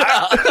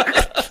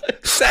thought.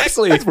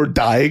 Exactly. As we're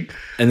dying.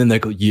 And then they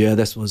go, yeah,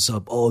 that's what's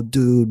up. Oh,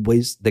 dude,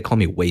 they call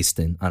me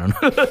Wastin'. I don't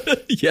know.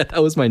 Yeah,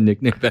 that was my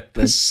nickname back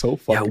then. That's so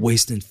fucking. Yeah,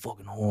 Wastin'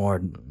 fucking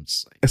hard. And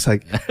it's like, It's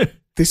like,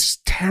 this is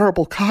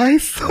terrible,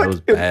 guys. that was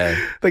bad.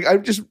 Like,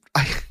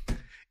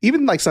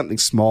 even like something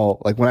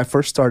small, like when I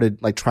first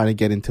started like trying to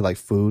get into like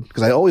food,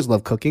 because I always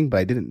loved cooking, but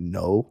I didn't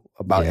know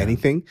about Yeah.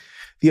 anything.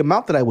 The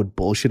amount that I would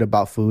bullshit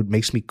about food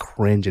makes me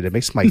cringe, and it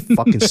makes my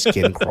fucking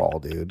skin crawl,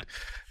 dude.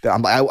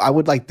 I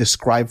would like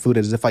describe food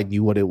as if I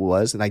knew what it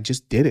was, and I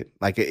just didn't.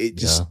 Like I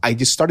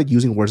just started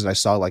using words that I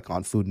saw like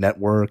on Food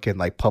Network and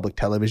like public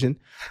television.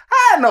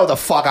 I didn't know what the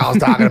fuck I was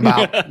talking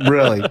about,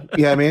 really.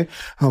 You know what I mean?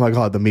 Oh my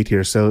god, the meat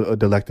here is so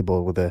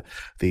delectable with the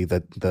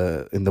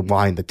in the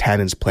wine, the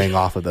tannins playing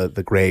off of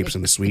the grapes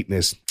and the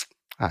sweetness.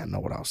 I don't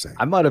know what I was saying.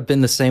 I might have been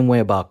the same way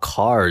about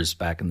cars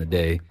back in the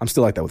day. I'm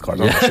still like that with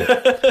cars. I don't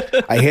know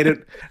shit. I hate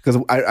it because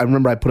I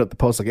remember I put up the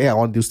post like, hey, I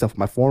want to do stuff with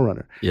my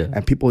 4Runner. Yeah.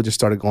 And people just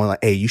started going like,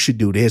 hey, you should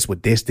do this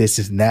with this,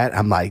 and that.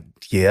 I'm like,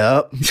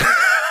 yep.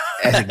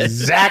 That's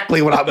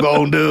exactly what I'm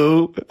going to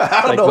do.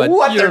 I don't know but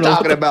what you they're don't know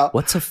talking about.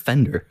 What's a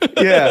fender?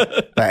 Yeah.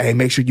 Like, hey,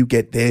 make sure you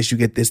get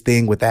this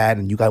thing with that.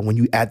 And you got, when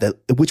you add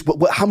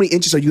how many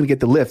inches are you going to get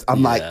the lift?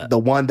 I'm like, the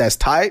one that's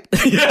tight.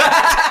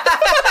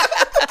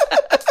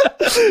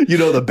 You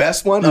know, the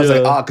best one? I was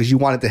like, because you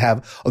wanted to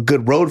have a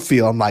good road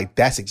feel. I'm like,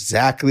 that's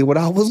exactly what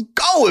I was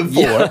going for.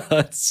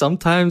 Yeah.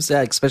 Sometimes,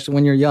 especially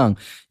when you're young,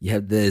 you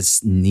have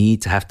this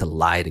need to have to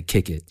lie to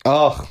kick it,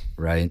 Oh,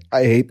 right?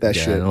 I hate that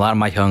Yeah, shit. and a lot of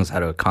my youngs had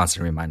to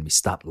constantly remind me,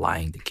 stop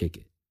lying to kick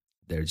it.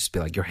 They'd just be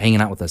like, you're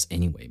hanging out with us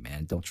anyway,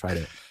 man. Don't try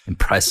to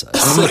impress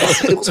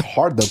us. It was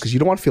hard though, because you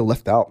don't want to feel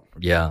left out.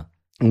 Yeah.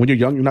 And when you're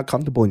young, you're not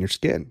comfortable in your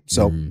skin.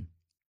 So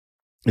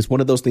it's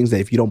one of those things that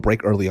if you don't break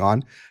early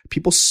on,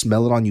 people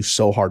smell it on you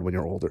so hard when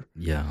you're older.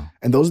 Yeah.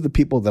 And those are the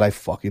people that I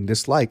fucking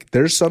dislike.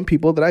 There's some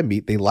people that I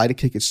meet, they lie to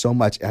kick it so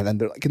much, and then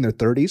they're like in their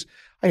 30s.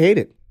 I hate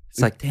it. It's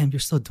like, damn, you're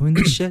still doing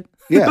this shit?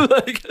 Yeah.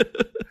 Like,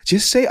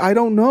 Just say, I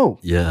don't know.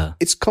 yeah.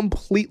 It's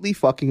completely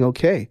fucking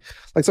okay.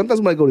 Like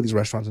sometimes when I go to these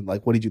restaurants and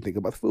like, what did you think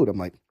about the food? I'm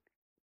like,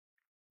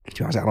 to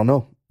be honest, I don't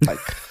know. Like,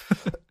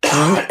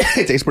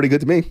 it tastes pretty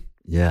good to me.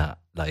 Yeah.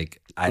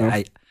 Like,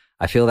 I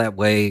feel that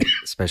way,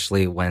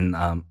 especially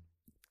when,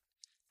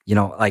 you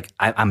know, like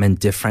I'm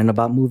indifferent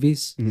about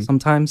movies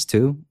sometimes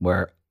too,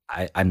 where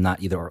I'm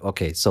not either or.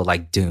 Okay, so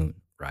like Dune,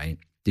 right?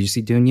 Did you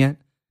see Dune yet?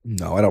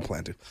 No, I don't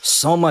plan to.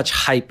 So much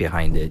hype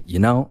behind it, you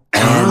know?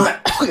 And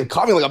Fucking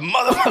call me like a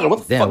motherfucker.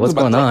 What the yeah, fuck what's is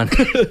my going on?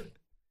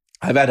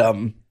 I've had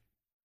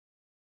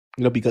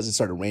you know, because it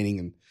started raining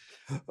and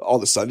all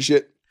the sun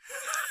shit.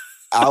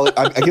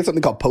 I get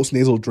something called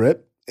postnasal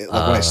drip like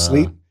when I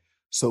sleep.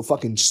 So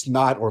fucking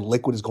snot or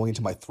liquid is going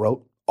into my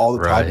throat all the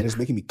time, Right. and it's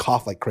making me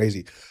cough like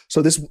crazy.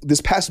 So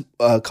this past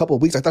couple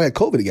of weeks, I thought I had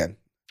COVID again.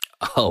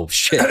 Oh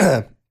shit.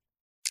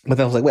 But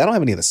then I was like, wait, I don't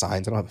have any of the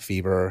signs. I don't have a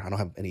fever. I don't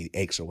have any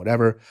aches or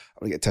whatever. I'm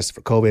gonna get tested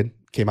for COVID.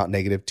 Came out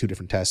negative, 2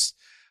 different tests.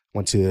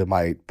 Went to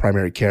my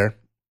primary care,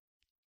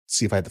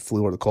 see if I had the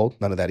flu or the cold.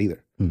 None of that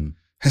either.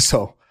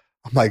 So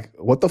I'm like,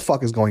 what the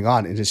fuck is going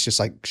on? And it's just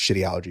like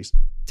shitty allergies.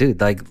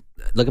 Dude, like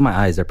look at my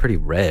eyes. They're pretty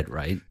red,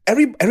 right?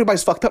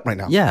 Everybody's fucked up right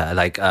now. Yeah,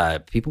 like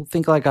people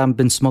think like I've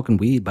been smoking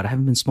weed, but I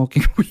haven't been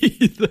smoking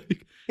weed.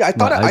 Like, Yeah, I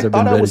thought my eyes I have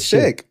thought been I red was as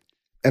shit. sick,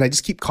 and I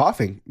just keep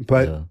coughing.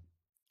 But yeah.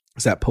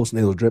 it's that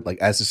postnasal drip. Like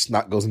as the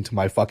snot goes into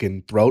my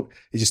fucking throat,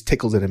 it just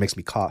tickles it and makes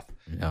me cough.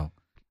 You know.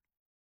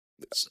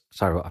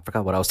 Sorry, I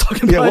forgot what I was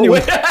talking about. Yeah, anyway.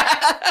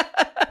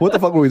 What the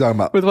fuck were we talking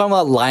about? We're talking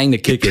about lying to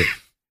kick it.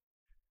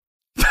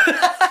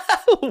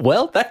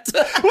 Well, that's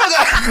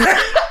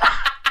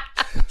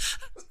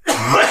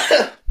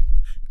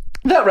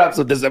That wraps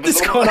up this episode.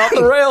 it's going off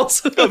the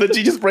rails. of the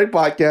Jesus Brain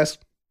Podcast.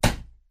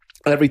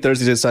 Every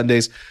Thursdays and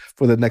Sundays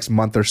for the next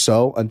month or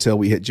so until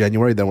we hit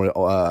January. Then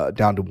we're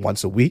down to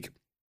once a week.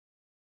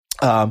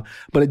 But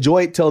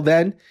enjoy it till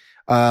then.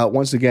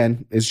 Once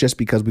again, it's just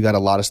because we got a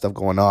lot of stuff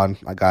going on.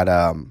 I got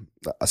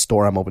a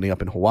store I'm opening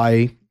up in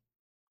Hawaii.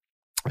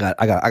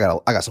 I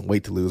got some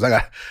weight to lose. I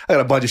got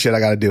a bunch of shit I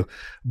got to do.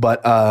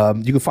 But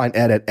you can find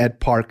Ed at Ed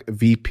Park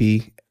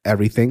VP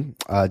everything.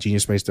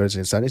 Genius Race Thursdays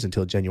and Sundays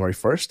until January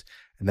 1st,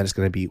 and then it's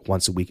going to be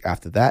once a week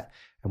after that.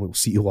 And we will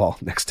see you all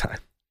next time.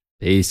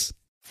 Peace.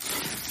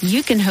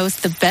 You can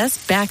host the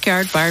best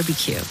backyard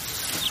barbecue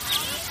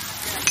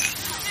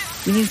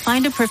when you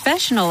find a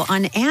professional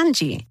on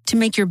Angie to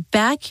make your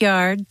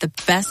backyard the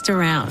best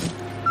around.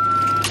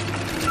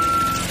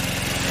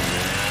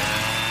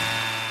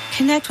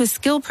 Connect with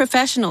skilled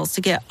professionals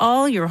to get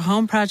all your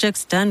home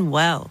projects done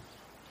well.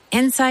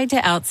 Inside to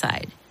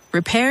outside,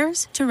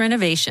 repairs to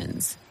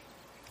renovations.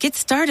 Get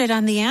started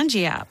on the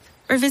Angie app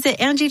or visit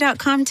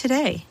Angie.com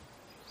today.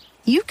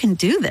 You can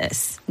do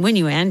this when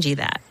you Angie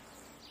that.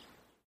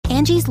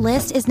 Angie's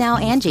List is now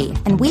Angie,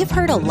 and we've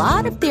heard a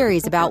lot of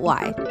theories about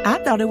why.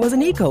 I thought it was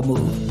an eco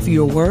move.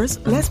 Fewer words,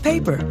 less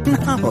paper.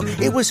 No,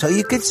 it was so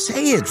you could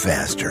say it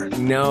faster.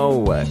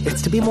 No,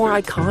 it's to be more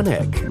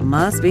iconic.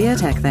 Must be a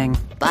tech thing.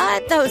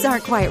 But those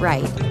aren't quite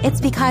right.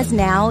 It's because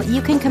now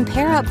you can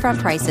compare upfront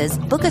prices,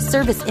 book a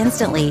service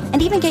instantly,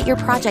 and even get your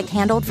project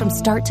handled from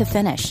start to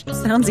finish.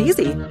 Sounds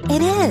easy.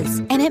 It is,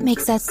 and it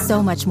makes us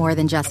so much more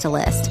than just a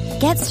list.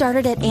 Get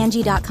started at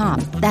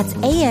Angie.com. That's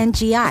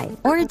ANGI,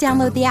 or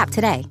download the app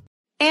today.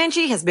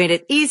 Angie has made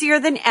it easier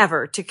than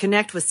ever to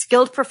connect with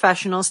skilled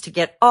professionals to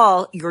get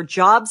all your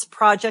jobs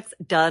projects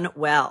done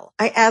well.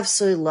 I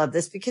absolutely love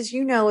this because,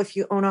 you know, if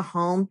you own a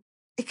home,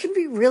 it can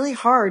be really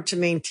hard to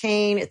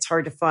maintain. It's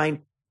hard to find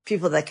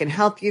people that can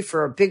help you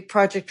for a big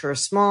project or a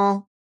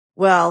small.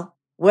 Well,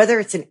 whether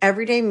it's in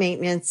everyday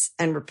maintenance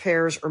and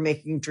repairs or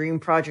making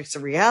dream projects a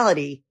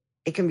reality,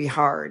 it can be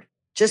hard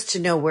just to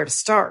know where to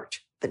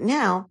start. But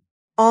now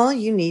all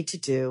you need to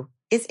do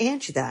is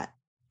Angie that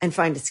and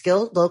find a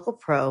skilled local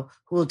pro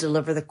who will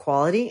deliver the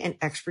quality and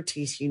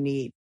expertise you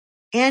need.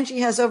 Angie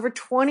has over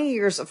 20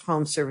 years of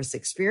home service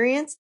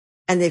experience,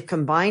 and they've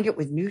combined it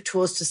with new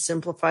tools to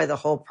simplify the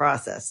whole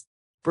process.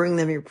 Bring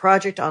them your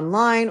project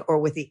online or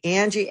with the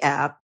Angie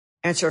app,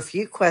 answer a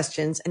few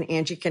questions, and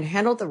Angie can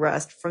handle the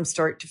rest from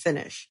start to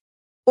finish.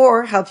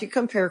 Or help you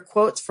compare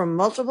quotes from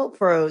multiple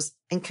pros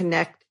and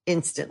connect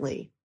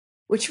instantly,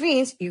 which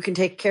means you can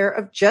take care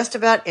of just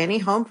about any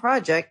home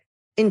project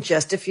in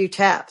just a few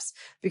taps.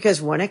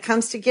 Because when it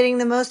comes to getting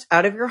the most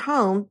out of your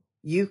home,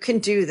 you can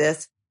do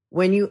this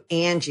when you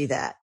Angie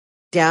that.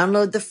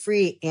 Download the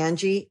free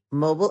Angie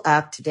mobile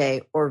app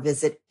today or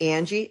visit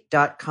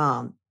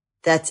Angie.com.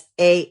 That's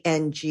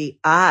ANGI.com.